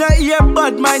 Me not hear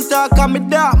bad mind talk and me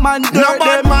dark man dirt no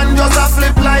bad them. Man just a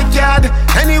flip like yard.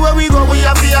 Anywhere we go, we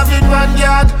have to have it one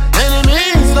yard.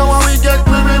 Enemies, no one we get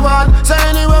we reward. So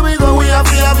anywhere we go, we have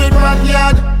to have it one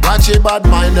yard. Watch it, bad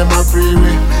mind, them a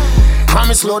freeway.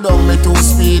 Mommy slow down, me too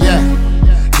speed, yeah.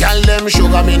 Girl, them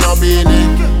sugar, me no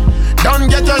beanie. Don't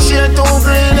get your shit too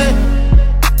greedy.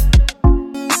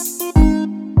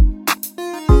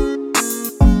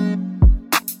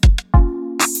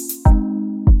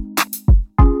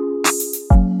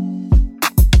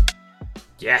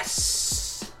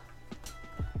 Yes!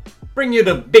 Bring you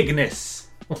the bigness!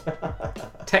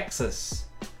 Texxus,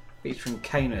 featuring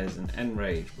Kanos and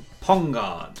Enrge with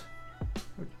Pongard.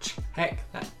 Check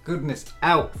that goodness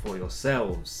out for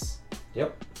yourselves.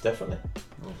 Yep, definitely.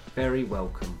 You're very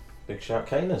welcome. Big shout,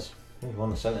 Kanos. You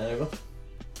want to send it over?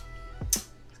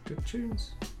 Good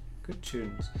tunes. Good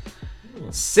tunes.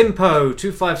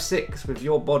 Simpo256 with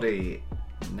Your Body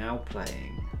now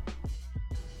playing.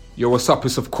 Yo, what's up?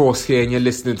 It's of course here, and you're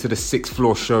listening to the 6th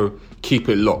Floor Show. Keep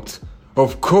it locked.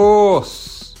 Of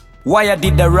course. Why I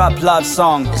did the rap love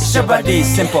song? It's your body,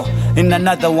 simple. In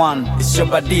another one, it's your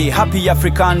body. Happy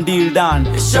African deal done.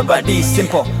 It's your body,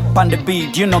 simple. Pan the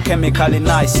beat, you know chemically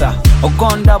nicer.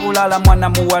 Ogonda bulala mwana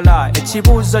muwala.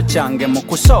 Echibuzo change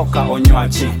mukusoka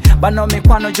onywaki. Bano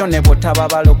mikwano jone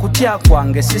botababalo kutya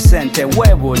kwange sisente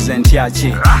webuze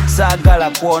ntyachi. Sagala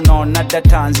kuonona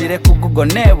data nzire kugugo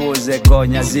nebuze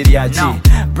gonya ziriachi.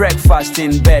 Breakfast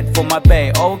in bed for my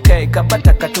bay. Okay,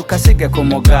 kabata katukasige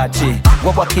kumugati.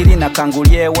 Wabwakiri na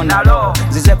kangulyewo nalo.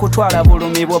 Zize kutwala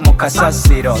bulumi bwo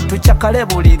mukasasiro. Tuchakale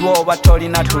bulirwo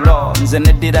batolina tulo. Nze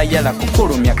neddira yala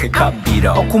kukulumya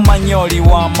kekabiro. Okumanya oli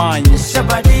w'amaanyi.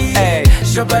 Shabadi,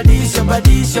 shabadi,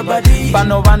 shabadi, shabadi.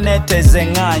 Bano baneteze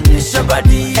ng'anyi.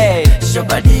 Shabadi,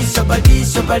 shabadi, shabadi,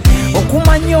 shabadi.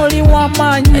 Okumanya oli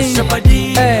w'amaanyi.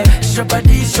 Shabadi,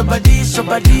 shabadi, shabadi,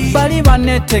 shabadi. Bali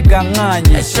banetega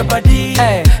ng'anyi. Shabadi,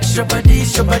 shabadi,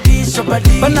 shabadi,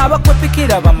 shabadi. Bano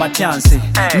abakwepikira bamatyansi.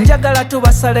 Njagala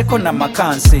tubasaleko na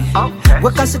makansi.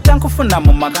 Gwe kasita nkufuna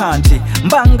mu makanti.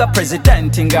 Mbanga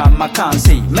president nga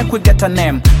makansi. Make we get a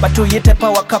name, batuyite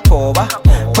power couple.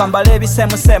 Twambala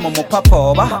ebisemusemu mu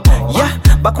papoba. Yeah,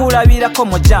 bakulabirako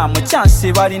mu jamu.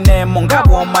 Chancy balinemu nga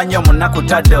bw'omanyi omunaku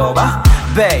tadoba.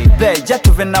 Baby,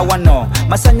 jatuve na wano.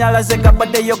 Masanyalaze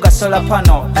gabaddeyo gasola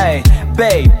pano.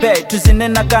 Baby, tuzine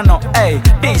na gano.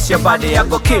 This your body, I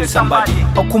go kill somebody.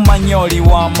 Okumanya oli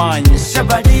w'amaanyi.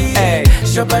 Shabadi,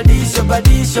 shabadi,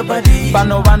 shabadi, shabadi.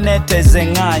 Bano baneteze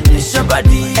ng'anyi.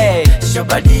 Shabadi,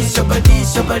 shabadi, shabadi,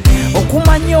 shabadi.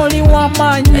 Okumanya oli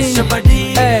w'amaanyi.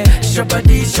 Shabadi,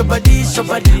 shabadi, shabadi,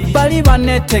 shabadi. Bali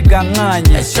banetega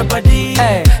ng'anyi. Shabadi,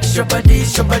 shabadi,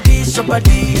 shabadi,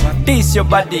 shabadi. This your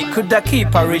body, could I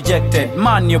keep her rejected?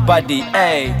 Man your body,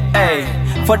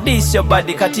 for this your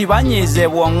body, kati banyize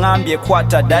wongambye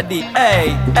kwata daddy,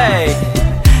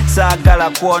 Sagala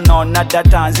kuonona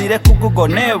data nzire kugugo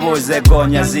nebuze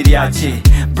gonya ziriachi.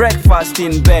 Breakfast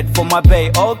in bed for my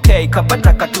bay. Okay,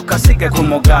 kabata katukasige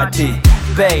kumugati.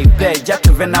 Baby,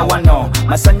 jatuve na wano.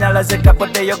 Masanyalaze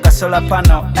gabodeyo gasola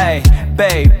pano.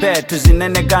 Baby,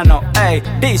 tuzinene gano.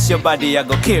 This your body, I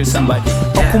go kill somebody.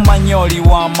 Okumanya oli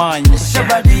w'amaanyi.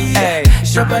 Shabadi,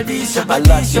 shabadi,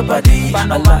 shabadi, shabadi.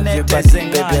 Bano baneteze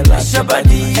ng'anyi.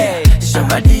 Shabadi,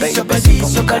 shabadi, shabadi,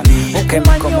 shabadi.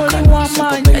 Okumanya oli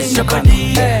w'amaanyi.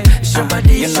 Shabadi,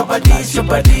 shabadi, shabadi,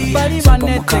 shabadi. Bali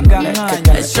banetega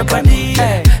ng'anyi. Shabadi,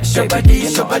 shabadi,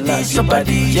 shabadi,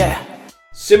 shabadi. Yeah.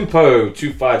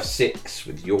 Simpo256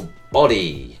 with Your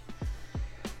Body.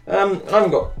 I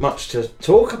haven't got much to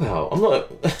talk about. I'm not.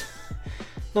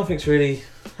 Nothing's really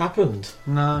happened.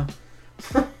 No.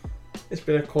 It's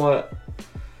been a quiet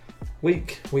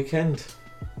weekend.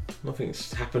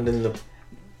 Nothing's happened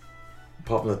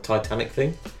apart from the Titanic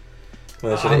thing.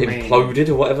 Where they said it imploded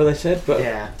or whatever they said, but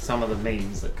yeah, some of the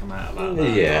memes that come out about that.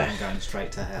 Yeah. Going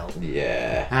straight to hell.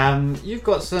 Yeah. You've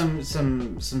got some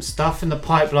stuff in the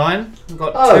pipeline. We've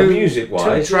got two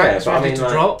music-wise, tracks yeah, but ready to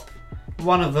drop.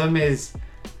 One of them is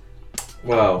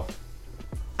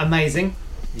amazing.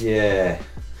 Yeah.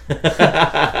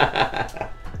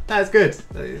 That's good.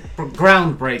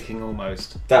 Groundbreaking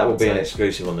almost. That will be an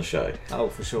exclusive on the show. Oh,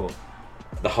 for sure.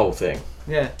 The whole thing.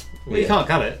 Yeah. Well, you can't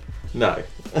cut it. No.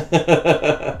 No,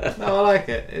 I like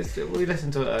it. We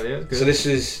listened to it earlier. It's good. So this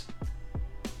is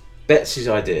Betz's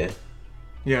idea.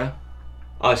 Yeah.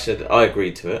 I said I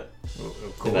agreed to it. Well,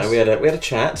 of course. You know, we had a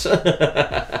chat.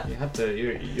 You had to.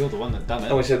 You're the one that done it.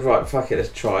 And we said, right, fuck it,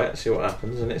 let's try it, see what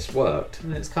happens, and it's worked.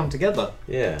 And it's come together.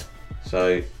 Yeah.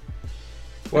 So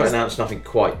won't announce nothing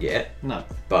quite yet. No.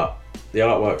 But the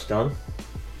artwork's done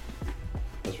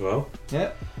as well.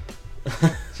 Yeah.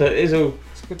 So it is all.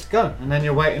 It's good to go. And then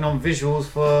you're waiting on visuals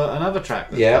for another track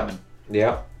that's coming.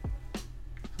 Yeah.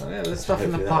 So yeah, there's stuff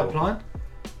in the pipeline.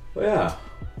 Well, yeah.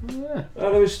 Yeah.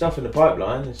 Well, there is stuff in the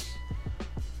pipeline.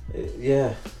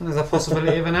 Yeah. And there's a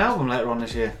possibility of an album later on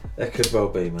this year. There could well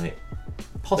be, mate.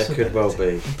 Possibility. There could well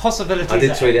be. Possibilities. I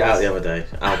did tweet it out the other day.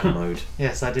 Album mode.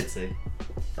 Yes, I did see.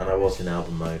 And I was in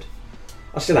album mode.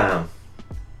 I still am.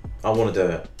 I want to do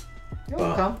it. It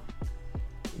will come.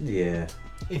 Yeah.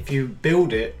 If you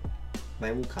build it,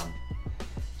 they will come.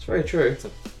 It's very true. It's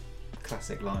a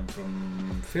classic line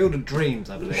from Field of Dreams,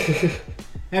 I believe.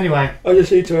 Anyway. I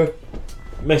just need to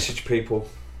message people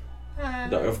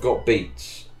that have got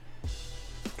beats.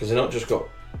 Because they're not just got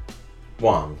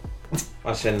one.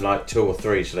 I send like 2 or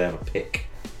 3 so they have a pick.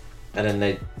 And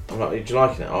then I'm like, do you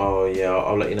like it? Oh yeah,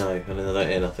 I'll let you know. And then they don't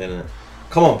hear nothing.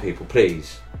 Come on people,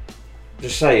 please.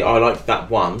 Just say I like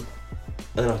that one.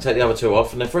 And then I'll take the other 2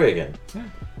 off and they're free again. Yeah.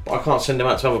 But I can't send them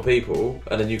out to other people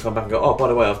and then you come back and go, oh, by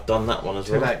the way, I've done that one as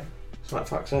well. Too late. It's like,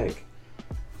 fuck's sake.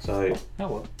 So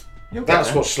well.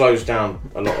 That's what slows down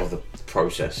a lot of the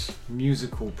process.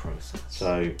 Musical process.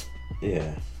 So,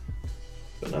 yeah.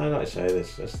 But no, like I say,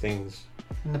 there's things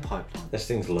in the pipeline. There's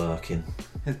things lurking.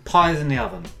 There's pies in the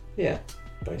oven. Yeah,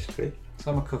 basically.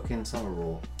 Some are cooking, some are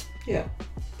raw. Yeah,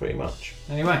 pretty much.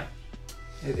 Anyway,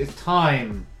 it's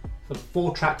time for the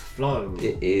 4-track flow.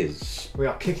 It is. We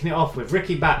are kicking it off with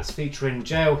Ricky Beatz featuring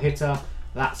Jail Hitter,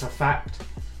 That's a Fact,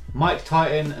 Mike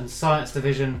Titan and Science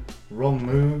Division, Wrong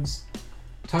Moves,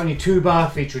 Tony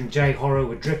Tuba featuring J Horror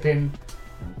with Drippin',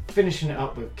 and finishing it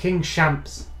up with King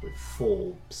Shamps with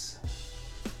Forbes.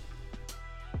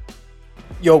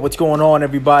 Yo, what's going on,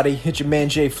 everybody? It's your man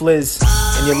Jay Flizz,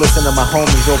 and you're listening to my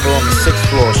homies over on the 6th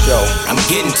Floor Show. I'm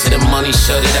getting to the money,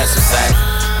 shorty, that's a fact.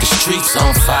 The streets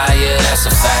on fire, that's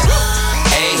a fact.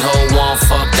 A-hole won't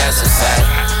fuck, that's a fact.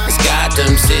 It's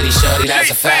Gotham City, shorty, that's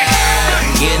a fact.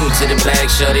 I'm getting to the bag,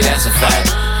 shorty, that's a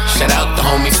fact. Shout out the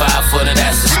homie 5-footer,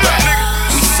 that's a scrap.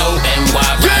 We so NY,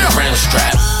 right around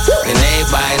strap. And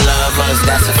everybody love us,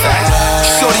 that's a fact.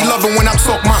 Shorty love it when I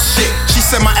talk my shit. She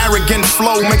said my arrogant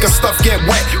flow make her stuff get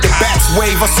wet. The bats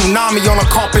wave a tsunami on a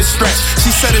carpet stretch. She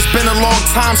said it's been a long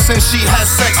time since she had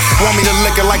sex. Want me to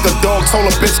lick her like a dog, told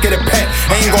a bitch get a pet.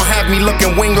 Ain't gon' have me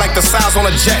looking winged like the size on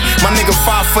a jet. My nigga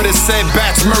 5-footer said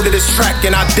bats murdered this track,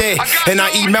 and I did. And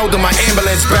I emailed her my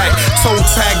ambulance back. Toe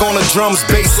tag on the drums,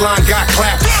 baseline got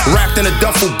clapped. Wrapped in a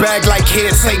duffel bag like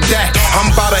here, take that. I'm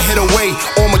about to hit away,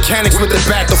 all mechanics with the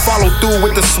back. To follow through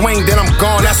with the swing, then I'm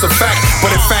gone, that's a fact.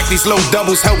 But in fact, these low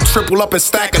doubles help triple up and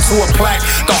stack into a plaque.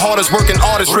 The hardest working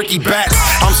artist, Ricky Beatz.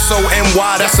 I'm so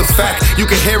NY, that's a fact. You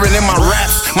can hear it in my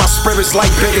raps. My spirit's like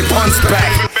Biggie Pun's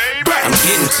back. I'm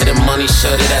getting to the money,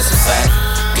 shorty, that's a fact.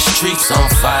 The streets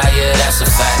on fire, that's a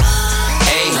fact.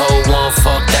 A-hole won't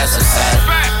fuck, that's a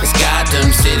fact. It's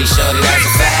Gotham City, shorty, that's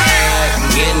a fact. I'm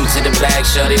getting to the bag,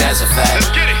 shorty, that's a fact.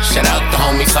 Shout out the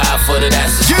homie 5-footer,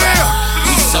 that's a scrap.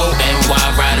 We so NY,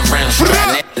 right around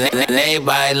strap. And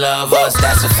everybody love us,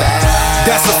 that's a fact.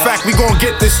 That's a fact, we gon'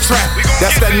 get this track.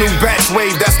 That's that new Bats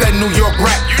wave, that's that New York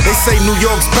rap. They say New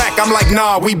York's back, I'm like,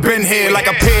 nah, we been here. Like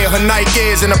a pair of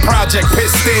Nikes in a project pit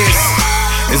stairs.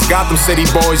 It's Gotham City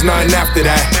boys, nothing after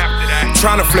that.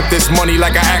 Tryna flip this money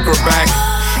like an acrobat.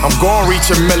 I'm gon'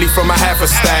 reach a milli from a half a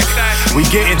stack. We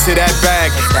get into that bag.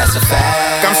 That's a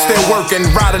fact. I'm still working,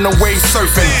 riding away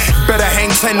surfing. Better hang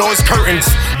 10 noise curtains.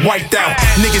 Wiped out.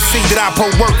 Niggas see that I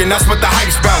put work and that's what the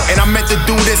hype's about. And I meant to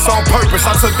do this on purpose.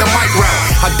 I took the mic route.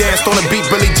 I danced on the beat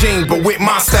Billie Jean, but with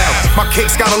my style. My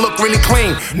kicks gotta look really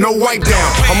clean, no wipe down.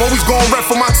 I'm always gon' rep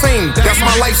for my team. That's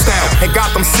my lifestyle. And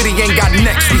Gotham City ain't got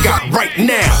next, we got right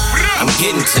now. I'm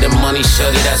getting to the money,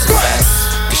 shorty, that's a fact.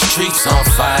 The streets on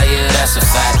fire, that's a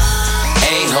fact.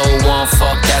 A-hole one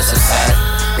fuck, that's a fact.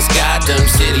 It's Gotham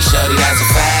City, shorty, that's a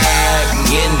fact. I'm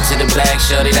getting to the black,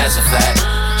 shorty, that's a fact.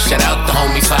 Shout out the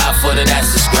homie 5-footer,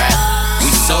 that's a scrap. We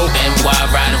so NY,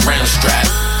 ride around strap.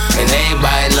 And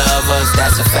everybody love us,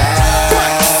 that's a fact.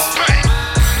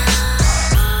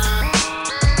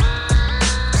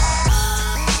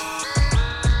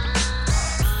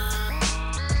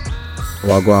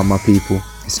 Wagwan, my people,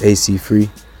 it's AC3.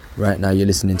 Right now you're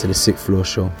listening to the 6th Floor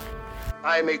Show.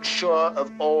 I make sure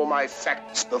of all my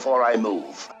facts before I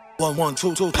move. 1, 1,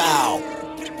 2, 2, pow.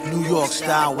 New York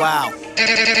style, wow.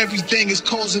 Everything is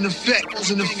cause and effect,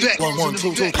 cause and effect. 1, 1,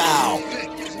 2, 2, pow.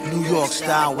 New York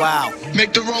style, wow.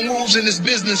 Make the wrong moves in this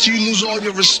business, you lose all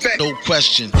your respect. No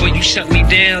question. When you shut me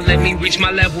down, let me reach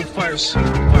my level first.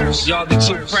 Y'all be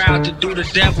too proud to do the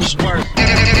devil's work.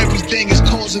 Everything is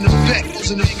cause and effect,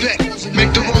 cause and effect.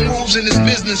 Make the wrong moves in this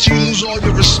business, you lose all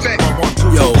your respect.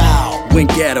 Yo,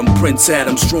 wink at him, Prince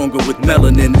Adam, stronger with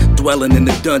melanin. Dwelling in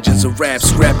the dungeons of rap,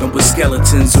 scrapping with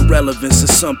skeletons. Irrelevance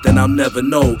is something I'll never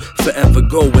know. Forever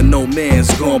go when no man's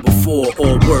gone before.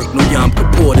 All work, no Yom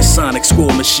Kippur, the sonic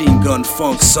score, machine gun,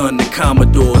 funk, son, the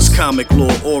Commodores. Comic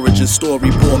lore, origin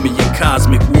story, bore me in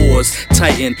cosmic wars.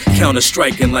 Titan,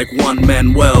 counter-striking like Juan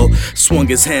Manuel. Swung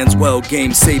his hands well,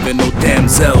 game saving, no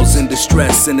damsels in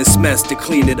distress. In this mess to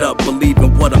clean it up,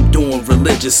 believing what I'm doing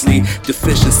religiously.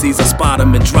 Deficiencies, I spot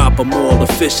them and drop them all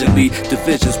efficiently.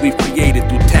 Divisions we've created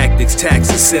through tactics,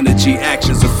 taxes, synergy,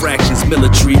 actions of fractions,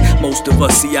 military. Most of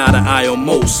us see eye to eye on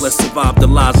most. Let's survive the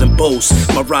lies and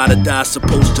boasts. My ride or die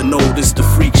supposed to know this the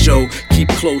freak show. Keep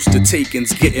close to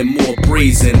takings, getting more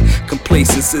brazen.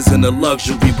 Complacence isn't a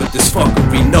luxury with this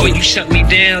fuckery, no. When you shut me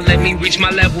down, let me reach my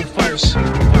level first.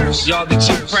 Y'all be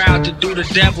too proud to do the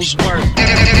devil's work.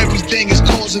 Everything is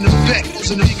cause and effect,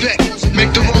 cause and effect.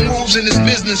 Make the wrong moves in this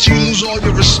business, you lose all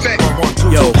your respect.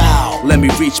 Yo, let me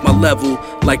reach my level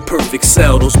like perfect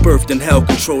cell. Those birthed in hell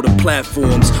control the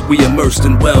platforms. We immersed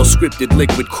in well-scripted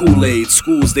liquid Kool-Aid.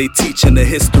 Schools they teaching the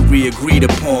history agreed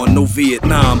upon. No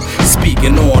Vietnam,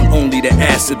 speaking on only the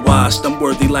acid washed. I'm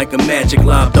worthy like a magic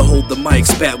lob to hold the mic,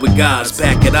 spat with gods.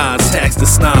 Back at odds, tax the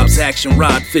snobs. Action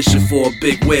rod, fishing for a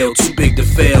big whale, too big to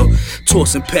fail.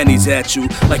 Tossing pennies at you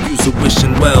like you's a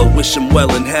wishing well. Wish 'em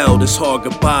well in hell. This hard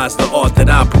goodbyes the art that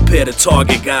I prepare to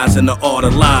target guys in the art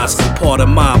of lies. Part of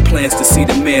my plans to see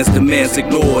the man's demands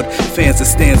ignored. Fans that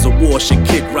stands of war should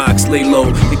kick rocks, lay low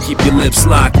and keep your lips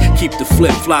locked. Keep the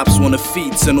flip-flops on the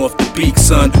feet and off the beak,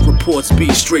 son. Reports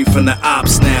be straight from the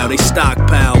ops now. They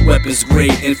stockpile weapons,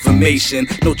 grade information.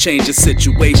 No change in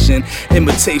situation.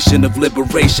 Imitation of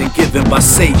liberation given by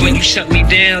Satan. When you shut me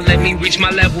down, let me reach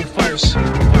my level first.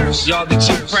 Y'all be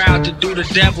too proud to do the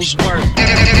devil's work.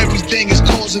 Everything is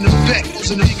cause and effect,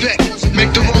 cause and effect.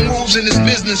 Make the wrong moves in this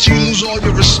business, you lose all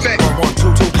your respect. 1,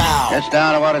 2, 2, pow. That's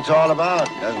down to what it's all about,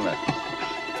 doesn't it?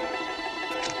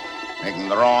 Making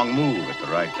the wrong move at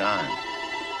the right time.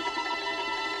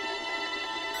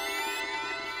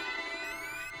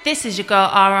 This is your girl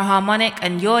Ara Harmonic,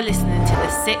 and you're listening to the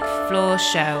 6th Floor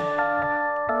Show.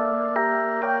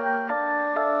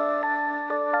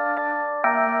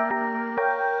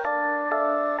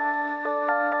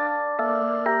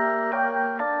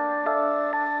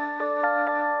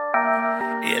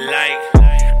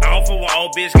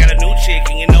 Bitch got a new chick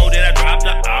and you know that I dropped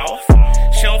her off.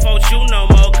 She don't fuck you no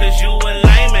more cause you a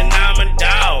lame and I'm a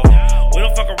dog. We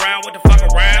don't fuck around with the fuck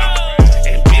around.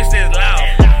 And bitch that's loud.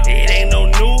 It ain't no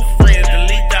new friends,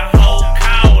 delete the whole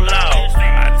call out.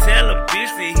 I tell a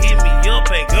bitch to hit me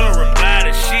up, ain't gonna reply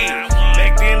to shit.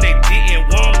 Back then they didn't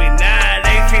want me, now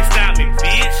they can't stop me,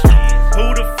 bitch. Who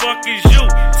the fuck is you?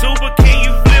 Tuba, can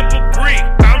you flip a brick?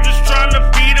 I'm just trying to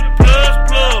be the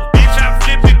plug, bitch, I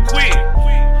flip it quick.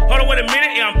 Hold on, wait a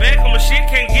minute, yeah, I'm back on my shit,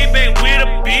 can't get back with a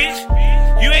bitch.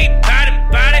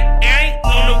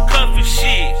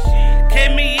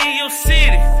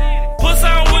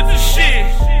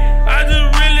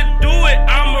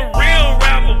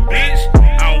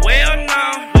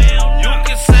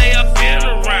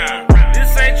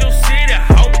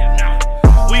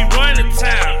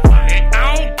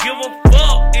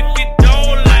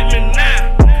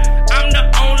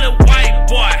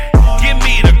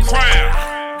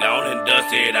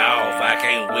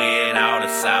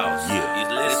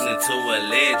 to a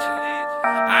legend.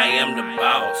 I am the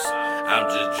boss. I'm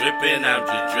just dripping, I'm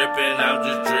just dripping, I'm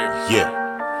just dripping.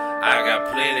 Yeah. I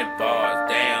got plenty bars,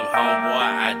 damn homeboy,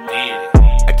 I did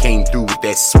it. I came through with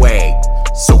that swag,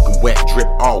 soaking wet, drip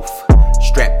off.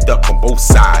 Strapped up on both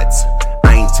sides,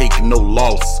 I ain't taking no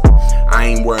loss. I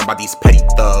ain't worrying about these petty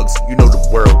thugs, you know the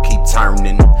world keep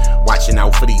turning. Watching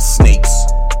out for these snakes,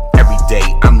 every day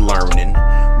I'm learning.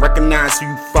 Recognize who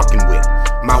you fucking with,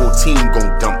 my whole team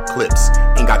gon' dump clips.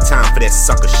 Ain't got time for that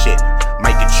sucker shit,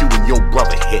 might get you and your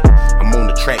brother hit. I'm on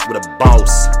the track with a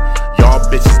boss, y'all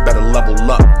bitches better level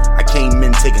up. I came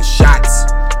in taking shots,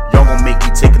 y'all gon' make me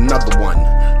take another one.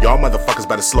 Y'all motherfuckers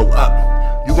better slow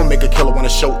up, you gon' make a killer wanna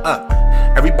show up.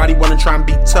 Everybody wanna try and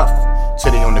be tough,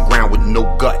 till they on the ground with no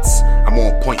guts. I'm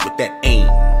on point with that aim,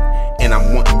 and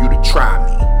I'm wanting you to try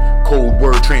me. Cold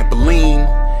word trampoline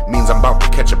means I'm about to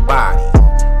catch a body.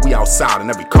 We outside in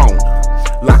every corner,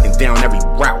 locking down every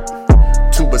route.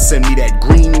 Tuba send me that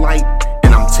green light,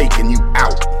 and I'm taking you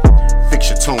out. Fix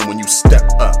your tone when you step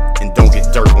up, and don't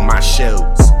get dirt on my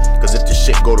shows. Cause if the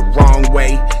shit go the wrong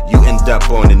way, you end up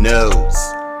on the nose.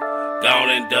 Gone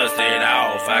and dust it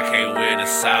off, I can't wear the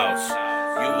sauce.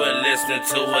 You were listening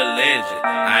to a legend,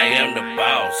 I am the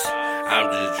boss.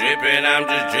 I'm just dripping, I'm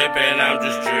just dripping, I'm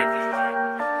just dripping.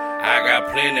 I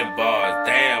got plenty bars,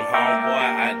 damn homeboy,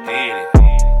 I did it.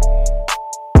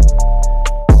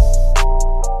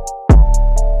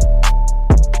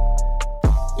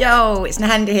 Yo, it's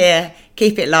Nahanda here.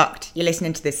 Keep it locked. You're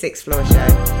listening to the Sixth Floor Show.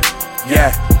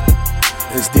 Yeah,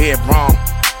 it's dead wrong.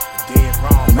 Dead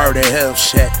wrong. Murder Hill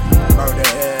shit. Murder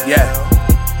Hill.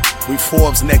 Yeah, we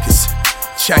Forbes niggas.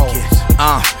 Check it.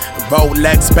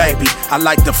 Rolex, baby. I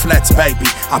like the flex, baby.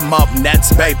 I'm up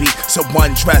next, baby. So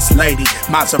one dress lady.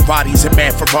 Maseratis and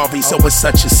man Ferrari, so it's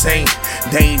such a scene.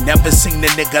 They ain't never seen a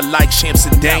nigga like Shams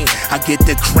and Dane. I get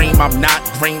the cream, I'm not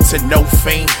green to no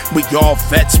fame. We all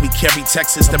vets, we carry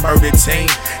Texxus, the murder team.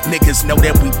 Niggas know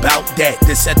that we bout that.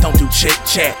 This set don't do chit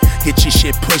chat. Get your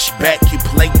shit pushed back, you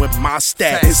play with my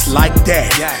stats. It's like that.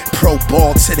 Pro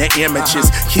ball to the images.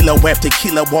 Kilo after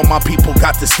kilo, all my people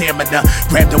got the stamina.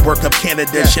 Grab the work up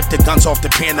Canada, ship the guns off to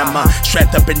Panama.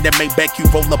 Strapped up in the Maybach, you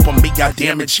roll up on me, I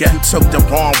damage ya. You took the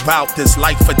wrong route, this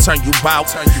life will turn you out.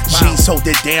 G's hold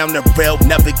it down, the rail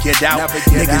never get out.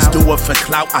 Niggas do it for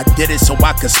clout, I did it so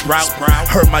I could sprout.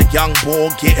 Heard my young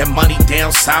boy getting money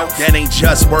down south. That ain't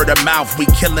just word of mouth, we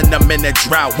killing them in the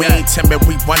drought. We ain't timid,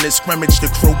 we run the scrimmage, the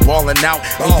crew balling out.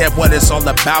 Ain't that what it's all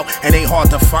about? It ain't hard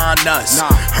to find us.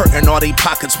 Hurting all they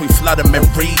pockets, we flood them and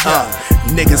re-up.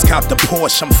 Niggas cop the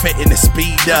Porsche, I'm fitting the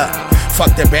speed up.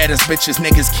 Fuck the baddest bitches,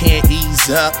 niggas can't ease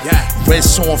up.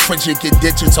 Wrist on frigid, get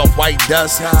digits off white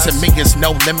dust. To me, it's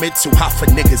no limit, too hot for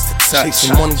niggas to touch.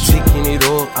 Chasing money, taking it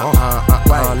all.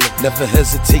 Never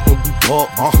hesitate when we walk.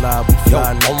 Yo,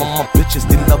 all of my bitches,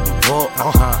 they love the walk.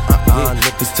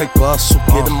 This type of hustle,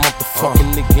 get a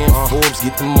motherfucking nigga in Forbes.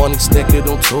 Get the money, stack it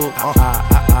on top.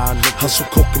 Hustle,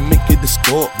 coke, and make it a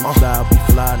sport. All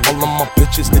of my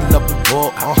bitches, they love the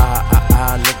walk.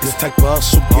 This type of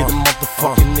hustle, get a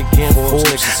motherfucking nigga in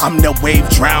Forbes. I'm the wave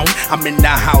drown, I'm in the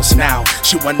house now.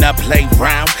 She wanna play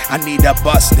round, I need a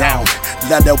bust down.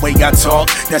 Love the way I talk,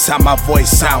 that's how my voice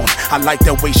sound. I like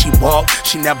the way she walk,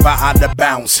 she never out of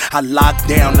bounds. I lock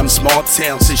down them small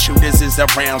towns, the shooters is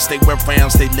around. Stay with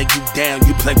rounds, they lay you down,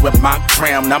 you play with my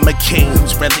crown. I'm a king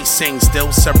who's really sing,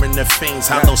 still serving the fiends.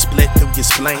 Hollow split through your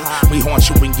spleen, we haunt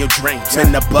you in your dreams.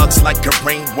 In the bucks like a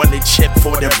ring, want a chip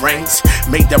for the rings.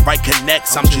 Made the right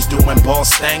connects, I'm just doing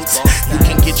boss things. You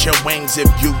can get your wings if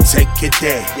you take it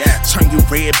there. Turn you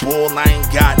Red Bull, I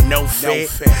ain't got no fear.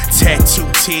 Tattoo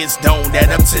tears don't add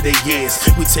up to the years.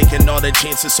 We taking all the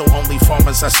chances, so only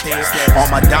farmers are stairs. All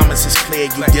my diamonds is clear,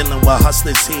 you dealing with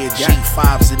hustlers here.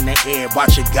 G5s in the air,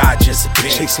 watch a guy just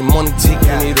appear. Chasing money,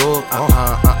 taking it all.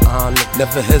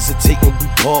 Never hesitate when we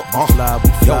walk.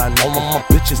 Yo, all of my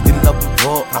bitches, they love the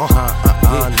walk.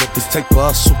 This type of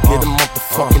hustle, get a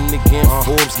motherfucking nigga in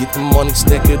Forbes. Get the money,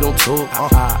 stack it on top.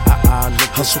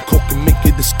 Hustle, coke, and make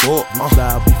it a sport. All of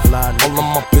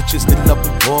my bitches, they love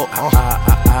the walk.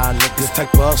 This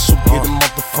type of hustle, get a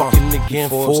motherfucking nigga in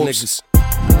Forbes.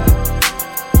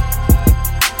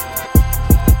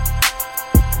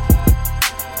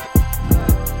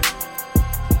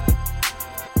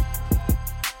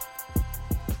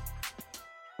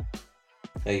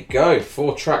 There you go,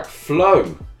 4-track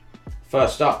flow.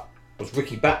 First up was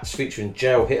Ricky Beatz featuring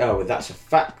Jail Hitter with That's a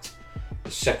Fact.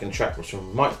 The second track was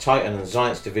from Mike Titan and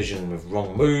Science Division with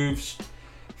Wrong Moves.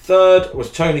 Third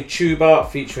was Tony Tuba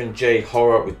featuring Jay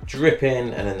Horror with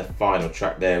Drippin', and then the final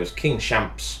track there was King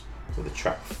Shamps with the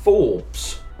track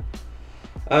Forbes.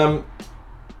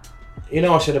 You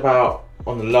know, I said about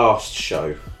on the last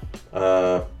show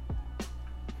That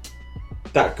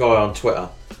guy on Twitter,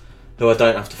 who I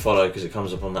don't have to follow because it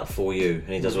comes up on that For You,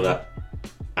 and he does all that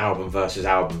album versus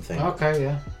album thing. Okay,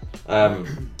 yeah.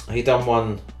 He done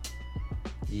one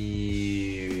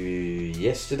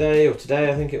yesterday or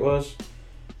today, I think it was.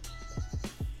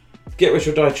 Get Rich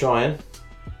or Die Trying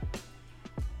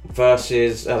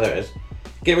versus... Oh, there it is.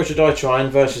 Get Rich or Die Trying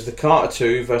versus the Carter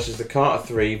 2 versus the Carter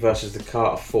 3 versus the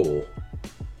Carter 4.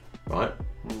 Right?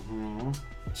 Mm-hmm.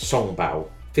 Song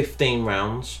battle. 15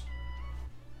 rounds.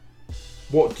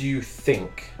 What do you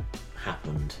think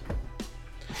happened?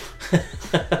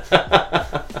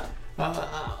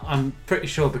 I'm pretty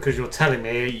sure because you're telling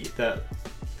me that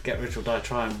Get Rich or Die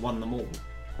Trying won them all.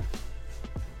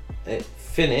 It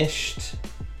finished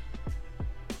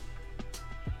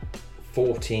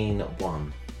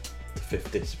 14-1 to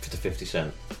 50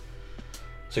 Cent.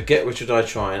 So Get Rich or Die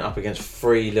Trying up against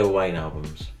 3 Lil Wayne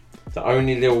albums. The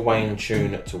only Lil Wayne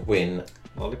tune to win,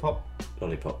 Lollipop,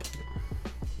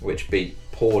 which beat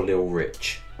Poor Lil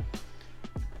Rich.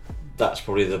 That's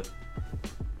probably the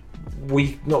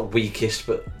not weakest,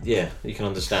 but yeah, you can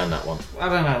understand that one. I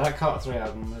don't know, that Carter 3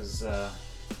 album was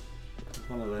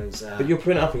one of those... But you're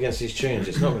putting it up against these tunes,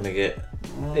 it's not going to get...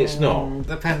 It's not.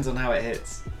 Depends on how it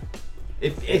hits.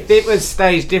 If it was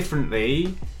staged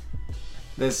differently,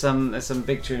 there's some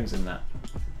big tunes in that.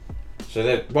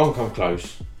 So one come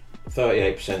close,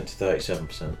 38% to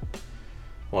 37%.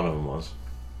 One of them was.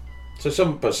 So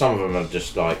some of them are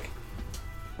just like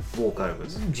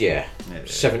walkovers. Yeah.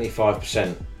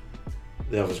 75%.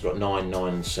 The others got 9,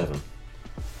 9, and 7.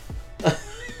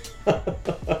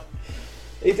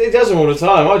 It does them all the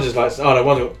time. I just like, oh no,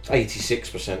 one got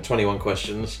 86%, 21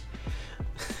 questions.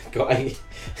 Got 8.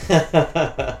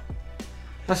 I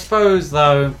suppose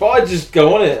though. But I just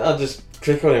go on it. I just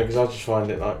click on it because I just find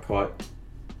it like quite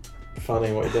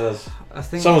funny what he does. I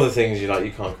think some of the things you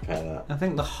can't compare that. I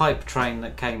think the hype train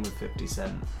that came with 50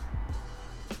 Cent,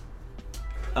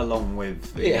 along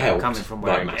with it helped, coming from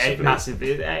where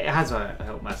massively. It has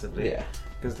helped massively. Yeah.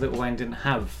 Because Lil Wayne didn't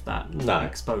have that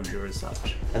exposure as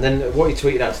such. And then what he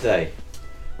tweeted out today: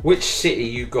 which city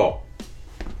you got?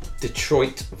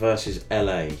 Detroit versus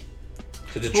LA.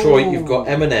 So Detroit, you've got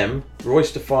Eminem,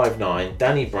 Royce da 5'9",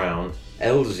 Danny Brown,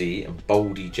 LZ, and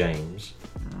Boldy James.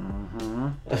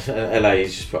 And LA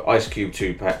is just put Ice Cube,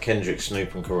 Tupac, Kendrick,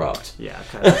 Snoop, and Corrupt. Yeah,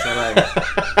 okay, that's LA.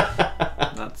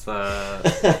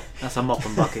 That's a mop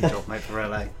and bucket job made for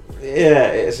LA.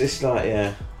 Yeah, it's like,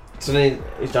 yeah. So then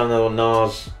he's done another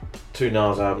Nas, 2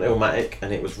 Nas albums, Illmatic,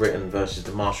 and it was written versus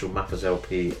the Marshall Mathers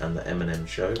LP and the Eminem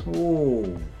Show.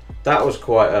 Ooh. That was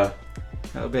quite a...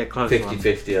 That would be a close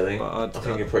 50-50, one. I think. I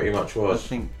think it pretty much was. I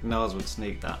think Nas would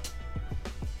sneak that.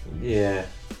 Yeah.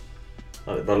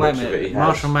 By the Wait a looks of minute, it, he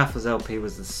Marshall has. Mathers LP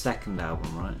was the second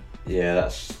album, right? Yeah,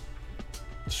 that's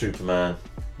Superman.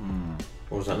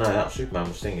 What was that? No, that Superman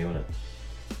was singing, wasn't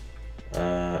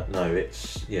it? No,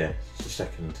 it's the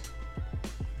second.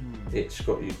 It's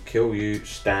got You, Kill You,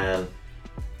 Stan.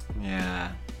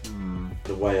 Yeah.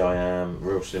 The Way I Am,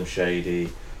 Real Slim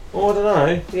Shady. Oh, I don't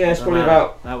know. Yeah, it's probably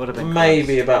about... That would have been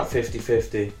maybe about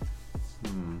 50-50.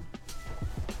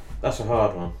 That's a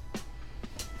hard one.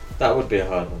 That would be a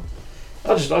hard one.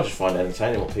 I just find it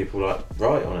entertaining what people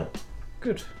write on it.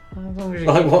 Good. As long as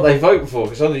like what they vote for,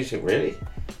 because sometimes you think, really?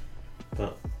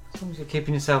 But as long as you're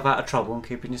keeping yourself out of trouble and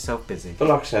keeping yourself busy. But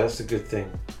like I said, that's a good thing.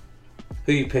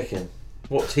 Who are you picking?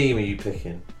 What team are you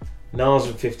picking? Nas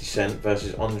and 50 Cent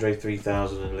versus Andre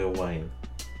 3000 and Lil Wayne.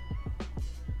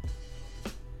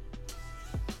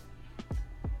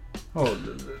 Oh,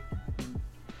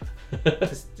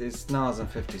 it's Nas and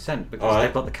 50 Cent because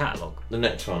they've got the catalogue. The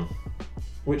next one.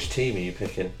 Which team are you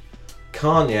picking?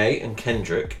 Kanye and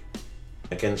Kendrick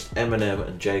against Eminem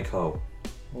and J. Cole.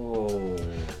 Oh.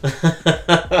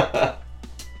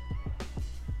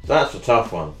 That's a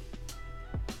tough one.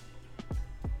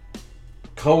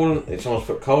 It's almost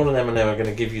put Cole and Eminem are going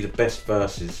to give you the best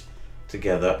verses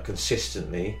together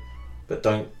consistently, but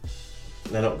they're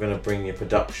not going to bring you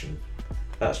production.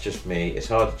 That's just me. It's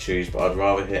hard to choose, but I'd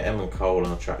rather hear Em and Cole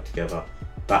on a track together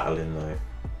battling though.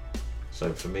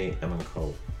 So for me, Em and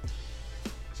Cole.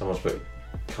 Someone's put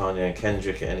Kanye and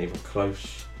Kendrick, it ain't even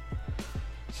close.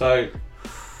 So,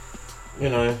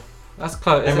 that's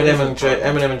close.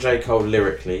 Eminem and J. Cole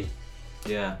lyrically.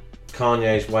 Yeah.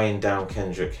 Kanye's weighing down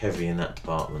Kendrick heavy in that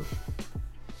department.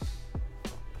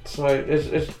 So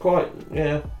it's quite,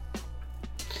 yeah.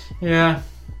 Yeah.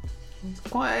 It's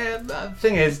quite. The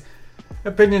thing is,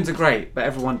 opinions are great, but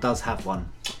everyone does have one.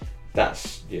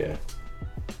 That's, yeah.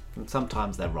 And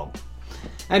sometimes they're wrong.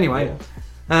 Anyway,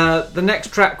 the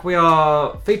next track we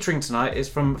are featuring tonight is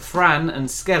from Fran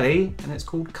and Skelly, and it's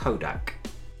called Kodak.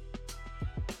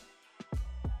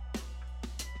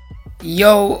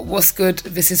 Yo, what's good?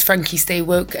 This is Frankie Stay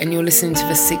Woke, and you're listening to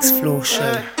the Sixth Floor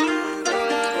Show.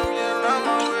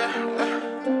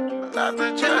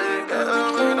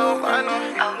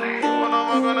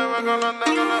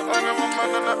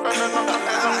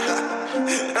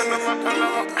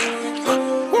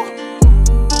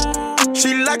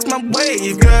 She likes my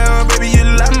wave, girl, baby, you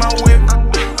like my whip.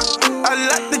 I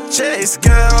like the chase,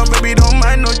 girl, baby, don't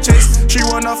mind no chase. She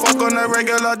wanna fuck on a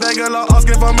regular,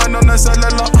 asking for mine on the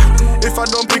cellular. If I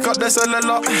don't pick up the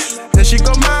cellular, then she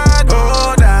go mad.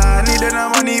 Hold on, needing the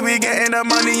money, we getting the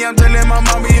money. I'm telling my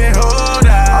mommy, hey, hold on.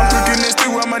 I'm cooking this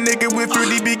too, I'm a nigga with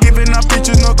fruity, be giving up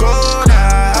pictures, no code.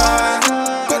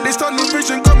 Got this tunnel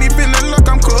vision, got me feeling like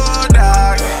I'm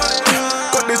Kodak.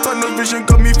 Got this tunnel vision,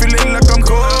 got me feeling like I'm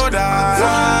Kodak.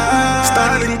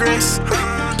 Style and grace,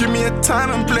 give me a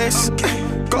time and place.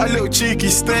 Got a little cheeky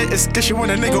status, guess you want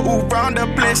a nigga all round the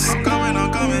place. I'm coming.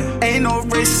 Ain't no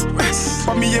race,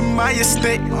 but me in my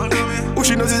estate. All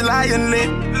she knows is lying late.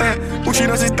 All she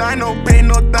knows is die no pain,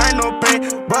 no die no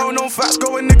pain. Well, no facts,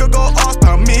 go a nigga go ask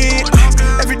about me.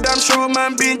 Every damn show,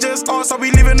 man, being just us, so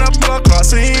we living up blood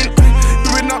class scene.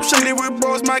 Doing up shady with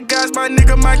bros, my guys, my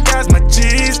nigga, my guys, my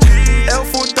G's.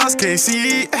 L4 dust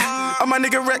KC, and my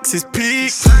nigga Rex is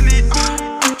peak.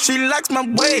 She likes my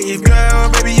wave, girl,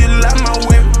 baby, you like my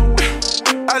whip.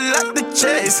 I like the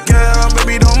chase, girl,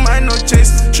 baby, don't mind no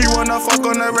chase. She wanna fuck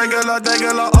on a regular,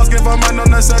 asking for mine on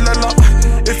the cellular.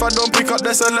 If I don't pick up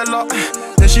the cellular,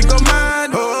 then she go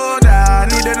mad. Hold on,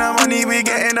 needing the money, we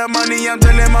getting the money. I'm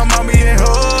telling my mommy, hey,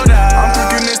 hold on. I'm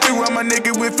cooking this too, I'm a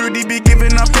nigga with fruity, be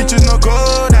giving up pictures, no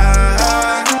code.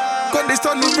 Got this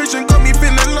tunnel vision, got me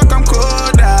feeling like I'm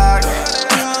Kodak.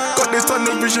 Got this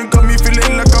tunnel vision, got me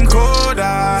feeling like I'm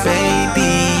Kodak.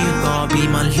 Baby, you gon' be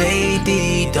my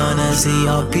lady. Donna see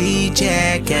your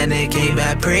paycheck and it came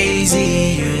back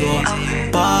crazy. You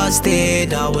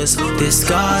busted, I was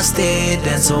disgusted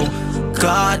and so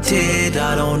gutted.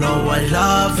 I don't know what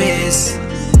love is.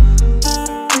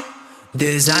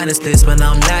 Designer splits, but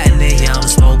I'm lighting it, yeah, I'm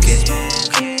smoking.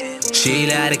 She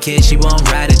like a kid, she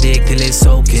won't ride a dick till it's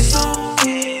soaking.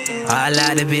 I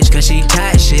like the bitch cause she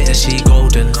tight shit and she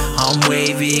golden. I'm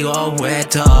wavy or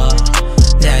wetter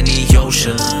than the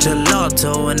ocean.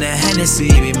 Gelato and the Hennessy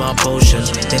be my potion.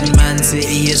 In Man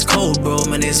City it's cold, bro,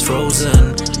 man, it's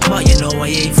frozen. But you know I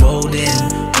ain't folding.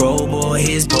 Bro, boy,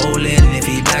 he's bowling. If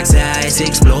he backs out, it's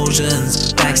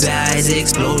explosions. Backs out, it's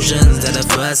explosions. That's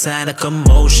the first sign of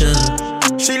commotion.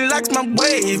 She likes my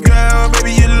wave, girl,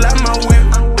 baby, you like my whip.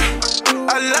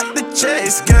 I like the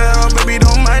chase, girl, baby,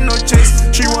 don't mind no chase.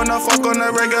 She wanna fuck on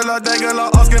a regular,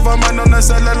 asking for mine on the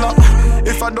cellular.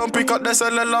 If I don't pick up the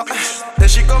cellular, then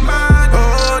she go mad.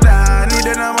 Hold on,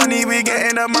 needing the money, we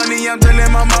getting the money. I'm telling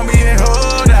my mommy, hey,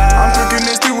 hold on. I'm cooking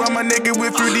this too, I'm a nigga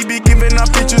with fruity, be giving up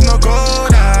pictures, no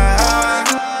code.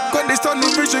 Got this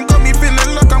tunnel vision, got me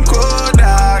feeling like I'm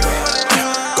Kodak.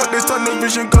 Got this tunnel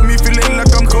vision, got me feeling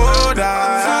like I'm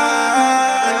Kodak.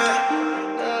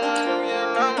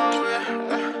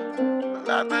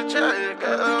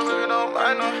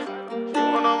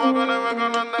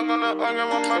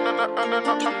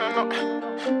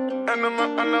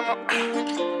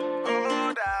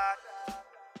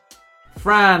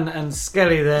 Fran and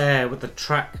Skelly there with the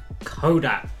track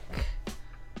Kodak.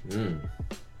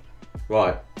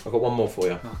 Right, I've got one more for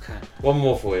you. Okay. One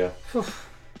more for you.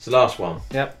 It's the last one.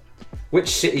 Yep. Which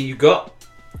city you got?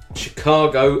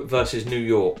 Chicago versus New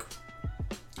York.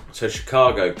 So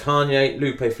Chicago, Kanye,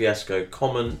 Lupe Fiasco,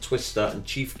 Common, Twista and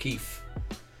Chief Keef.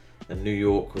 And New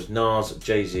York was Nas,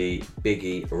 Jay-Z,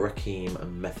 Biggie, Rakim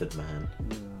and Method Man.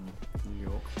 New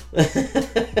York.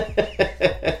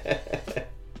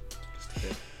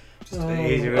 Just a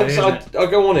bit easy, really, isn't it? I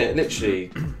go on it,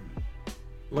 literally,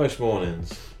 most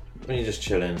mornings, when you're just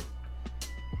chilling.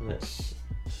 And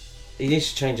he needs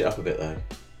to change it up a bit though.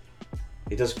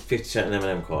 He does 50 Cent and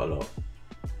Eminem quite a lot.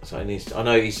 So he needs to, I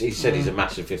know he said he's a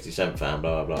massive 50 Cent fan,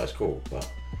 blah blah blah, it's cool,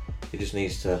 but he just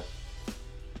needs to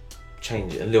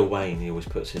change it. And Lil Wayne, he always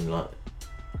puts in like,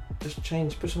 just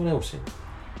change, put someone else in.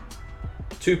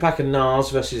 Tupac and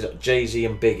Nas versus Jay-Z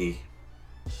and Biggie.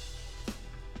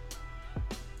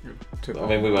 I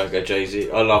mean, we won't go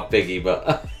Jay-Z. I love Biggie,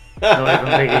 but not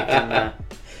even Biggie can.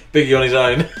 Biggie on his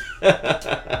own.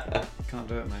 Can't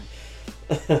do it,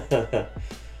 mate.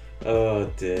 Oh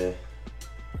dear.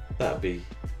 That'd be.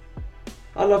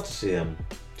 I'd love to see them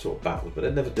sort of battles, but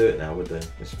they'd never do it now, would they?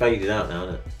 It's faded out now,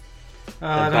 isn't it?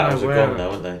 I don't battles know are where, gone now,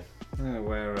 aren't they? I don't know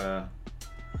where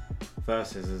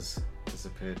Versus has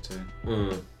disappeared to.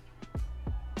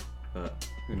 But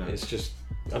who knows? It's just,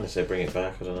 unless they bring it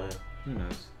back, I don't know. Who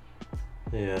knows?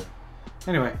 Yeah.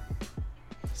 Anyway,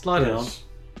 sliding on.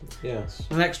 Yes.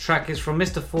 The next track is from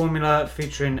Mr. Formula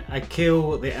featuring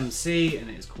Akil the MC, and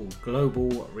it's called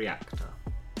Global Reactor.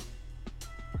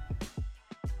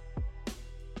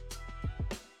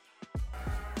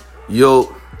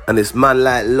 Yo, and it's man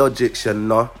like Logic, you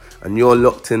know, and you're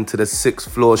locked into the 6th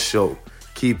Floor Show.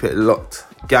 Keep it locked.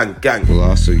 Gang, gang. We'll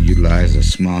also utilize a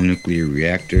small nuclear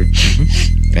reactor,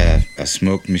 a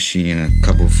smoke machine, a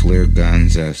couple flare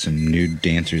guns, some nude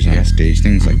dancers on stage,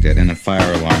 things like that, and a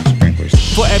fire alarm sprinkler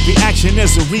system. For every action,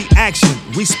 there's a reaction.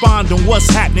 Respond on what's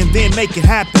happening, then make it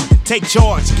happen. Take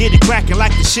charge, get it cracking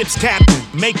like the ship's captain.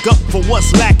 Make up for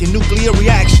what's lacking, nuclear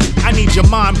reaction. I need your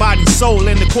mind, body, soul,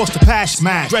 and of course the passion.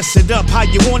 Smash. Dress it up how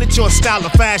you want it, your style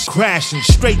of fashion. Crashing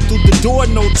straight through the door,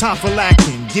 no time for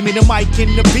lacking. Give me the mic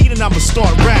and the beat and I'ma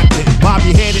start rapping. Bob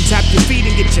your head and tap your feet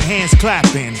and get your hands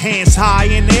clapping. Hands high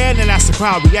in the air, then that's the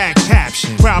crowd react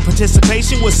caption. Crowd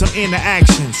participation with some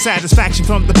interaction. Satisfaction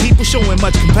from the people showing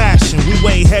much compassion. We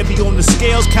weigh heavy on the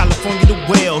scales, California to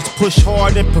Wales. Push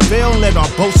hard and prevail, let our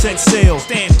boat set sail.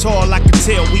 Stand tall like a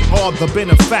tail, we are the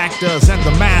benefactors and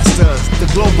the masters, the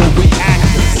global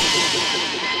reactors.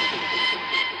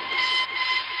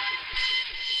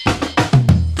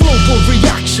 Global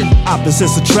reaction,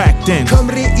 opposites attracting.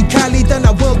 Kommer i Cali,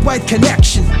 denna worldwide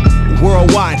connection.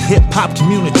 Worldwide hip-hop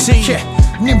community.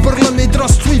 Ni börjar med dra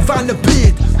strivande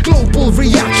beat. Global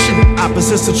reaction,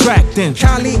 opposites attracting.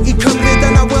 Cali i Kommer,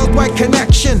 denna worldwide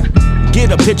connection.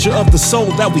 Get a picture of the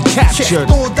soul that we captured.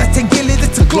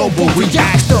 It's a global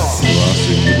reactor. We'll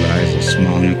also utilize a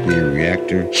small nuclear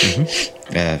reactor.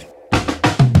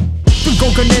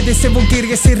 Conconede se vuol dire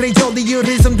che sei re di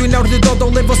jurism du nord do do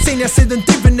levo senia se den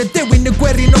driven the de win the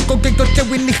guerri no go get the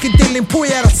win nicht delen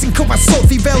poer sin kova so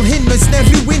vi väl hinner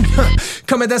snärri win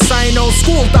kommer det sign old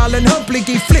school dalen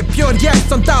hubbligi flip your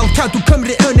yes on dal kan du kommer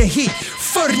det öne hit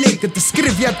för nigget det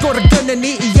skriv jag går gunnen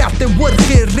i att det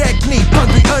worker räkni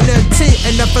pandri öne t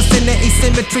and up us in the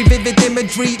asymmetry vivid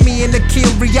imagery me and the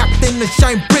kill reacting to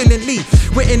shine brilliantly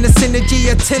we're in the synergy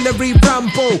artillery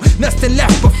rambo nothing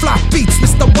left but flat beats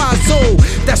Mr. Wazo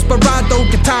Desperado,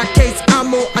 guitar case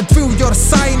ammo I drew your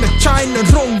sign, a China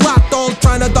wrong rat all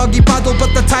trying to doggy paddle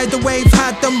but the tidal wave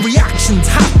had them reactions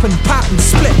happen, patterns,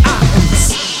 split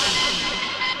atoms.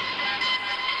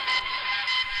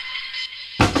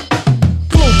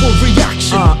 Global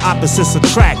reaction, opposites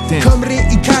attracting. Kommer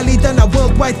i Cali, denna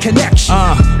worldwide connection.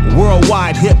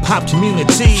 Worldwide hip-hop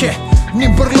community. Ni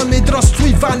börjar med dra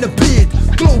strivande beat.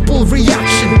 Global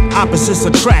reaction, opposites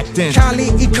attracting. Cali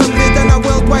i Kommer, denna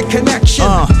worldwide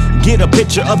connection. Get a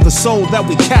picture of the soul that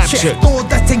we captured.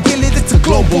 It's a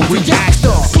global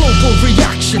reactor. Global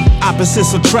reaction,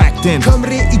 opposites attracting.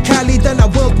 Kommer i Cali, denna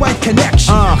worldwide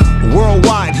connection.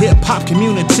 Worldwide hip-hop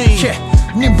community.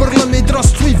 Ni börjar med dra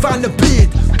strivande beat.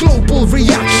 Global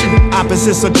reaction,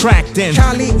 opposites attracting.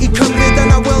 Cali i Kommer,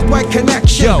 denna worldwide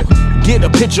connection. Yo, get a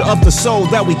picture of the soul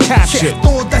that we captured.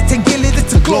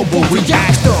 It's a global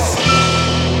reactor.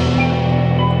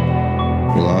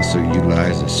 We'll also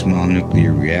utilize a small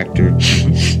nuclear reactor,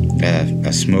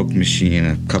 a smoke machine,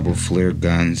 a couple flare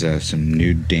guns, some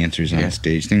nude dancers on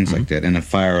stage, things like that, and a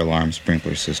fire alarm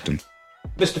sprinkler system.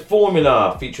 Mr.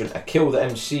 Formula featuring Akil the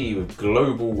MC with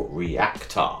Global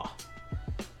Reactor.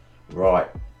 Right,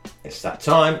 it's that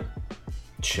time.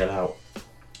 Chill out.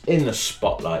 In the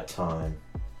spotlight time.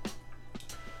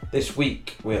 This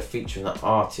week we are featuring the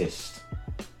artist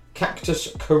Cactus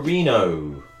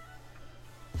Carino.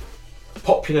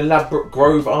 Popular Ladbroke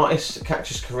Grove artist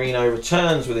Cactus Carino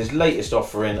returns with his latest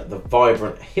offering, the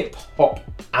vibrant hip-hop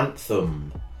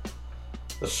anthem.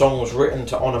 The song was written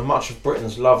to honour much of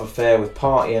Britain's love affair with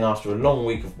partying after a long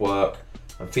week of work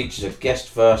and features a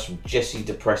guest verse from Jesse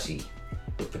Depressy,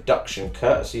 with production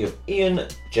courtesy of Ian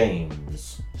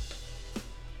James.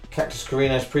 Cactus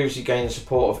Carino has previously gained the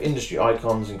support of industry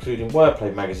icons including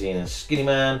Wordplay magazine and Skinny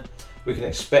Man. We can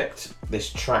expect this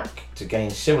track to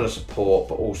gain similar support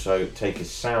but also take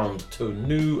his sound to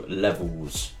new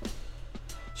levels.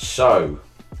 So,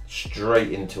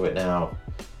 straight into it now.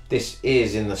 This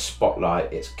is in the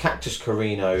spotlight. It's Cactus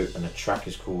Carino and the track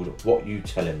is called What You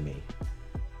Telling Me.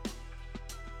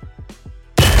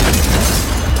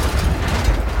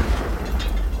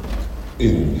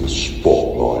 In the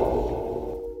spotlight.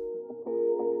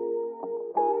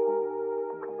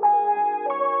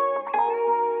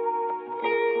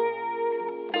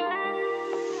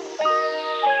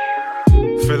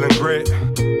 Feeling great,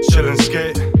 chillin'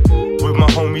 skate with my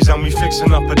homies and we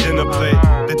fixing up a dinner plate.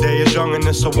 The day is young and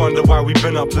it's a wonder why we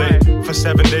been up late for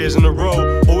 7 days in a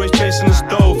row. Always chasing the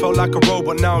stove, felt like a road,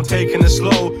 but now I'm taking it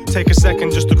slow. Take a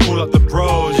second just to cool up the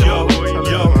bros. Yo,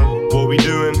 what we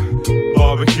doing?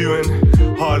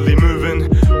 Barbecuing, hardly moving,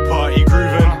 party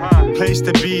grooving. Play Place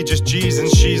to be, just G's and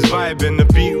she's vibing. The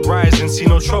beat rising, see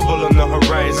no trouble on the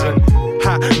horizon.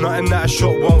 Ha, nothing that a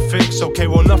shot won't fix. Okay,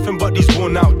 well, nothing but these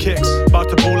worn out kicks. About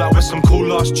to ball out with some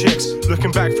cool ass chicks.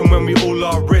 Looking back from when we all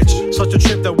are rich. Such a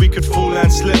trip that we could fall and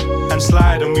slip and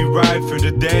slide, and we ride through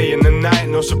the day and the night.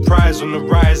 No surprise on the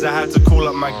rise. I had to call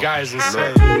up my guys and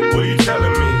say, what you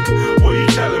telling me? What you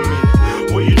telling me?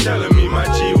 What you telling me, my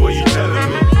G? What you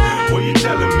telling me? What you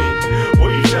telling me?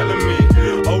 What you telling me?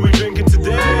 Are we drinking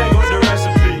today? I got the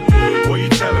recipe. What you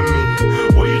telling me?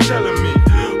 What you telling me?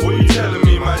 What you telling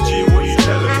me, my G? What you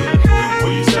telling me?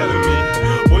 What you telling me?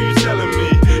 What you telling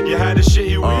me? You had a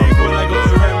shitty week, well I got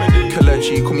the remedy.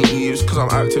 Kalechi, call me Eves, cause I'm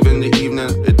active in the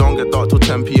evening. It don't get dark till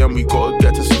 10 PM, we gotta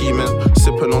get to scheming.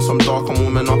 Sipping on some dark, I'm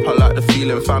warming up, I like the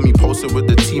feeling. Family posted with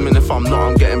the team, and if I'm not,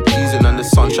 I'm getting pleasing. And the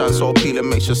sunshine so appealing,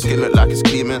 makes your skin look like it's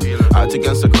gleaming. Act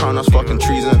against the crown, that's fucking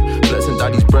treason. Flexing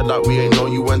daddy's bread like we ain't know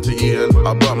you went to eating.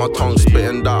 I burnt my tongue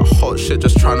spitting that hot shit,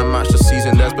 just trying to match the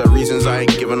season. There's better reasons I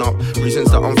ain't giving up,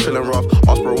 reasons that I'm feeling rough.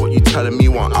 Ask bro, what you telling me?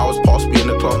 1 hour's past, be in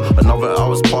the club. Another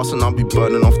hour's passing, I'll be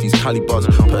burning off these Cali buds.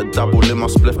 Put a dabble in my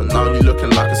spliff, and now you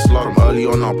looking like a slug. From early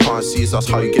on, I'll plant seeds, that's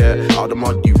how you get out the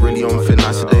mud. You really on thin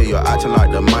ice today, you're acting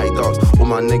like the mighty dogs. All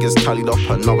my niggas tallied up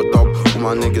another dub. All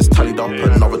my niggas tallied up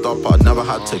another dub. I never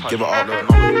had to give it up.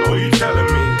 What you telling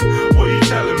me? What you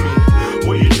telling me?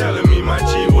 What you telling me, my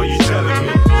G? What you telling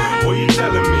me? What you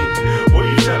telling me? What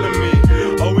you telling me?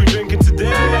 Are we drinking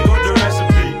today? I got the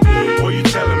recipe. What you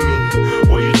telling me?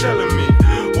 What you telling me?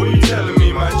 What you telling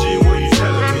me, my G? What you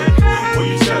telling me? What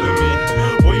you telling me?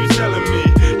 What you telling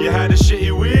me? You had a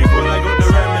shitty week, well I got the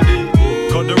remedy.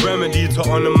 Got the remedy to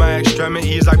honor my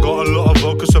extremities. I got a lot of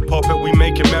vocals to pop it, we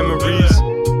making memories.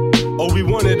 All we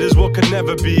wanted is what could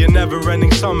never be. A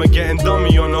never-ending summer, getting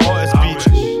dummy on the hottest beach.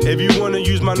 If you wanna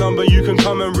use my number, you can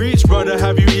come and reach. Brother,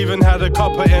 have you even had a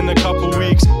cuppa in a couple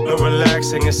weeks? No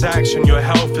relaxing, it's action. Your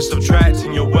health is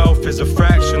subtracting. Your wealth is a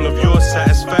fraction of your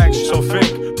satisfaction. So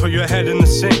think, put your head in the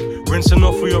sink. Rinsing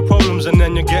off all your problems and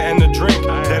then you're getting a drink.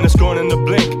 Then it's gone in the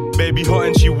blink. Baby hot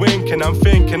and she winking. I'm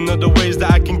thinking of the ways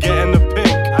that I can get in the pink.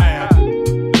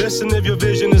 Listen if your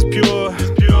vision is pure.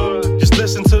 Just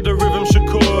listen to the rhythm,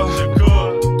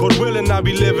 Shakur. God willing, I'll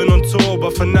be living on tour,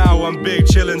 but for now I'm big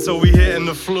chilling, so we hitting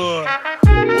the floor.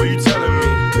 What you telling me?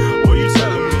 What you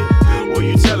telling me? What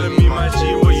you telling me, my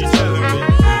G? What you telling me?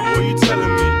 What you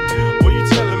telling me? What you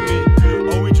telling me?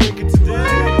 Are we drinking today? I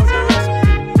got the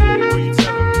recipe. What you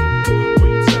telling me? What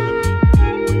you telling me?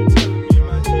 What you telling me,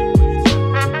 my G? What you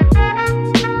telling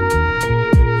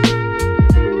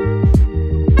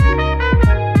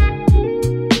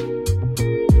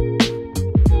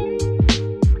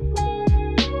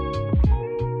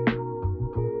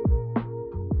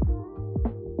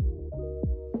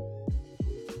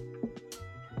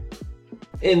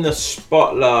In the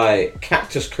spotlight,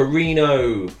 Cactus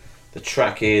Carino. The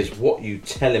track is What You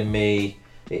Telling Me.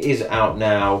 It is out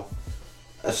now.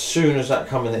 As soon as that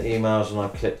come in the emails and I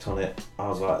clicked on it, I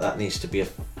was like, that needs to be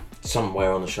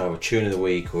somewhere on the show, a tune of the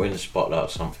week or in the spotlight or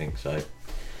something. So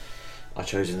I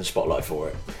chose in the spotlight for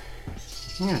it.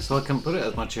 Yeah, so I can put it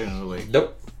as my tune of the week.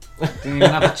 Nope. Didn't even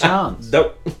have a chance.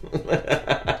 Nope.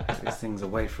 These things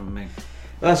away from me.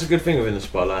 That's a good thing within the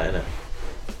spotlight, isn't it?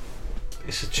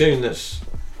 It's a tune that's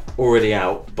already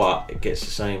out, but it gets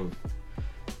the same.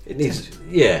 It needs,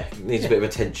 it needs a bit of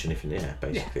attention,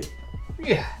 basically.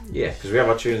 Yeah. Yeah, because we have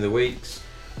our tune of the weeks,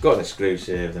 got an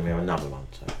exclusive, then we have another one,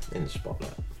 so in the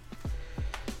spotlight.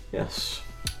 Yes.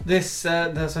 This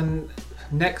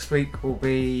next week will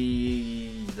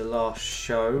be the last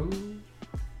show,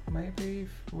 maybe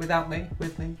without me,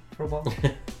 with me for a while.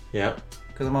 Yeah.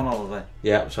 Because I'm on holiday.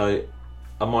 Yeah, so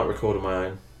I might record on my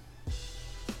own.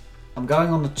 I'm going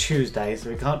on the Tuesday, so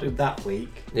we can't do that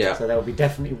week. Yeah. So there will be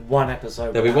definitely one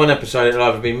episode. There'll be one episode. It'll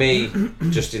either be me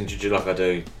just introduce like I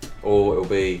do, or it'll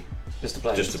be just a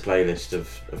playlist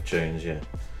of tunes. Yeah.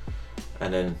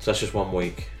 And then so that's just 1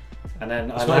 week. And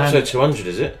then it's not episode 200,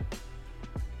 is it?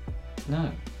 No.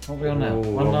 What are we on now?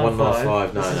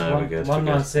 195. No, we're good.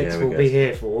 196 we'll be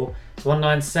here for.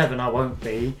 197 I won't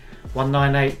be.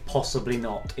 198 possibly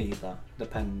not either.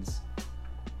 Depends.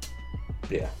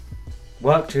 Yeah.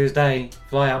 Work Tuesday,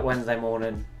 fly out Wednesday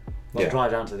morning,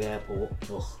 drive down to the airport.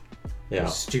 Ugh. Yeah.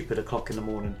 Stupid o'clock in the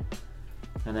morning.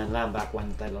 And then land back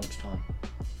Wednesday lunchtime.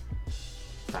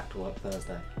 Back to work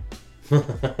Thursday.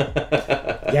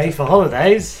 Yay for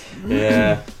holidays.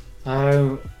 Yeah.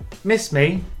 Miss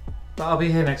me, but I'll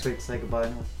be here next week to say goodbye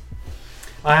anyway.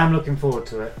 I am looking forward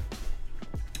to it.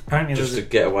 Apparently just to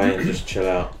get away and just chill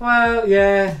out. Well,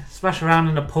 yeah, splash around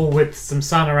in a pool with some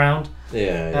sun around.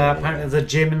 Yeah. Apparently there's a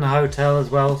gym in the hotel as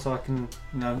well, so I can,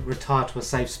 retire to a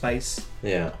safe space.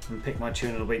 Yeah. And pick my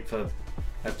tune of the week for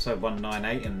episode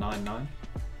 198 and 99.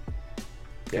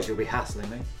 Because you'll be hassling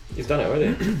me. You've done it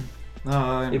already.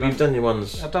 No, you've done your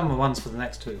ones. I've done my ones for the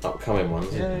next 2 upcoming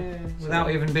ones. Yeah,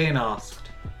 without even being asked.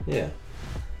 Yeah.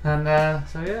 And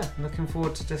so yeah, looking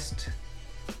forward to just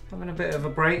having a bit of a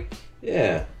break.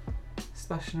 Yeah.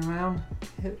 Splashing around,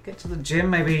 get to the gym,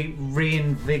 maybe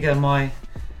reinvigor my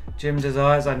gym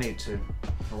desires. I need to.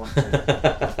 I want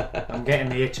to. I'm getting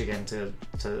the itch again to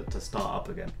start up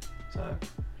again. So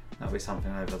that'll be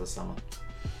something over the summer.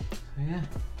 So yeah.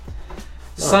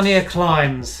 Nice. Sunnier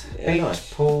climes, beach,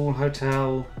 nice. Pool,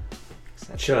 hotel,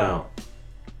 etc. Chill out.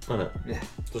 Isn't it? Yeah.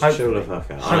 Just chill the fuck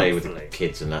out. I know you're with the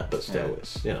kids and that, but still,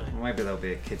 it's, you know. Maybe there'll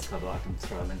be a kids club that I can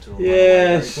throw them into.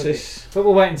 Yes. But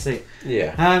we'll wait and see.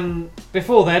 Yeah.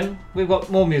 Before then, we've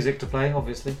got more music to play,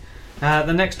 obviously.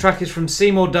 The next track is from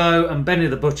Seymour Doe and Benny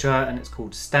the Butcher, and it's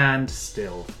called Stand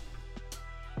Still.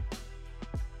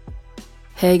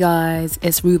 Hey guys,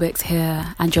 it's Rubik's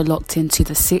here, and you're locked into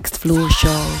the 6th Floor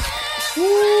Show.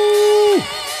 Woo!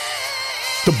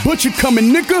 The Butcher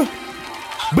coming, nigga.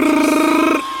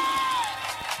 Brrr.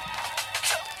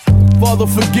 Father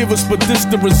forgive us, but this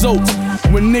the result.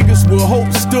 When niggas with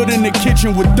hope stood in the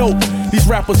kitchen with dope. These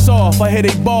rappers soft, I hear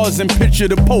they bars and picture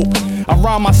the Pope. I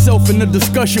rhyme myself in the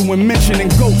discussion when mentioning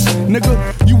goats.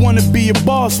 Nigga, you wanna be a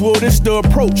boss, well this the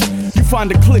approach. You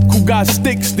find a clique who got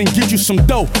sticks, then get you some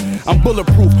dough. I'm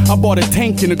bulletproof, I bought a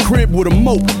tank in a crib with a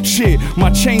moat. Shit,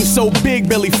 my chain so big,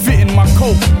 barely fit in my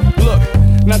coat.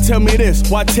 Look, now tell me this,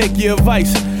 why take your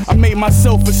advice? I made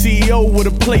myself a CEO with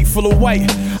a plate full of white.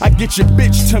 I get your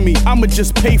bitch to me, I'ma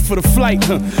just pay for the flight.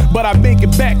 But I make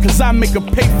it back, cause I make her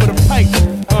pay for the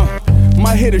pipe.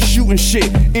 My hitter shooting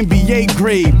shit, NBA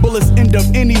grade. Bullets end up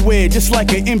anywhere, just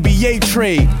like an NBA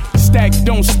trade. Stack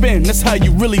don't spin, that's how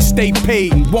you really stay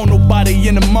paid. And won't nobody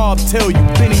in the mob tell you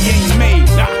Benny ain't made.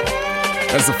 Nah.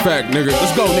 That's a fact, nigga.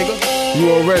 Let's go, nigga. You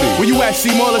already. Where you at,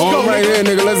 Seymour? Let's go, right here,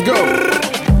 nigga. Let's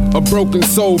go. A broken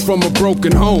soul from a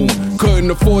broken home.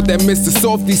 Couldn't afford that Mr.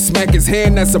 Softy smack his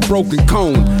hand, that's a broken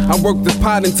cone. I worked the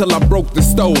pot until I broke the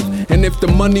stove. And if the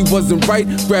money wasn't right,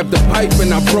 grabbed the pipe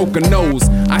and I broke a nose.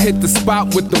 I hit the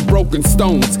spot with the broken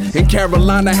stones. In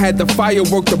Carolina, had the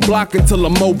firework the block until a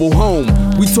mobile home.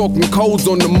 We talking codes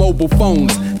on the mobile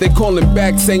phones. They calling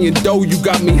back saying, Doe, you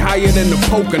got me higher than the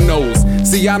Poconos.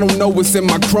 See, I don't know what's in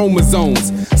my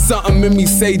chromosomes. Something in me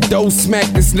say, Doe, smack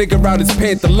this nigga out his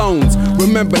pantaloons.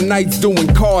 Remember nights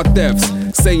doing car thefts.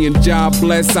 Saying job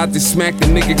bless, I just smacked the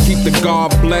nigga, keep the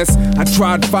God bless. I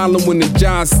tried following the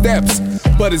John steps,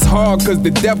 but it's hard cause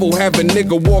the devil have a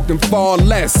nigga walking far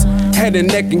less. Head and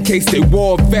neck in case they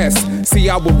wore a vest. See,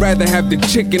 I would rather have the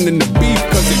chicken than the beef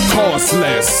cause it costs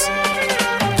less.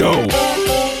 Doe.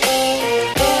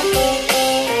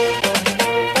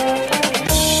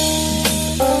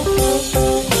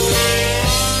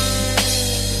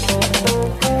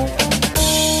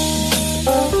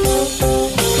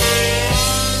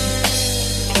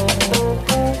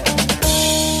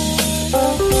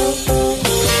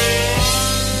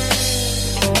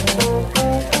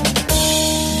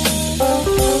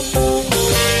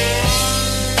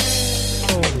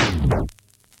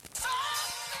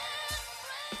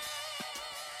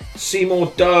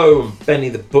 Seymour Doe and Benny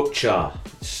the Butcher.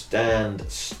 Stand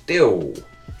Still.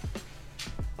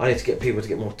 I need to get people to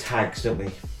get more tags, don't we? I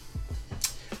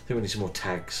think we need some more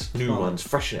tags. New ones.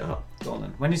 Freshen it up. Go on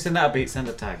then. When you send out a beat, send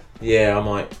a tag. Yeah, I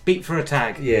might. Beat for a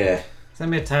tag. Yeah. Send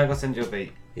me a tag, I'll send you a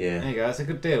beat. Yeah. There you go, that's a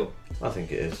good deal. I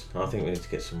think it is. I think we need to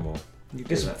get some more. You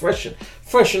get some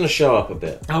freshen the show up a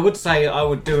bit. I would say I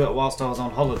would do it whilst I was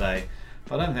on holiday,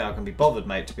 but I don't think I can be bothered,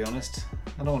 mate, to be honest.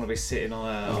 I don't want to be sitting on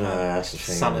a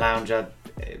sun lounger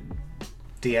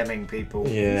DMing people.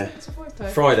 Yeah.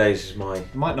 Fridays is my...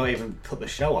 Might not even put the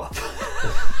show up.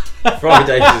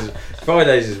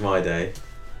 Fridays is my day.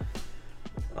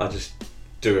 I just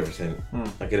do everything.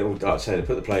 I get it all. Like I say, I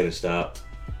put the playlist up,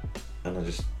 and I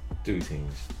just do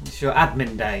things. It's your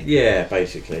admin day. Yeah,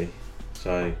 basically.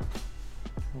 So,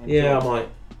 yeah, I might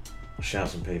shout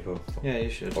some people. Yeah,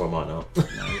 you should. Or I might not. No,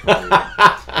 you probably won't.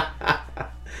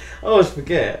 I always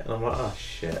forget. And I'm like, oh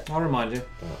shit. I'll remind you.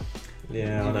 But,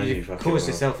 yeah, I know you fucking caused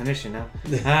yourself an issue now.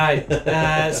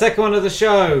 Alright, second one of the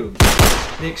show.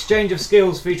 The exchange of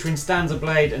skills featuring Stanza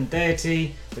Blade and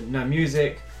Deity with no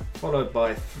music, followed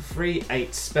by 3/8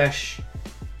 Spesh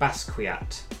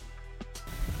Basquiat.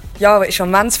 Yo, it's your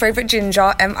man's favourite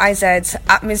ginger, MIZ,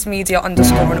 at MizMedia_ on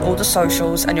all the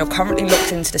socials, and you're currently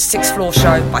locked into the 6th Floor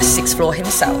Show by 6th Floor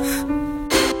himself.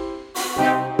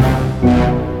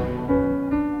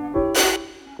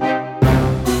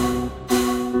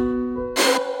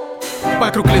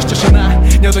 Вокруг лишь тишина,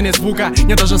 нету ни ни звука,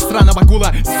 нет даже странного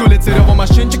гула. С улицы рёва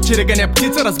машинчик, черегания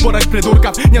птицы, разборок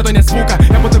придурков. Нету ни звука,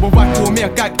 я будто бы в вакууме,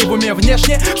 как и в уме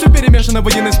внешне. Все перемешано в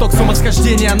один исток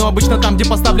сумасхождения. Но обычно там, где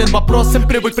поставлен вопрос, всем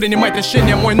привык принимать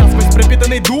решения. Мой насквозь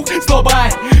пропитанный дух, слово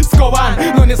скован,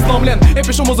 но не сломлен. Я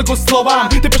пишу музыку словам,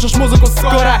 ты пишешь музыку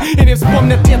скоро. И не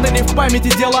вспомнят, это не в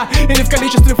памяти дело, и не в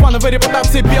количестве фановой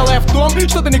репутации. Белая в том,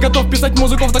 что ты не готов писать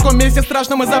музыку в таком месте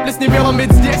страшном и заплесневелом.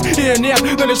 Ведь здесь ее нет,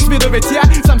 но лишь с виду. Ведь я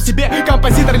сам себе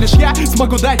композитор, лишь я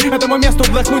смогу дать этому месту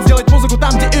вдохнуть. Сделать музыку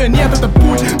там, где ее нет, это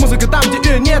путь. Музыка там,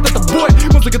 где ее нет, это боль.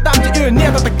 Музыка там, где ее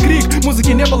нет, это крик.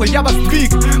 Музыки не было, я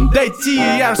воздвиг. Дайте,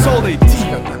 я сол, дайте.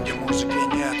 Там, где музыки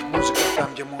нет, музыка там,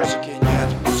 где музыки нет,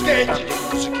 музыка там, где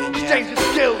музыки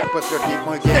нет. Подтвердить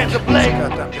мой гейм. Музыка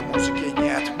там, где музыки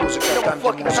нет, музыка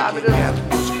там, где музыки нет,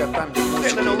 музыка там, где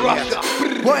музыки нет.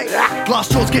 Wait, glass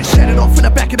jaws get shattered off and I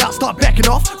back it out, start backing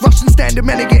off. Russian standing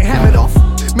man, they get hammered off.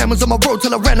 Man was on my road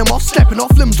till I ran him off, stepping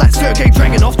off limbs like Sergei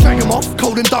Dragunov, drag him off.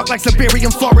 Cold and dark like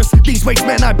Siberian forest. These waste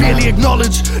men I barely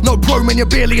acknowledge. No bro man, you're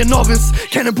barely a novice.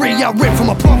 Can't breathe out ripped from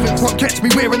my province. Won't catch me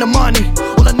wearing the money.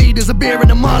 All I need is a beer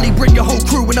and a molly. Bring your whole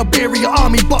crew and I'll bury your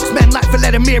army. Box man like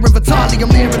Vladimir and Vitaly. I'm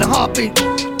nearing a heartbeat.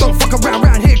 Don't fuck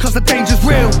around here cause the danger's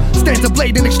real. Stands a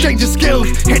blade and exchanges skills.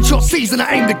 Headshot season,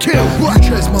 I aim to kill.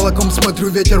 Чай с молоком, смотрю,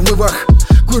 ветер в вывах.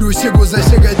 Курю сигу,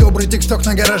 засягай добрый тиксток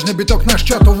на гаражный биток. Наш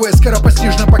чат УВ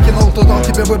скоропостижно покинул, кто дал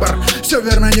тебе выбор. Все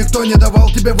верно, никто не давал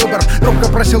тебе выбор. Робко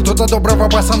просил кто-то доброго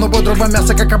баса, но бодрого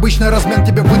мяса, как обычно, размен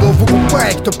тебе выдал.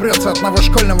 Выкупай, кто прется от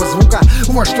новошкольного звука.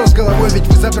 У вас что с головой, ведь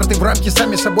вы заперты в рамки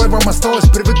сами собой. Вам осталось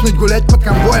привыкнуть гулять под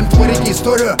конвоем. Творите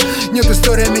историю, нет,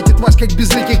 история метит вас, как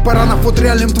безликих баранов. Вот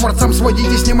реальным творцам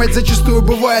сводите, снимать зачастую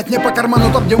бывает не по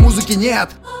карману, там, где музыки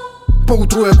нет.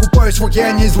 Поутру я купаюсь в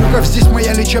океане звуков. Здесь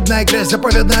моя лечебная грязь,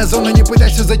 заповедная зона. Не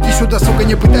пытайся зайти сюда, сука,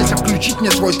 не пытайся включить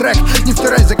мне свой трек. Не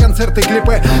втирай за концерты и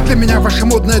клипы. Для меня ваше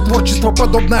модное творчество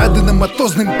подобно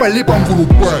аденоматозным полипам.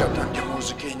 Вырубаю. Там, где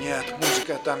музыки нет,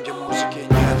 музыка там, где музыки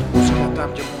нет, музыка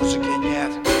там, где музыки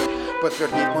нет.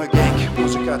 Подтвердить мой гейм.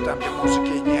 Музыка там, где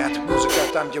музыки нет, музыка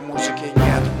там, где музыки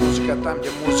нет, музыка там, где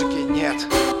музыки нет.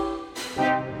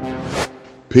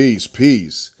 Peace,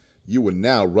 peace. You are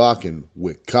now rocking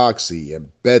with Coxie and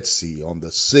Betsy on the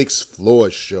 6th Floor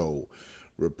Show,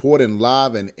 reporting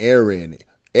live and airing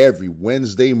every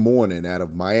Wednesday morning out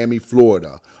of Miami,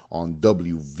 Florida on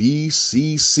WVCC.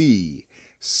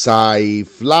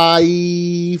 Safe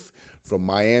Life. From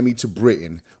Miami to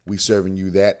Britain, we serving you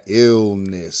that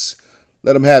illness.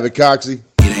 Let them have it, Coxie.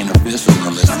 It ain't official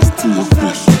unless it's too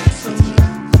official.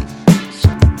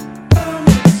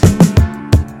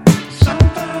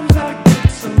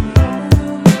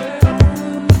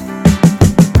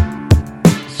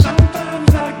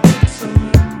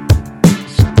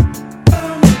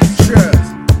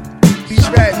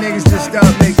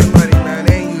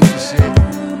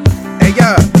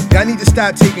 Y'all need to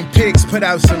stop taking pics, put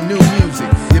out some new music.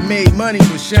 You made money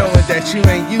with showing that you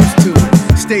ain't used to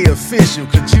it. Stay official,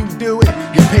 could you do it?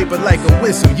 Your paper like a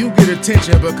whistle, you get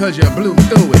attention because you blew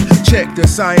through it. Check the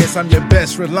science, I'm your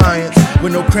best reliance.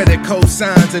 With no credit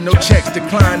cosigns and no checks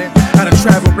declining. I done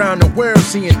travel around the world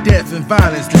seeing death and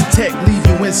violence. This tech leave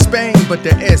you in Spain, but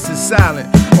the S is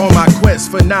silent. On my quest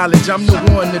for knowledge, I'm the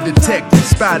one to detect and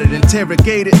spot it,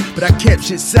 interrogated, but I kept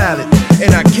shit silent.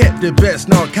 And I kept the best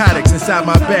narcotics inside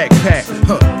my backpack.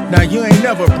 Now you ain't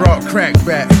never brought crack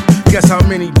back. Guess how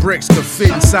many bricks could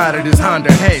fit inside of this Honda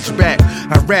hatchback.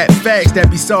 I rap facts that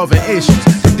be solving issues.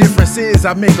 The difference is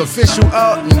I make official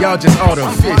art and y'all just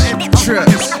artificial.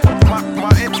 Trips.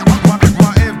 My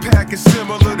impact is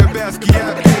similar to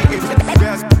Basquiat painting.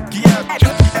 Basquiat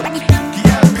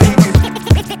painting.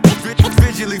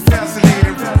 Visually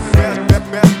fascinating.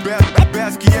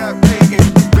 Basquiat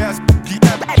painting. Basquiat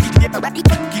painting.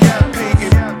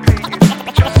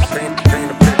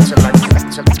 Paint a picture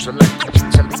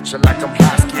like I'm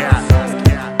Basquiat.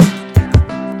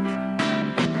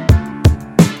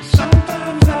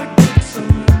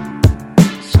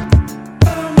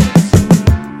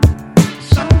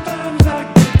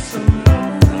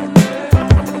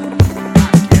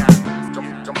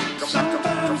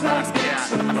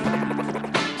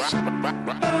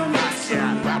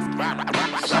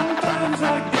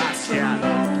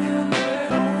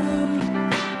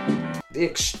 The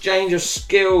exchange of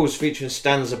skills featuring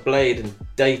Stanza Blade and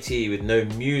Datey with no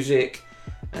music,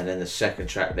 and then the second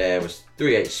track there was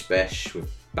 3/8 Spesh with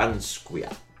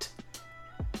Bansquiat.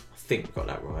 I think we got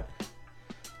that right.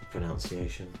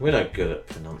 Pronunciation. We're no good at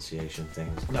pronunciation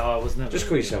things. No, I was never. Just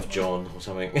call yourself John or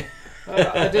something.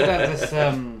 I did have this.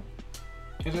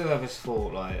 I did have this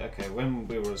thought, like, okay, when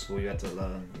we were at school, you had to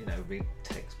learn, read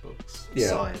textbooks,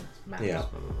 science, maths,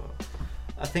 blah blah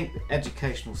blah. I think the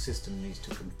educational system needs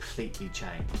to completely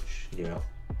change. Yeah.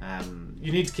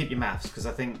 You need to keep your maths, because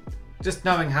I think just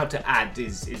knowing how to add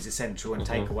is essential and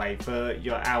take away for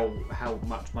your how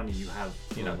much money you have.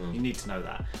 You know, you need to know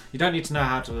that. You don't need to know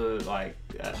how to like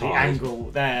the angle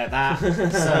there, that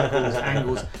circles,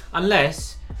 angles,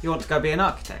 unless you want to go be an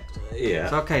architect. Yeah.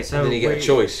 So, okay, so and then you get a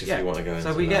choice if you want to go into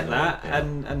So we get that, yeah.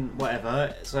 and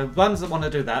whatever. So ones that want to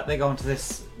do that, they go into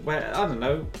this, where I don't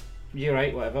know, year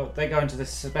 8, whatever. They go into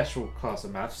this special class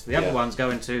of maths. The other ones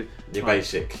go into your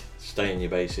basic. Stay in your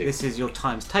basic. This is your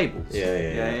times tables.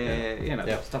 Yeah. You know,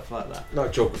 stuff like that.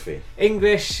 Like geography.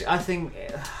 English, I think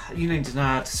you need to know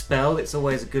how to spell. It's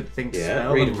always a good thing to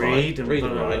spell read and read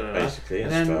and write, basically,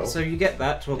 and then spell. So you get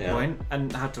that to a point,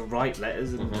 and how to write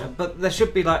letters. And, but there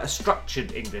should be like a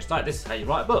structured English. Like this is how you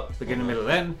write a book, beginning, middle,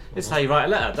 end. This is how you write a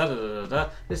letter. Da da da da.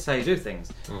 This is how you do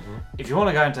things. If you want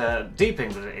to go into deep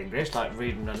English, like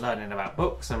reading and learning about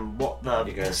books and what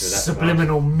the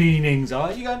subliminal meanings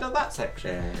are, you go into that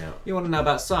section. Yeah. You want to know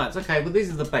about science. Okay, well,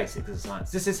 these are the basics of science.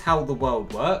 This is how the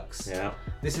world works. Yeah.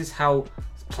 This is how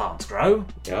plants grow.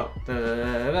 Yeah.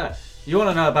 You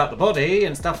want to know about the body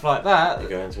and stuff like that. You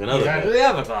go into another. You go to the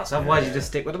other class. Otherwise, you just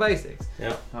stick with the basics.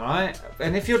 Yeah. All right.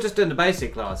 And if you're just doing the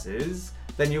basic classes,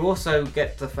 then you also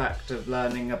get the fact of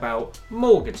learning about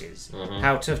mortgages,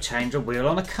 how to change a wheel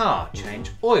on a car, change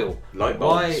oil, light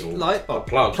bulbs,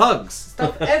 plugs,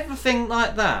 stuff, everything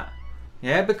like that.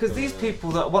 Yeah, because these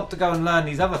people that want to go and learn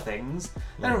these other things,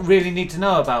 they don't really need to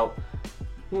know about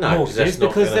mortgages,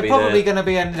 because they're probably going to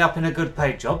be ended up in a good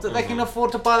paid job that they can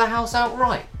afford to buy the house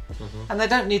outright. And they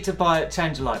don't need to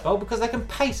change a light bulb, because they can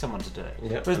pay someone to do it. Yeah.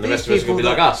 Whereas And the rest of us will be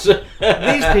like us. these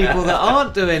people that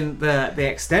aren't doing the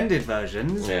extended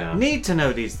versions need to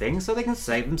know these things so they can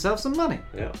save themselves some money.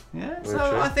 Yeah.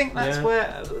 So I think that's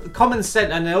where common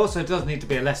sense, and there also does need to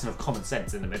be a lesson of common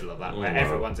sense in the middle of that, where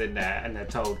everyone's in there and they're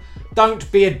told,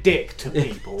 don't be a dick to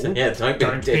people. Don't be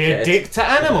a dick to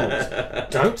animals.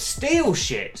 Don't steal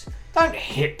shit. Don't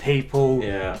hit people.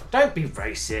 Yeah. Don't be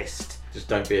racist. Just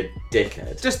don't be a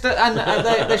dickhead.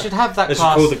 They should have that they class. They should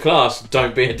call the class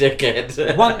 "Don't be a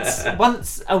dickhead."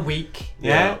 once a week,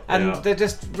 and they're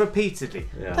just repeatedly.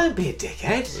 Yeah. Don't be a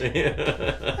dickhead.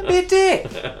 Don't be a dick.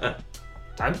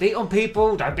 Don't beat on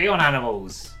people. Don't beat on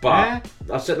animals. But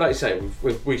I said, like you say,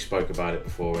 we spoke about it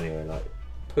before anyway. Like,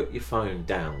 put your phone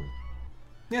down.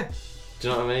 Yeah. Do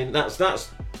you know what I mean? That's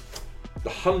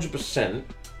 100%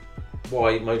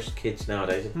 why most kids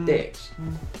nowadays are dicks.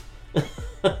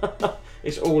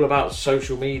 It's all about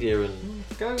social media and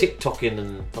TikToking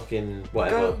and fucking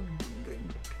whatever.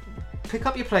 Pick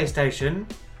up your PlayStation,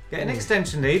 get an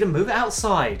extension lead and move it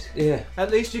outside. Yeah. At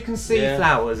least you can see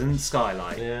flowers and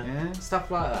skylight. Yeah.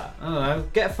 Stuff like that. I don't know.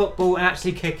 Get a football and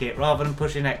actually kick it rather than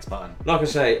pushing X button. Like I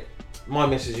say, my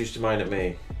missus used to moan at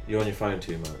me, "You're on your phone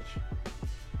too much."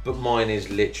 But mine is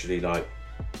literally like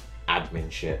admin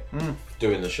shit.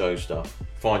 Doing the show stuff.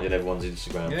 Finding everyone's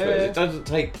Instagram, Twitter. It doesn't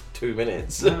take 2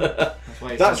 minutes. No.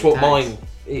 That's what mine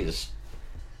is.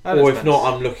 Or if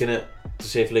not, I'm looking to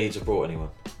see if Leeds have brought anyone.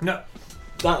 No.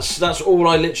 That's all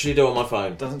I literally do on my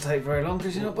phone. Doesn't take very long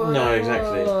because you're not buying No,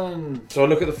 exactly. So I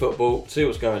look at the football, see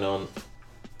what's going on.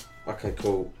 Okay,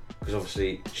 cool. Because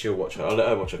obviously she'll watch her. I'll let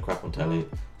her watch her crap on telly.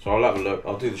 So I'll have a look.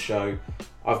 I'll do the show.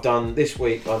 This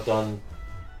week I've done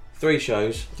 3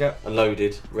 shows. Yep. And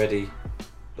loaded, ready.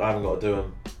 I haven't got to do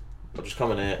them. I'll just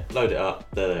come in here, load it up,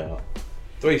 there they are.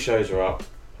 3 shows are up.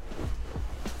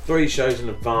 3 shows in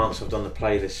advance I've done the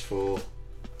playlist for.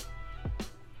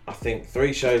 I think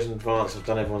 3 shows in advance I've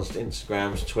done everyone's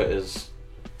Instagrams, Twitters.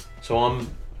 So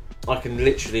I can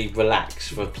literally relax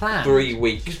for 3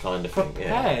 weeks kind of thing.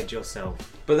 Prepared yourself.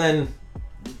 But then,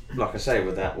 like I say,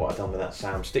 with that, what I've done with that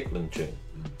Sam Stickland tune,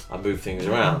 I move things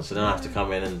around, so then I have to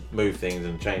come in and move things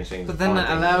and change things. But then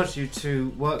that allows you to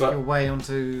work your way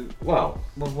onto what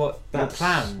your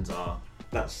plans are.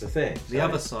 That's the thing. The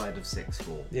other side of 6th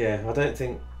floor. Yeah, I don't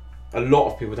think a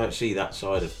lot of people don't see that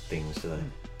side of things, do they?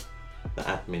 The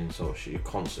admin sort of shit. You're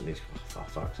constantly, for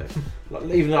fuck's sake, like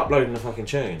even uploading a fucking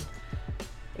tune.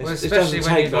 It doesn't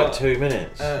take like 2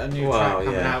 minutes. A new track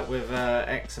coming out with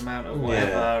X amount of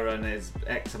whatever, and it's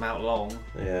X amount long.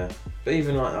 Yeah, but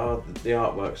even like the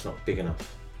artwork's not big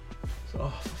enough.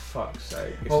 So, for fuck's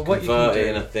sake! Well, what you can do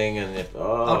in a thing, and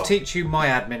I'll teach you my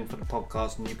admin for the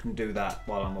podcast, and you can do that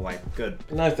while I'm away. Good.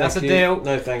 No, thank That's you. a deal.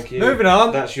 No, thank you. Moving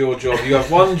on. That's your job. You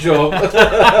have 1 job.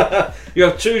 You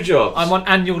have 2 jobs. I'm on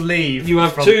annual leave. You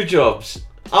have 2 jobs.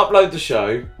 Upload the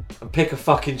show and pick a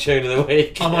fucking tune of the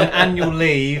week. I'm on annual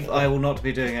leave. I will not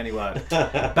be doing any work.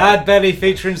 Bad Belly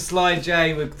featuring Sly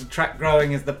J with the track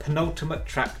Growing is the penultimate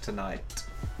track tonight.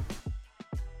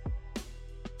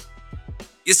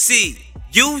 You see,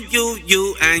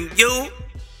 you, and you.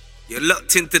 You're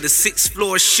locked into the 6th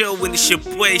Floor show and it's your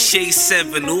boy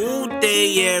Sevin all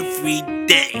day, every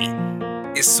day.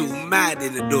 It's so mad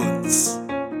in the dudes.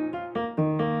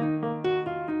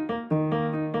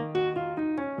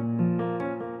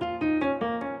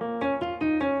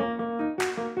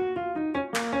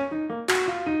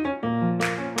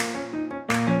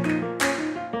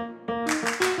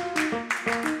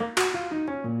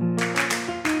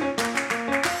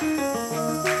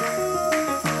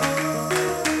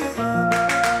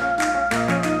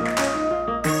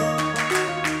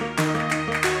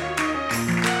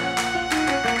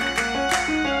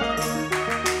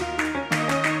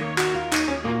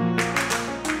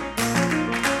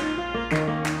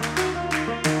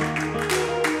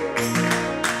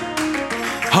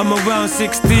 I'm around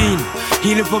 16,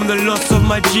 healing from the loss of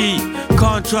my G.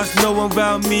 Can't trust no one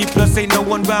round me, plus ain't no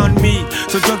one round me.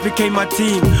 So drugs became my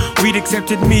team. Weed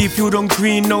accepted me, fueled on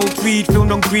green, no greed,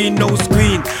 filmed on green, no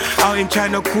screen. Out in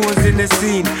China, causing the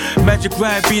scene. Magic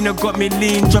Ribena got me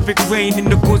lean. Tropic rain in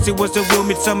the course, it was a real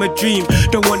midsummer dream.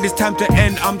 Don't want this time to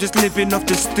end, I'm just living off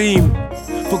the steam.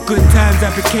 For good times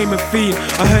I became a fiend.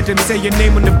 I heard them say your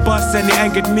name on the bus and it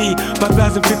angered me.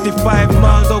 5,055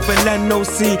 miles over land, no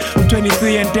sea. I'm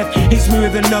 23 and death hits me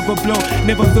with another blow.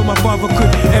 Never thought my father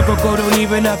could ever go. Don't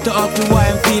even have to ask me why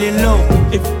I'm feeling low.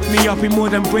 It f***ed me up, it more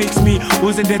than breaks me.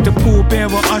 Wasn't there to pull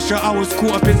bear or usher, I was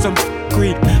caught up in some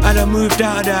greed. And I moved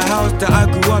out of the house that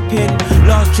I grew up in.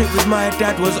 Last trip with my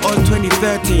dad was Oz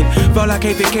 2013. Felt like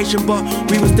a vacation but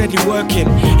we were steady working.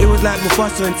 It was like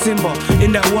Mufasa and Simba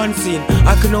in that one scene.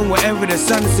 I can own whatever the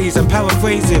sun sees, I'm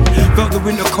paraphrasing. Felt the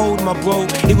winter cold, my bro,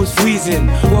 it was freezing.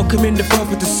 Welcome in the birth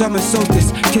with the summer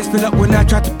solstice. Tears fill up when I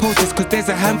try to post this, cause there's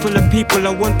a handful of people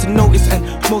I want to notice, and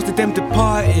most of them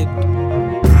departed.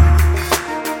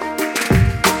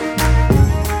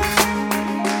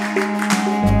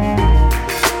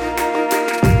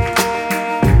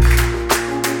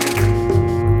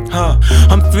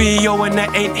 I'm 3-0 and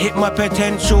that ain't hit my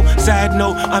potential. Side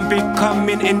note, I'm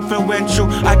becoming influential.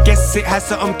 I guess it has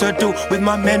something to do with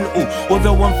my mental.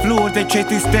 Although I'm flawed, they chase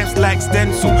these steps like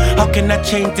stencil. How can I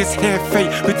change this hair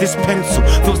fate with this pencil?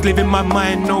 Thoughts live in my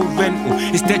mind, no rental.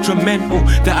 It's detrimental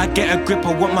that I get a grip.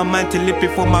 I want my mind to live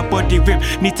before my body rip.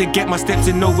 Need to get my steps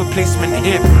in, no replacement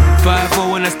hip.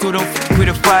 5-0 and I still don't f*** with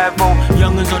a 5-0.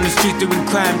 Young'uns on the street doing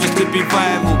crime just to be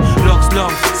viral. Locks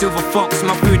long, silver fox,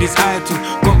 my food is idle.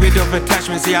 Got rid of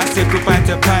attachments, yeah, I said goodbye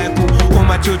to pineapple. All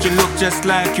my children look just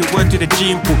like you, word to the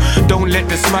gene pool. Don't let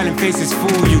the smiling faces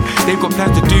fool you. They've got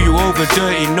plans to do you over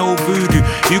dirty, no voodoo.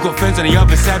 You got friends on the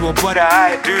other side, well, brother,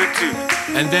 I do too.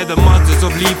 And they're the masters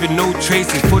of leaving no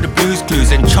traces for the blues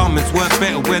clues. Enchantments work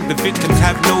better when the victims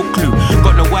have no clue.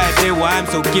 Got no idea why I'm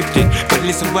so gifted, but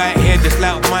listen right here, this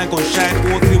light of mine gon' shine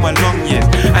all through my long years.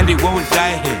 And it won't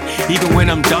die here, even when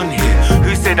I'm done here.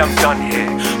 Who said I'm done here?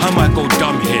 I might go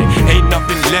dumb here. Ain't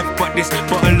nothing left but this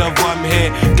bottle of rum here.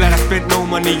 Glad I spent no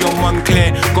money on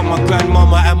Montclair. Got my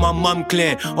grandmama and my mum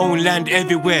clear. Own land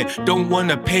everywhere. Don't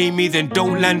wanna pay me, then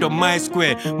don't land on my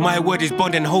square. My word is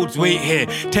bond and holds weight here.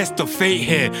 Test of fate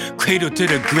here. Cradle to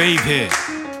the grave here.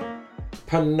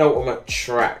 Penultimate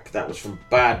track, that was from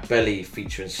Bad Belly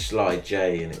featuring Sly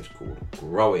J, and it was called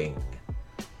Growing.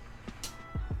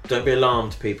 Don't be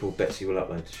alarmed, people. Betsy will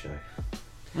upload the show.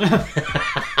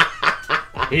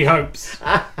 He hopes.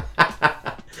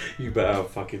 You better have a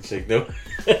fucking signal.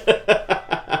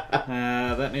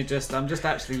 Let me just. I'm just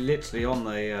actually literally on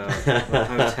the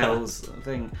hotel's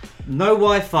thing. No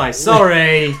Wi-Fi.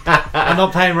 Sorry, I'm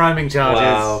not paying roaming charges.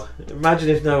 Wow. Imagine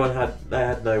if no one had. They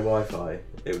had no Wi-Fi.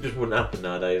 It just wouldn't happen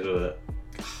nowadays, would it?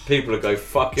 People would go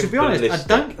fucking. To be honest,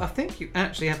 ballistic. I think you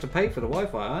actually have to pay for the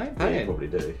Wi-Fi. I ain't paying. Yeah, you probably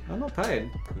do. I'm not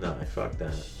paying. No, fuck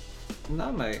that.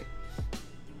 No, mate.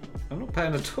 I'm not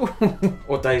paying at all.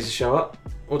 What day's the show up?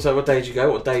 What day did you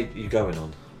go? What day are you going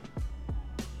on?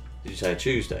 Did you say a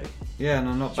Tuesday? Yeah, and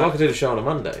I'm not. So I could do the show on a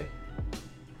Monday.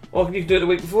 Or you can do it the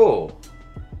week before.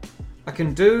 I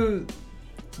can do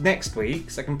next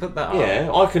week's. I can put that up.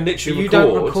 Yeah, I can literally record. record.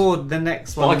 You don't record the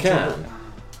next one. I can.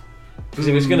 Because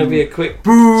it was going to be a quick...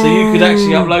 So you could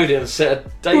actually upload it and set a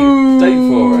date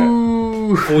for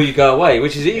it before you go away,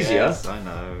 which is easier. Yes, I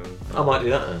know. I might do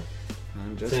that then.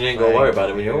 So you ain't got to worry about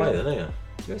it when you're away then, are you?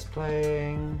 Just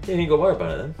playing. Yeah, you ain't got to worry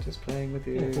about it then. Just playing with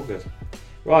you. Yeah, all good.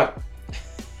 Right.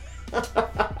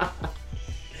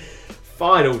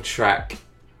 Final track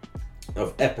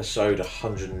of episode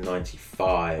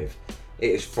 195. It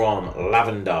is from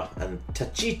Lavender and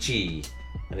Tachichi,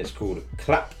 and it's called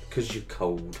Clap Cause You're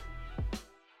Cold.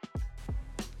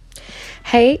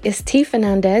 Hey, it's T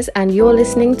Fernandez, and you're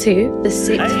listening to The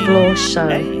Sixth Floor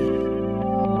Show.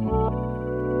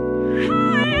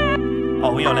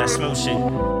 We on that smooth shit.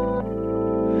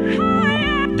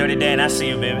 Dirty Dan, I see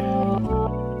you, baby.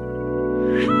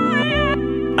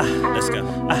 Let's go.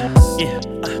 Yeah.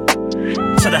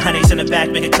 So the honeys in the back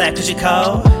make it clap cause you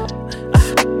cold.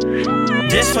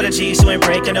 This for the G's who ain't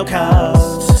breaking no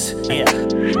codes. Yeah.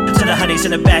 So the honeys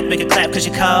in the back make it clap cause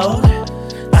you cold.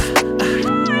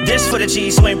 This for the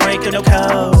G's who ain't breaking no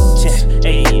codes. Yeah.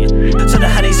 Hey. So the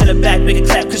honeys in the back make it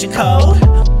clap cause you cold.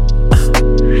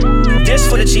 This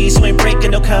for the G's who ain't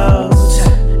breaking no codes.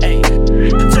 Hey.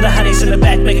 So the honeys in the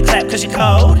back make it clap cause you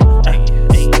cold.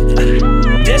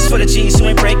 This for the G's who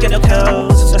ain't breaking no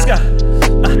codes. Let's go.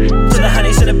 So the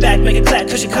honeys in the back make it clap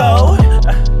cause you cold.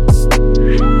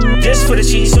 This for the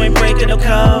G's who ain't breaking no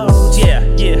codes. Yeah,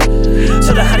 yeah.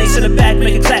 So the honeys in the back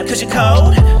make it clap cause you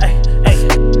cold.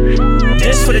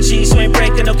 This for the G's who ain't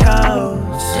breaking no codes.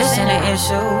 This ain't an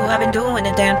issue, I've been doing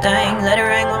the damn thing. Let it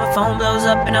ring when my phone blows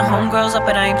up and the homegirls up,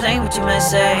 but I ain't playing what you might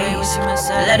say.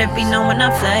 Let it be known when I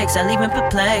flex, I leave him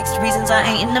perplexed. Reasons I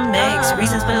ain't in the mix,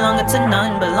 reasons belonging to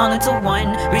none, belonging to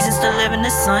one. Reasons to live in the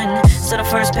sun, so the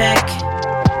first pick.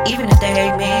 Even if they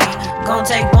hate me, gon'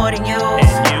 take more than you.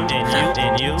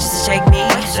 And you. Just shake me.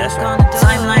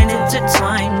 Timeline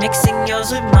intertwined, mixing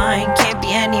yours with mine. Can't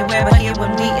be anywhere but here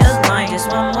when we align. Just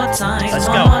one more time, let's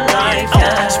one go. More life.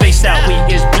 Yeah. Spaced out, we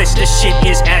is bliss. This shit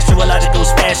is astrological,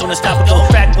 fast, unstoppable.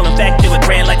 Practical, I'm back to it,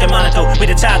 grand like a Monaco. We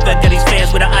the top of these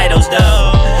fans with the idols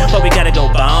though. But we gotta go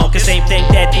bomb, cause same thing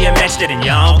that DMX did in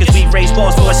y'all. Cause we raise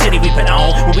balls for a city we put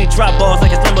on. When we drop balls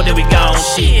like it's limbo, then we gone.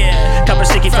 Shit. Copper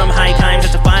sticky from high times,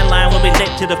 it's a fine line when we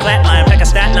lit to the flat line. Pack a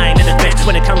stat line in the bench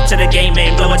when it comes to the game,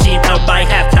 man. Blow a team out by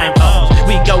halftime.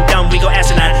 We go dumb, we go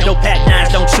asinine. No pack nines,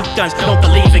 don't shoot guns. Don't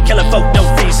believe in killer folk, no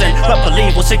reason. But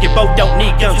believe we'll sink your boat, don't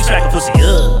need guns. We smack a pussy,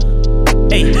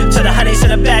 Hey, to the honeys in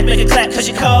the back, make it clap cause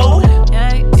you cold.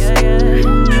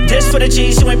 This for the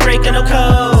G's who ain't breaking no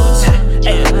codes.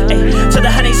 Hey, to the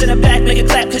honeys in the back, make it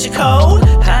clap cause you cold.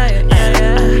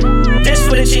 This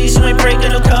for the G's who ain't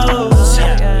breaking no codes.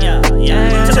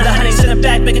 To the honeys in the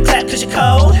back, make it clap cause you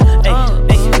cold.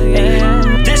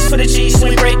 This for the G's who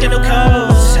ain't breaking no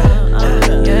codes.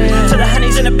 To the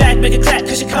honeys in the back, make it clap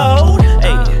cause you cold.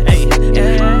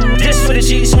 This for the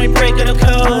G's who ain't breaking no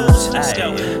codes. Let's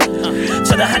go.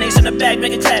 To the honeys in the back,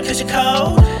 make it clap cause you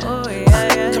cold.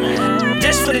 Come on.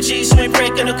 This for the G's who ain't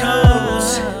breaking no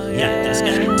codes. Yeah, that's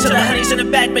good. To the honeys in the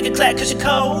back, make it clap cause you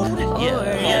cold. Yeah, come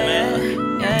on,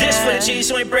 man. This for the G's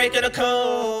who ain't breaking no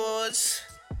codes.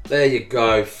 There you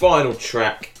go, final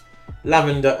track,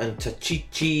 Lavender and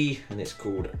Tachichi, and it's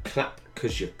called Clap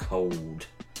Cause You're Cold.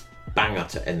 Banger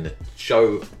to end the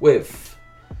show with.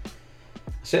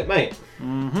 That's it, mate.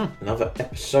 Another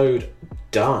episode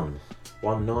done.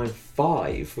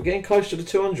 195. We're getting close to the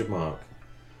 200 mark.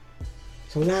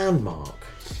 It's a landmark.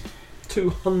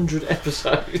 200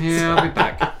 episodes. Yeah, I'll be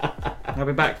back. I'll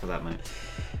be back for that, mate.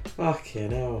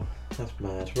 Fucking hell, that's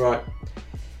mad. Right,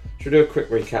 should we do a quick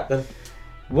recap then?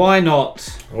 Why not?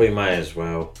 We may as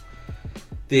well.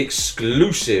 The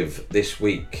exclusive this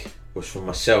week was from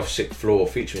myself, Sixth Floor,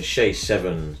 featuring Shai,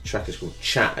 Sevin. The track is called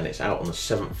Chat and it's out on the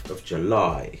 7th of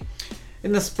July.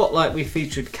 In the spotlight we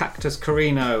featured Cactus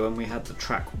Carino and we had the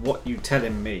track What You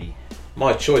Telling Me.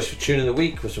 My choice for tune of the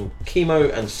week was from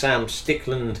Kemo and Sam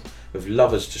Stickland with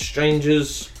Lovers to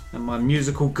Strangers. And my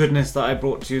musical goodness that I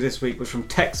brought to you this week was from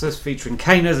Texxus featuring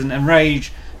Canas and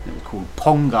Enrge, and it was called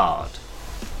Pongard.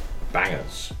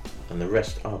 Bangers. And the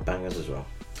rest are bangers as well.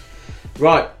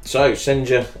 Right, so send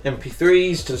your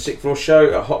MP3s to the Sixth Floor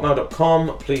Show at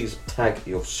hotmail.com. Please tag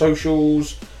your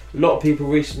socials. A lot of people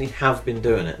recently have been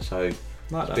doing it, so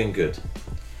it's been good.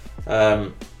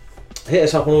 Hit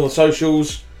us up on all the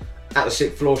socials at the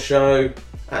Sixth Floor Show,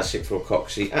 at Sixth Floor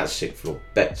Coxie, at Sixth Floor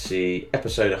Betsy.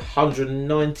 Episode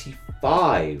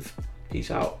 195.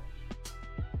 Peace out.